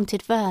its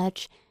haunted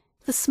verge,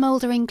 the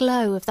smouldering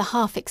glow of the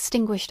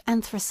half-extinguished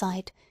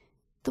anthracite,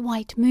 the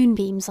white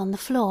moonbeams on the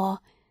floor,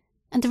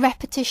 and a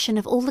repetition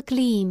of all the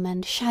gleam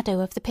and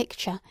shadow of the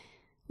picture,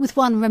 with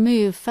one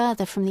remove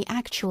further from the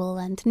actual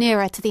and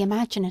nearer to the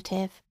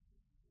imaginative.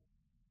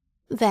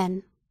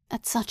 Then,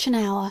 at such an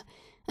hour,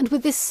 and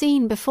with this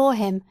scene before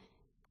him,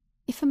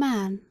 if a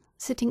man,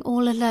 sitting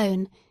all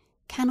alone,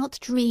 cannot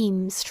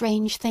dream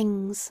strange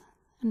things,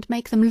 and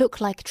make them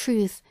look like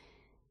truth,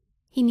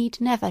 he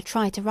need never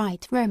try to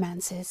write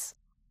romances.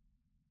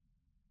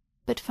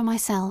 But for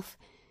myself,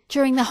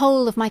 during the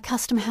whole of my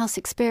custom-house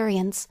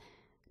experience,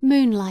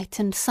 moonlight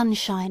and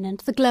sunshine and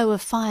the glow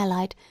of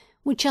firelight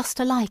were just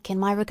alike in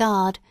my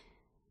regard,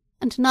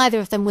 and neither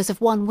of them was of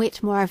one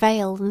whit more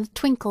avail than the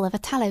twinkle of a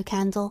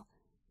tallow-candle.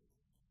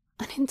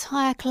 An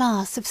entire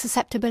class of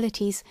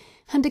susceptibilities,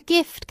 and a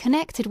gift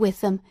connected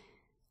with them,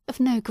 of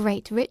no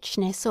great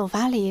richness or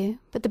value,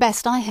 but the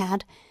best I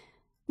had,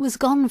 was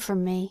gone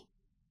from me.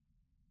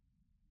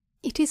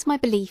 It is my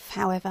belief,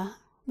 however,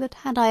 that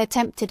had I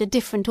attempted a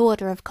different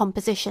order of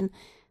composition,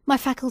 my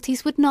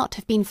faculties would not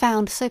have been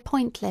found so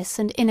pointless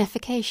and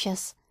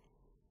inefficacious.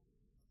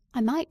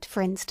 I might,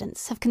 for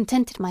instance, have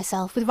contented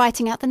myself with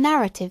writing out the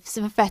narratives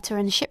of a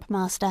veteran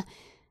shipmaster,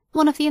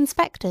 one of the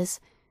inspectors,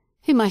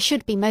 whom I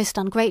should be most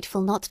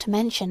ungrateful not to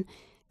mention,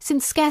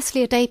 since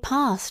scarcely a day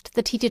passed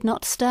that he did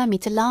not stir me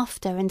to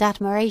laughter and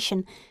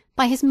admiration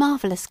by his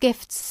marvellous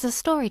gifts as a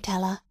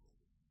storyteller.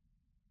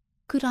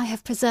 Could I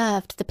have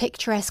preserved the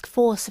picturesque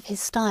force of his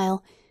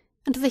style,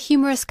 and the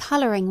humorous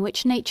colouring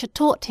which nature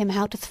taught him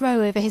how to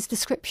throw over his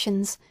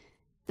descriptions,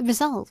 the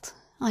result,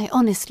 I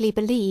honestly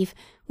believe,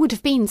 would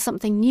have been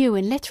something new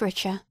in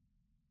literature.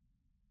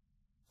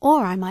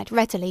 Or I might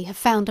readily have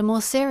found a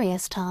more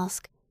serious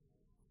task.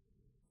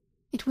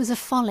 It was a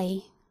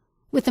folly,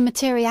 with the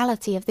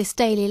materiality of this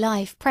daily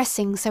life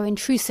pressing so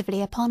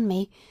intrusively upon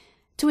me,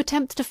 to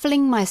attempt to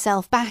fling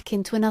myself back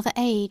into another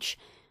age,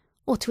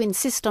 or to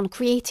insist on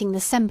creating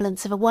the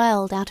semblance of a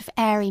world out of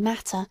airy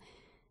matter,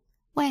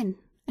 when,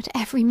 at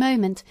every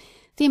moment,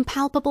 the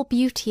impalpable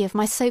beauty of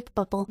my soap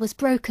bubble was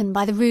broken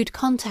by the rude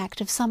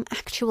contact of some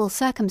actual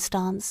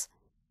circumstance.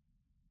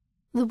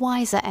 The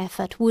wiser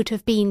effort would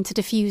have been to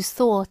diffuse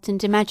thought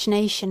and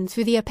imagination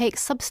through the opaque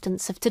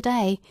substance of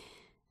to-day,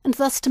 and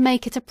thus to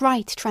make it a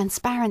bright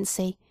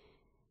transparency,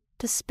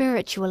 to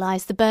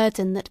spiritualize the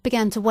burden that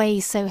began to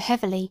weigh so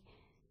heavily,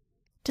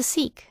 to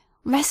seek,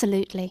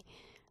 resolutely,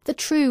 the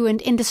true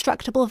and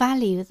indestructible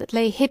value that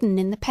lay hidden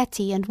in the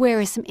petty and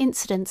wearisome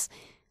incidents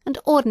and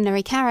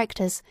ordinary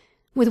characters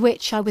with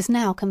which I was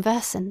now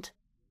conversant.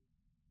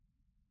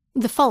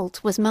 The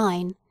fault was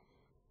mine.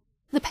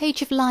 The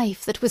page of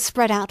life that was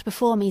spread out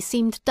before me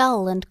seemed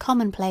dull and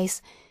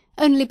commonplace,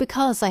 only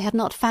because I had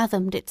not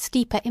fathomed its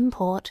deeper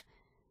import.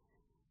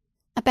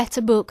 A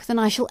better book than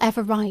I shall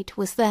ever write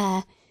was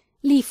there,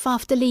 leaf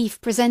after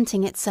leaf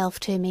presenting itself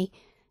to me,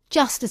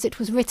 just as it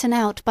was written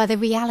out by the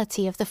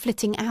reality of the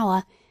flitting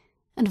hour,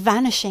 and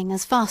vanishing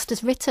as fast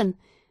as written,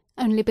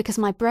 only because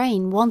my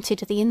brain wanted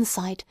the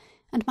insight,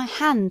 and my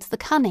hand the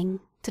cunning,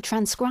 to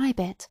transcribe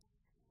it.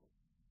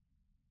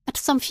 At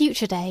some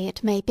future day,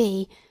 it may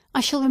be, I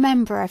shall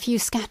remember a few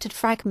scattered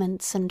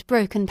fragments and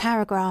broken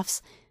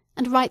paragraphs,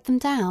 and write them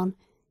down,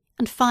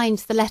 and find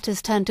the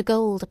letters turn to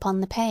gold upon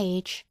the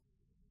page.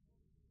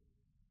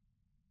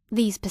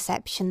 These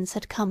perceptions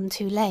had come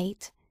too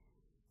late.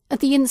 At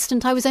the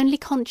instant I was only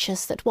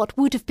conscious that what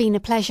would have been a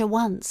pleasure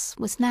once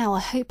was now a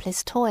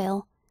hopeless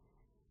toil.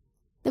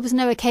 There was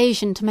no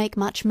occasion to make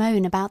much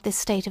moan about this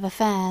state of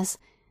affairs.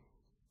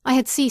 I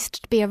had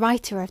ceased to be a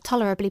writer of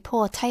tolerably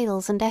poor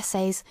tales and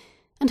essays,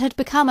 and had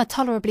become a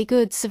tolerably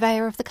good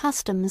surveyor of the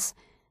customs.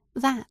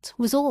 That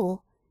was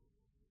all.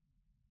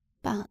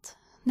 But,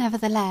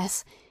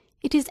 nevertheless,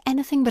 it is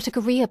anything but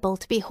agreeable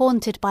to be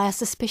haunted by a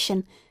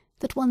suspicion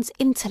that one's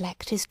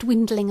intellect is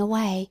dwindling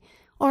away,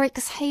 or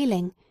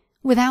exhaling,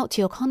 without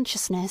your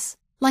consciousness,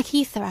 like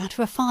ether out of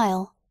a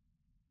phial,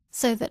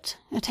 so that,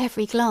 at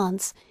every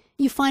glance,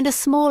 you find a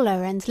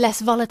smaller and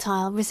less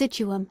volatile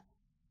residuum,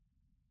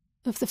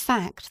 Of the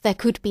fact there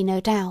could be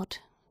no doubt,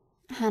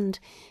 and,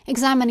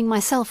 examining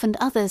myself and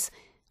others,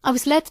 I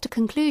was led to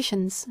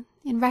conclusions,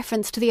 in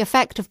reference to the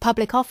effect of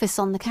public office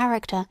on the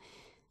character,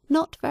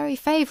 not very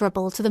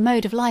favourable to the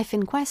mode of life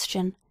in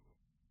question.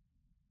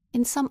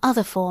 In some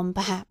other form,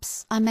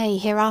 perhaps, I may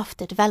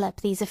hereafter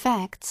develop these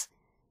effects.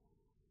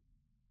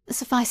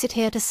 Suffice it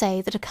here to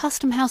say that a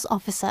custom-house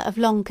officer of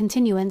long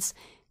continuance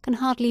can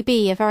hardly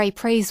be a very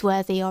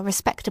praiseworthy or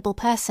respectable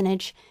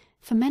personage,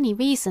 for many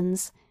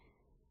reasons.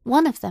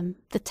 One of them,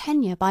 the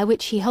tenure by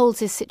which he holds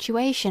his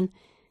situation,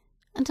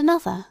 and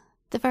another,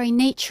 the very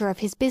nature of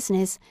his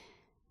business,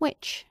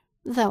 which,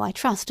 though I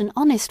trust an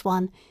honest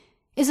one,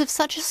 is of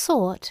such a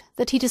sort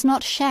that he does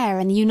not share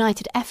in the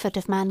united effort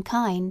of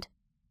mankind.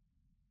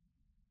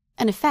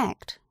 An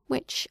effect,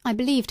 which I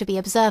believe to be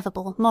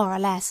observable, more or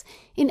less,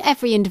 in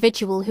every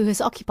individual who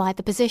has occupied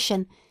the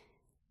position,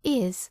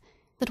 is,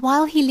 that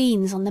while he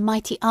leans on the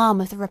mighty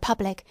arm of the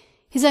Republic,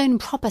 his own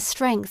proper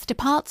strength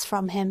departs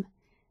from him.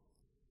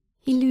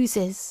 He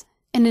loses,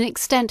 in an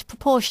extent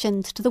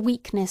proportioned to the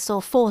weakness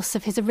or force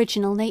of his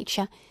original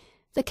nature,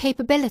 the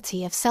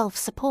capability of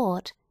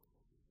self-support.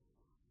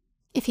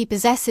 If he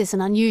possesses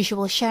an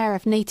unusual share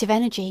of native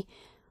energy,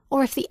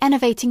 or if the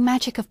enervating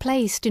magic of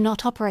place do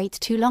not operate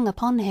too long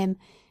upon him,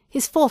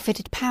 his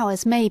forfeited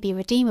powers may be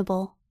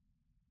redeemable.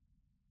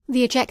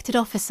 The ejected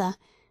officer,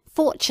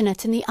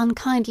 fortunate in the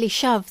unkindly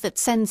shove that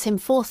sends him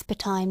forth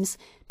betimes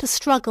to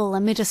struggle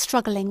amid a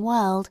struggling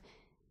world,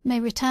 may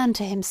return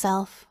to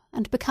himself,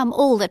 and become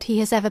all that he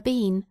has ever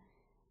been.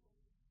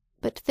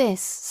 But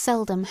this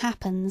seldom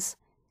happens.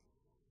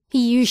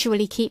 He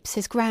usually keeps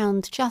his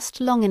ground just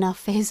long enough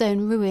for his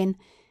own ruin,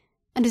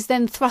 and is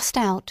then thrust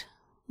out,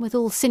 with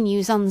all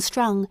sinews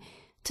unstrung,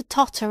 to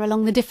totter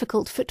along the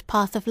difficult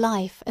footpath of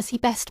life as he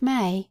best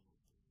may.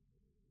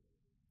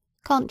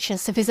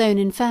 Conscious of his own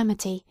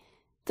infirmity,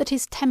 that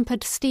his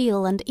tempered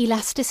steel and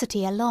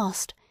elasticity are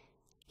lost,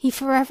 he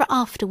forever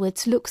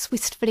afterwards looks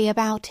wistfully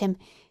about him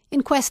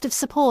in quest of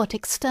support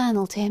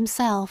external to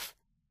himself.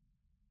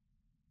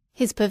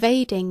 His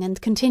pervading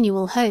and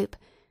continual hope,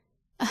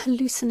 a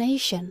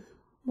hallucination,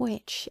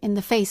 which, in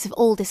the face of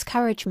all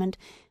discouragement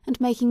and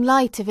making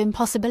light of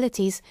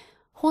impossibilities,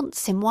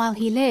 haunts him while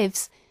he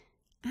lives,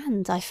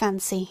 and, I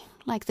fancy,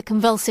 like the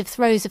convulsive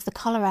throes of the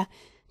cholera,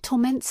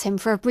 torments him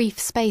for a brief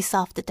space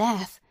after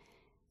death,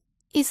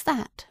 is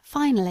that,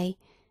 finally,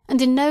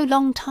 and in no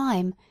long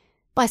time,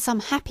 by some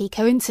happy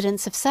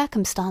coincidence of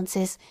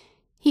circumstances,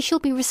 he shall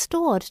be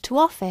restored to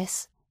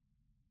office.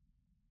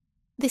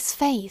 This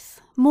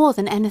faith, more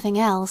than anything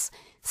else,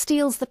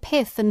 steals the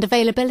pith and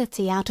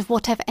availability out of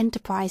whatever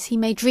enterprise he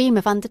may dream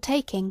of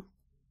undertaking.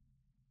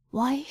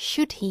 Why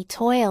should he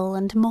toil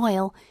and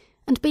moil,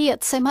 and be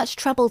at so much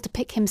trouble to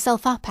pick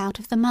himself up out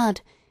of the mud,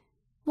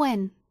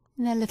 when,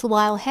 in a little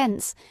while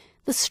hence,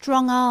 the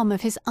strong arm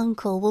of his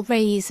uncle will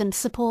raise and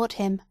support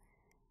him?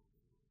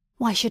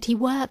 Why should he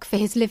work for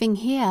his living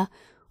here,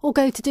 or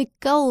go to dig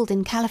gold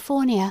in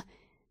California,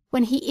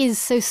 when he is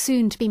so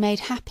soon to be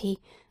made happy,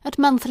 at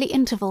monthly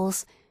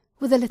intervals,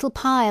 with a little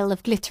pile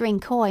of glittering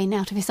coin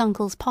out of his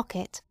uncle's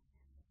pocket?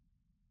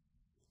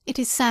 It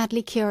is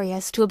sadly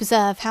curious to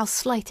observe how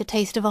slight a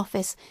taste of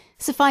office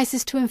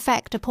suffices to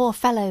infect a poor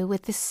fellow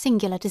with this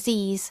singular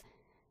disease.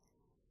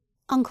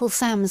 Uncle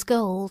Sam's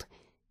gold,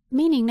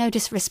 meaning no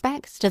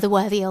disrespect to the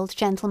worthy old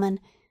gentleman,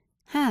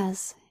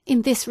 has,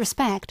 in this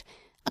respect,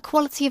 a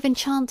quality of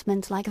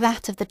enchantment like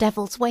that of the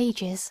devil's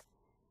wages.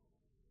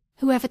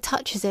 Whoever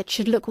touches it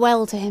should look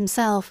well to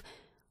himself,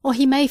 or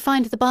he may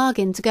find the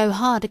bargain to go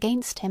hard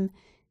against him,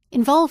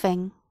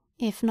 involving,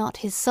 if not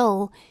his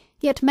soul,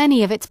 yet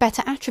many of its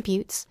better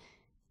attributes,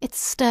 its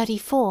sturdy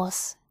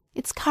force,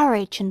 its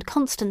courage and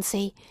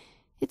constancy,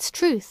 its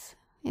truth,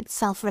 its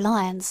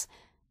self-reliance,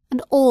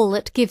 and all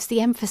that gives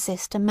the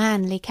emphasis to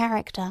manly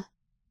character.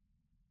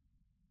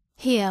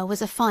 Here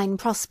was a fine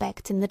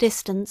prospect in the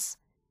distance.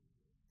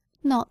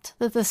 Not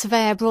that the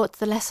surveyor brought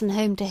the lesson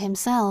home to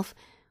himself,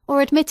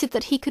 or admitted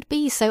that he could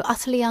be so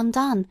utterly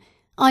undone,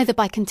 either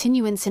by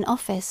continuance in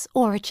office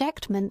or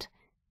ejectment.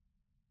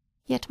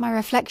 Yet my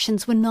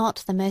reflections were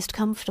not the most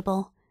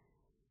comfortable.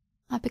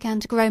 I began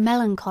to grow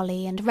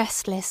melancholy and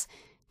restless,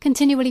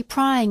 continually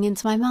prying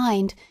into my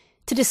mind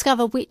to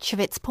discover which of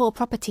its poor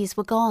properties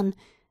were gone,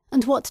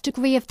 and what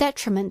degree of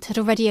detriment had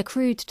already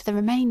accrued to the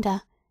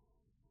remainder.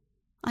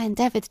 I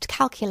endeavoured to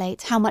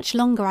calculate how much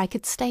longer I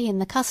could stay in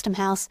the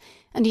custom-house,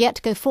 and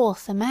yet go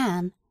forth a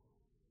man.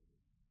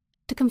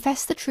 To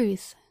confess the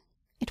truth,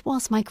 it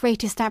was my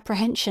greatest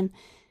apprehension,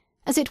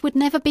 as it would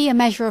never be a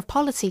measure of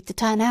policy to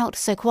turn out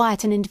so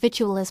quiet an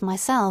individual as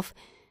myself,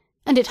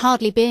 and it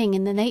hardly being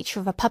in the nature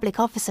of a public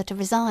officer to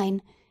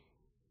resign.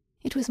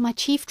 It was my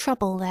chief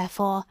trouble,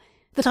 therefore,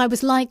 that I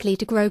was likely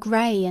to grow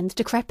grey and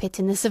decrepit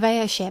in the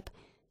surveyorship,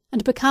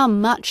 and become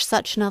much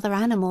such another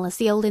animal as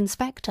the old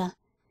inspector.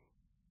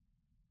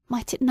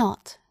 Might it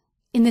not,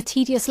 in the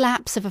tedious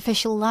lapse of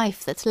official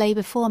life that lay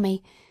before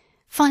me,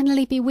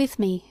 finally be with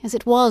me as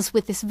it was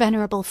with this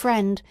venerable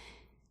friend,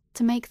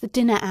 to make the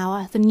dinner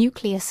hour the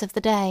nucleus of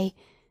the day,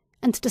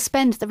 and to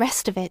spend the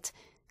rest of it,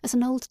 as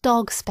an old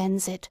dog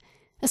spends it,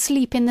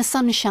 asleep in the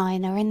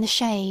sunshine or in the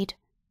shade.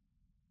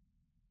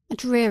 A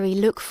dreary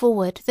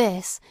look-forward,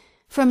 this,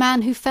 for a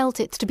man who felt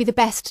it to be the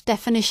best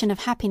definition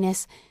of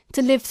happiness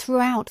to live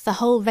throughout the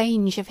whole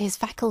range of his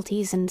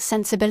faculties and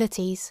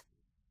sensibilities.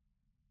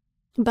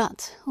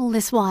 But all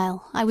this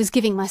while I was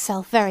giving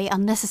myself very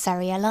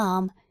unnecessary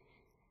alarm.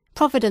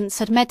 Providence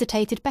had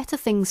meditated better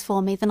things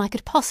for me than I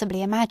could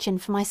possibly imagine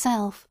for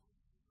myself.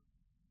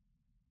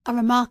 A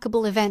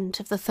remarkable event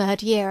of the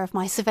 3rd year of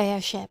my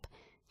surveyorship,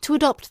 to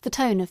adopt the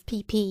tone of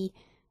PP,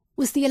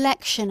 was the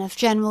election of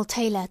General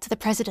Taylor to the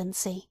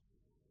presidency.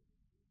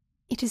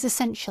 It is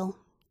essential,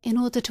 in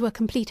order to a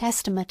complete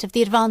estimate of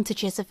the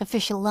advantages of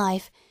official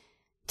life,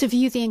 to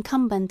view the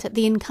incumbent at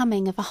the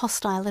incoming of a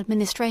hostile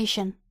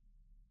administration.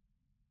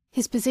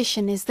 His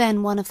position is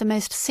then one of the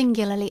most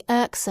singularly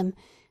irksome,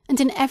 and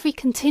in every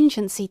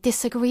contingency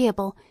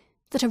disagreeable,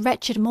 that a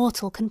wretched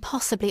mortal can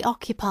possibly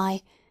occupy,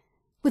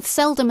 with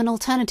seldom an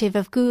alternative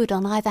of good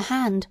on either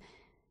hand,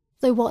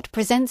 though what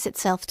presents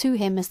itself to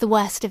him as the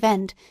worst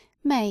event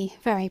may,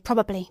 very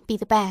probably, be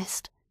the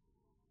best.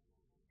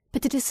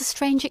 But it is a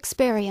strange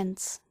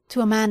experience,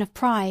 to a man of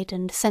pride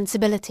and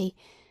sensibility,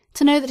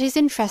 to know that his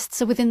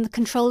interests are within the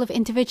control of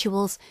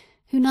individuals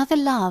who neither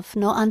love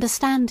nor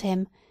understand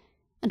him,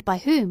 and by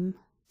whom,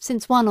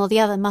 since one or the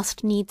other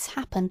must needs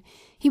happen,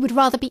 he would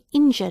rather be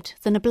injured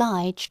than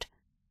obliged.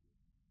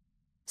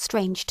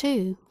 Strange,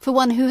 too, for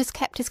one who has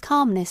kept his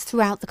calmness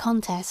throughout the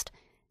contest,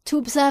 to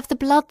observe the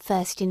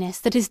bloodthirstiness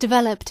that is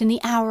developed in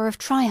the hour of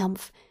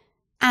triumph,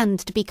 and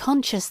to be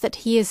conscious that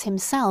he is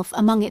himself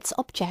among its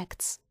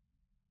objects.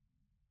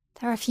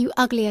 There are few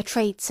uglier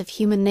traits of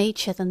human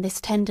nature than this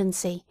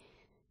tendency,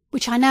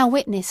 which I now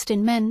witnessed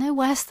in men no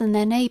worse than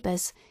their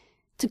neighbours,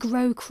 to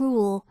grow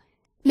cruel,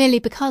 merely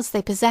because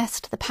they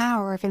possessed the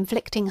power of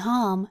inflicting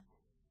harm.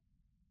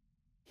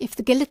 If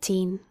the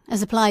guillotine,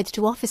 as applied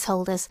to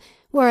office-holders,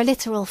 were a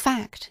literal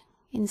fact,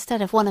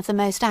 instead of one of the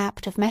most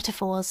apt of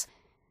metaphors,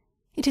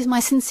 it is my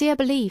sincere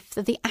belief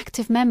that the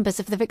active members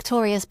of the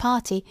victorious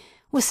party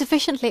were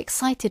sufficiently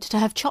excited to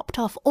have chopped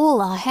off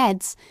all our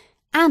heads,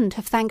 and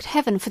have thanked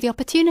heaven for the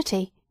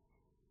opportunity.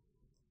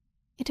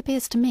 It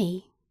appears to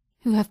me,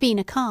 who have been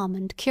a calm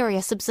and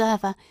curious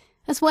observer,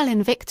 as well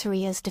in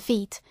victory as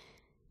defeat,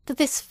 that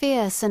this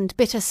fierce and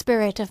bitter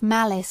spirit of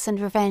malice and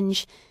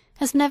revenge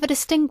has never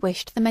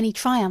distinguished the many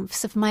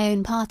triumphs of my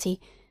own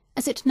party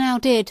as it now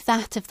did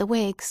that of the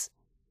Whigs.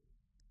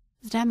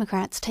 The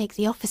Democrats take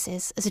the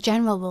offices, as a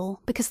general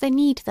rule, because they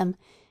need them,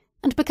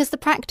 and because the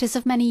practice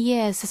of many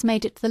years has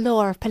made it the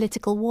law of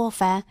political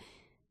warfare,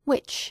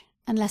 which,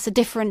 unless a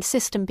different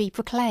system be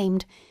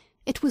proclaimed,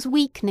 it was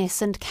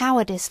weakness and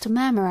cowardice to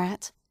murmur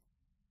at.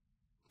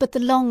 But the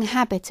long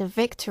habit of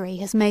victory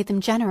has made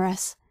them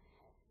generous.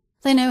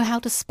 They know how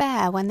to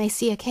spare when they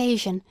see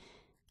occasion,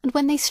 and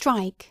when they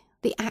strike,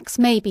 the axe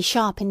may be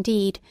sharp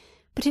indeed,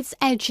 but its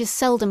edge is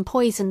seldom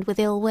poisoned with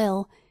ill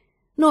will,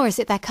 nor is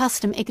it their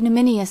custom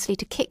ignominiously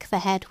to kick the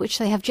head which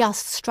they have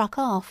just struck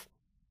off.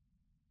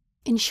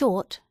 In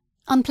short,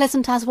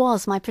 unpleasant as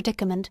was my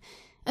predicament,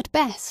 at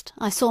best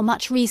I saw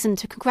much reason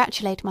to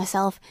congratulate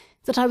myself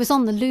that I was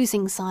on the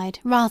losing side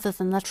rather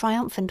than the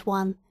triumphant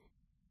one.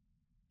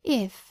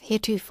 If,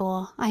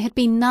 heretofore, I had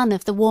been none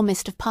of the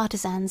warmest of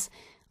partisans,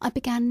 I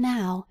began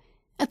now,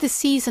 at the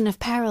season of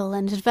peril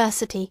and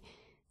adversity,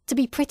 to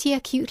be pretty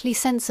acutely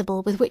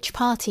sensible with which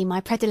party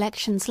my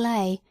predilections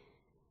lay.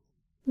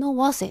 Nor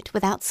was it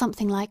without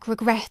something like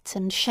regret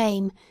and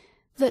shame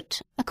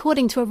that,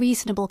 according to a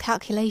reasonable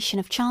calculation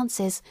of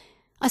chances,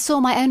 I saw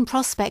my own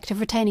prospect of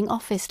retaining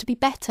office to be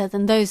better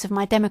than those of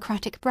my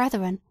democratic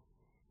brethren.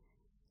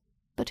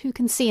 But who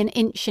can see an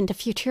inch into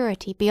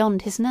futurity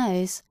beyond his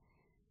nose?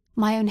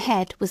 My own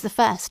head was the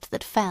first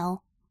that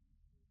fell.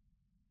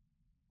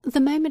 The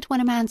moment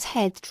when a man's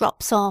head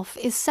drops off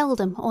is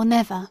seldom or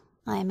never,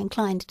 I am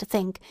inclined to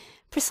think,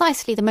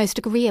 precisely the most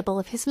agreeable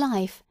of his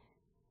life.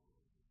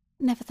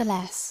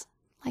 Nevertheless,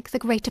 like the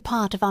greater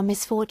part of our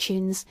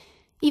misfortunes,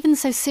 even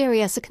so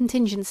serious a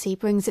contingency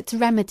brings its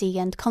remedy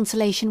and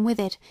consolation with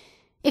it,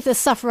 if the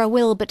sufferer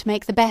will but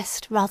make the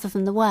best, rather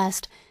than the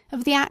worst,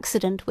 of the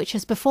accident which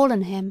has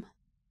befallen him.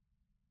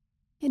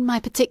 In my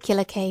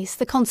particular case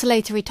the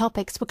consolatory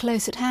topics were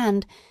close at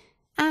hand,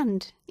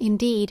 and,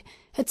 indeed,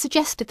 had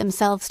suggested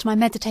themselves to my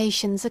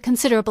meditations a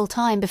considerable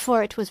time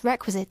before it was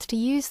requisite to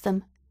use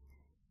them.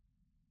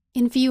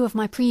 In view of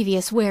my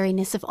previous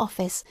weariness of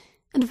office,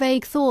 and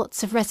vague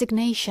thoughts of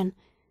resignation,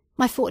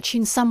 my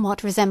fortune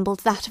somewhat resembled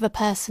that of a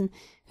person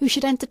who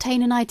should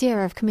entertain an idea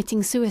of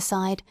committing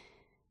suicide,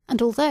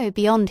 and although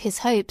beyond his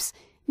hopes,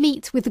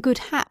 meet with the good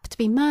hap to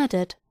be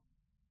murdered.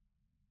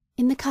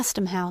 In the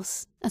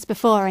custom-house, as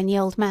before in the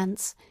old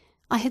manse,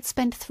 I had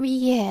spent 3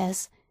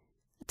 years,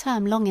 a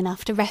term long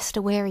enough to rest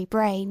a weary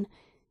brain,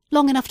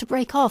 long enough to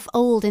break off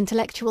old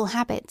intellectual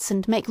habits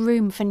and make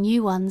room for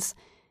new ones,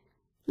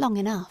 long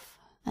enough,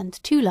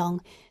 and too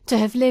long, to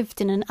have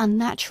lived in an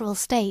unnatural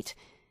state,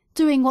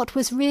 doing what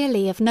was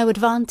really of no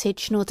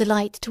advantage nor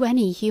delight to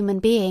any human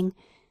being,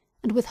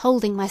 and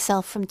withholding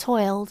myself from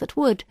toil that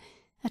would,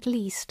 at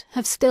least,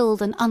 have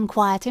stilled an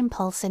unquiet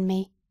impulse in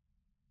me.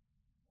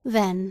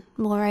 Then,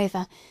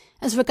 moreover,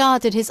 as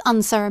regarded his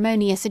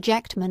unceremonious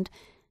ejectment,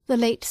 the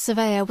late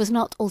surveyor was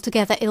not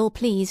altogether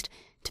ill-pleased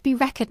to be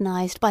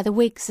recognised by the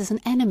Whigs as an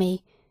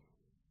enemy,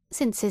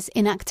 since his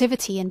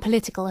inactivity in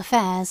political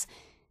affairs,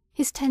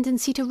 his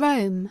tendency to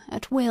roam,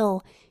 at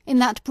will, in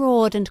that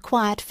broad and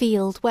quiet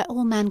field where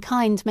all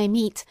mankind may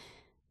meet,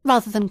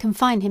 rather than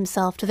confine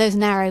himself to those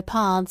narrow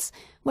paths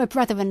where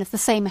brethren of the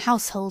same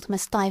household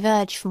must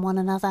diverge from one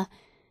another,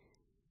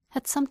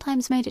 had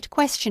sometimes made it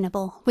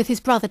questionable with his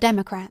brother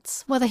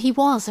Democrats whether he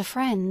was a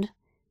friend.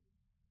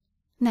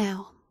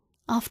 Now,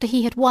 after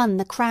he had won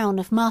the crown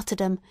of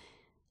martyrdom,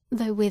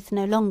 though with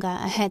no longer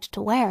a head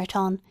to wear it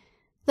on,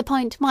 the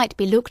point might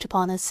be looked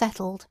upon as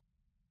settled.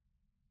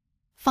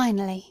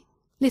 Finally,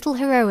 little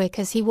heroic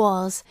as he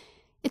was,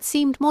 it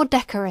seemed more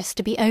decorous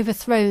to be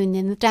overthrown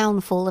in the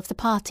downfall of the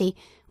party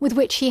with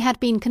which he had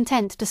been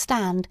content to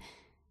stand,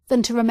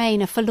 than to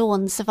remain a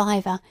forlorn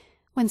survivor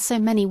when so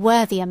many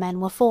worthier men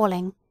were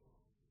falling.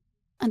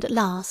 And at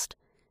last,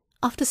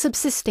 after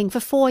subsisting for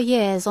 4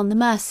 years on the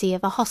mercy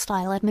of a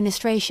hostile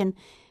administration,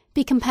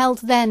 be compelled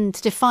then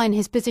to define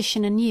his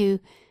position anew,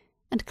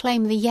 and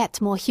claim the yet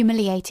more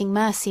humiliating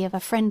mercy of a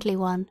friendly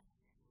one.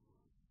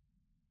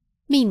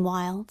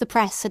 Meanwhile the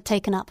press had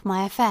taken up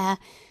my affair,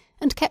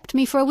 and kept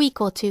me for a week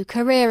or two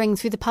careering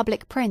through the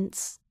public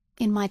prints,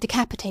 in my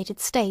decapitated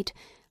state,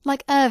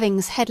 like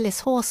Irving's headless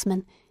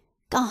horseman,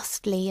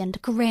 ghastly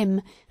and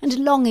grim, and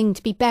longing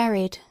to be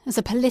buried, as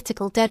a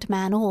political dead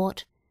man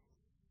ought.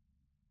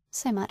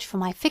 So much for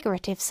my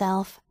figurative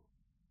self.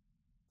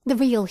 The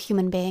real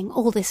human being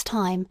all this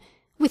time,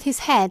 with his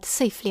head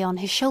safely on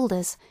his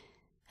shoulders,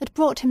 had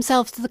brought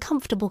himself to the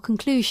comfortable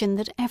conclusion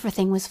that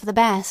everything was for the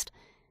best,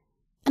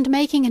 and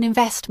making an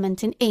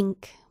investment in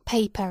ink,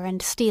 paper,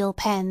 and steel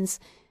pens,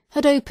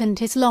 had opened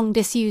his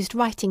long-disused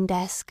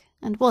writing-desk,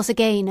 and was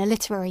again a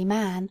literary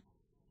man.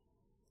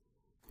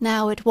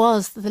 Now it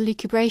was that the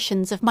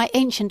lucubrations of my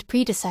ancient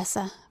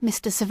predecessor,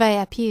 Mr.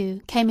 Surveyor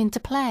Pugh, came into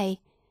play.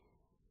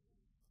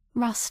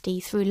 Rusty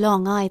through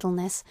long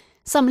idleness,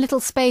 some little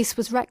space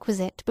was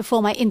requisite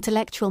before my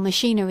intellectual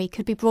machinery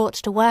could be brought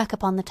to work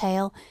upon the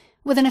tale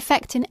with an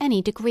effect in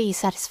any degree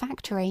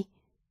satisfactory.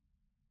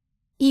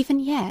 Even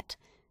yet,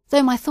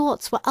 though my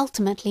thoughts were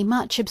ultimately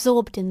much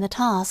absorbed in the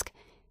task,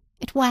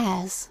 it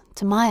wears,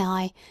 to my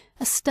eye,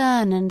 a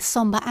stern and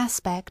sombre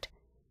aspect,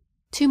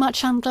 too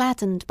much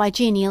ungladdened by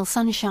genial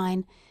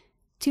sunshine,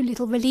 too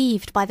little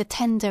relieved by the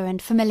tender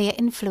and familiar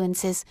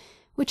influences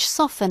which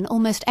soften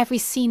almost every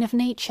scene of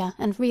nature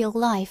and real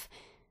life,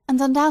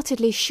 and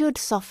undoubtedly should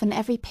soften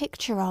every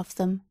picture of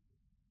them.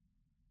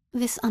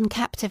 This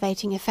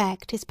uncaptivating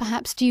effect is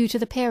perhaps due to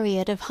the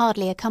period of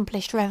hardly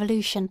accomplished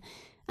revolution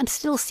and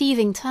still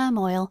seething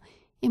turmoil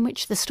in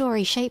which the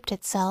story shaped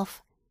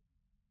itself.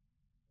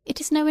 It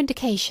is no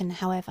indication,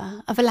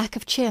 however, of a lack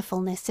of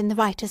cheerfulness in the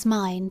writer's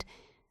mind,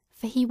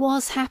 for he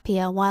was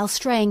happier while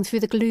straying through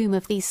the gloom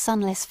of these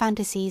sunless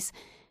fantasies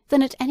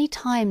than at any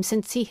time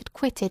since he had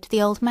quitted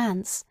the old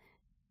manse.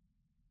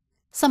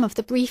 Some of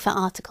the briefer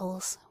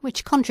articles,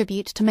 which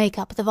contribute to make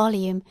up the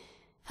volume,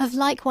 have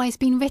likewise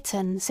been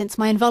written since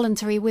my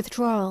involuntary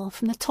withdrawal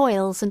from the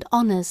toils and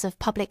honours of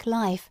public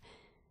life,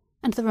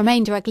 and the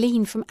remainder are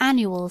gleaned from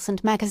annuals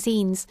and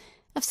magazines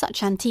of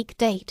such antique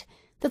date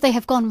that they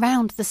have gone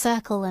round the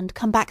circle and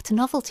come back to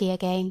novelty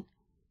again.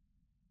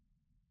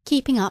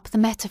 Keeping up the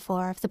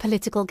metaphor of the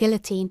political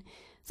guillotine,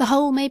 the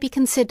whole may be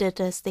considered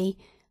as the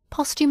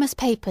posthumous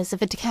papers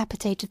of a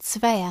decapitated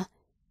surveyor,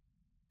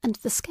 and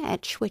the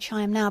sketch which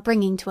I am now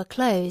bringing to a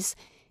close,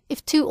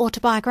 if too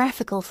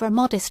autobiographical for a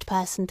modest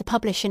person to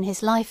publish in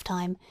his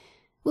lifetime,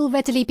 will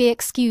readily be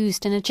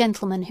excused in a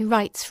gentleman who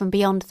writes from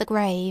beyond the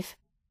grave.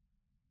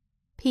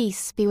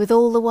 Peace be with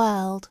all the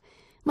world,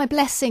 my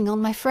blessing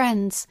on my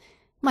friends,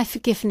 my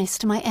forgiveness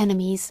to my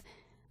enemies,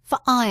 for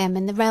I am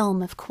in the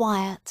realm of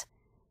quiet.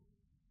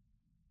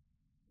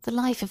 The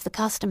life of the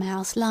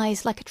custom-house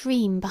lies like a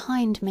dream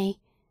behind me.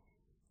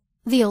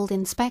 The old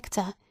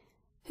inspector,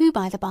 who,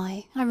 by the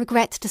by, I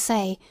regret to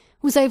say,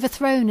 was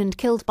overthrown and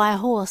killed by a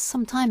horse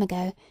some time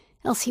ago,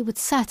 else he would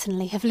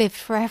certainly have lived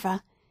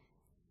forever.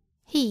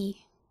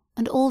 He,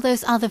 and all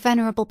those other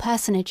venerable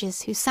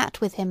personages who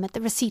sat with him at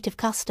the receipt of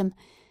custom,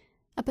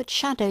 are but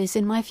shadows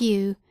in my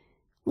view,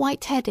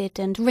 white-headed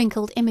and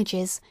wrinkled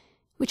images,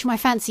 which my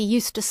fancy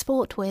used to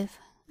sport with,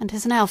 and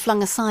has now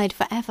flung aside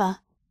for ever.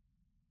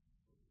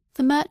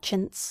 The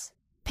merchants,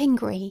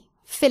 Pingree,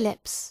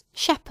 Phillips,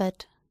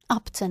 Shepherd,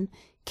 Upton,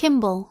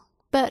 Kimball,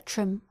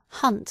 Bertram,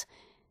 Hunt,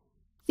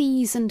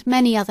 these and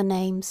many other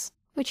names,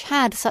 which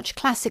had such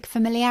classic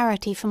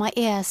familiarity for my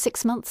ear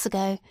 6 months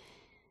ago,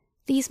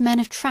 these men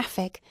of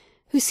traffic,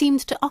 who seemed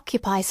to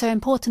occupy so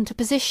important a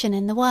position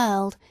in the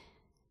world,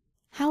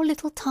 how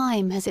little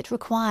time has it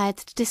required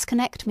to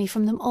disconnect me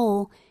from them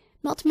all,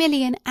 not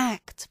merely in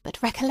act,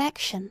 but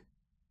recollection?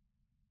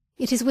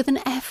 It is with an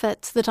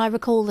effort that I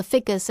recall the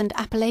figures and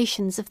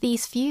appellations of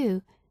these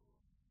few.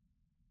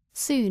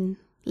 Soon,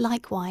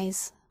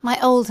 likewise, my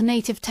old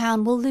native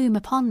town will loom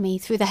upon me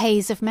through the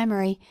haze of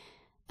memory,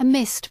 a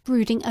mist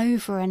brooding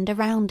over and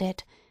around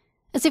it,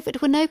 as if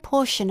it were no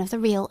portion of the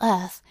real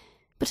earth,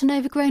 but an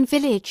overgrown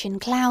village in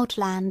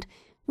cloudland,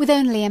 with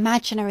only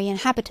imaginary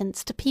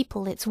inhabitants to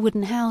people its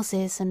wooden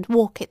houses and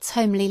walk its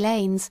homely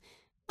lanes,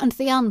 and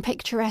the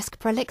unpicturesque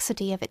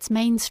prolixity of its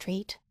main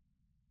street.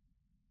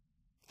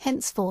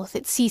 Henceforth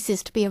it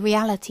ceases to be a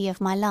reality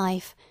of my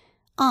life.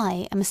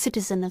 I am a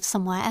citizen of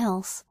somewhere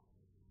else.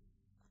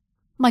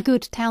 My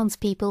good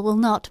townspeople will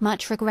not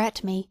much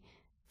regret me,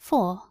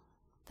 for,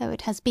 though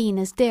it has been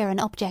as dear an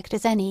object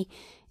as any,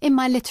 in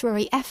my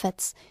literary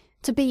efforts,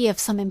 to be of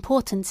some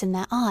importance in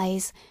their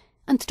eyes,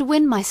 and to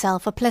win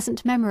myself a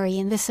pleasant memory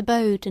in this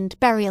abode and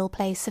burial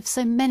place of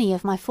so many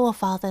of my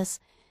forefathers,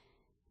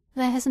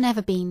 there has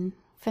never been,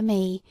 for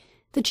me,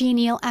 the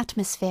genial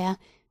atmosphere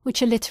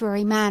which a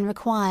literary man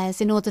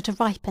requires in order to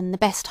ripen the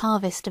best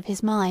harvest of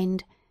his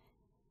mind.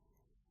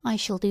 I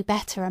shall do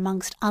better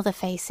amongst other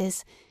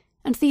faces,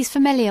 and these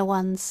familiar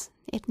ones,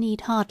 it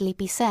need hardly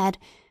be said,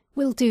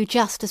 will do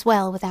just as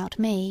well without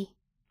me.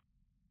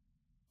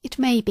 It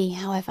may be,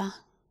 however,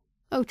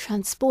 O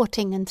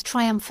transporting and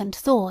triumphant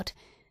thought,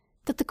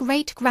 that the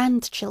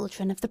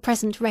great-grandchildren of the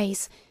present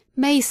race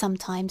may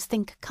sometimes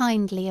think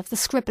kindly of the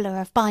scribbler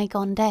of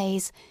bygone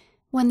days,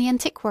 when the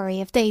antiquary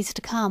of days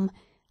to come,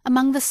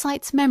 among the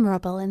sights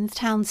memorable in the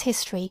town's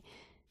history,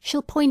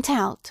 shall point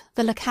out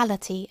the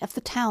locality of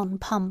the town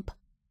pump.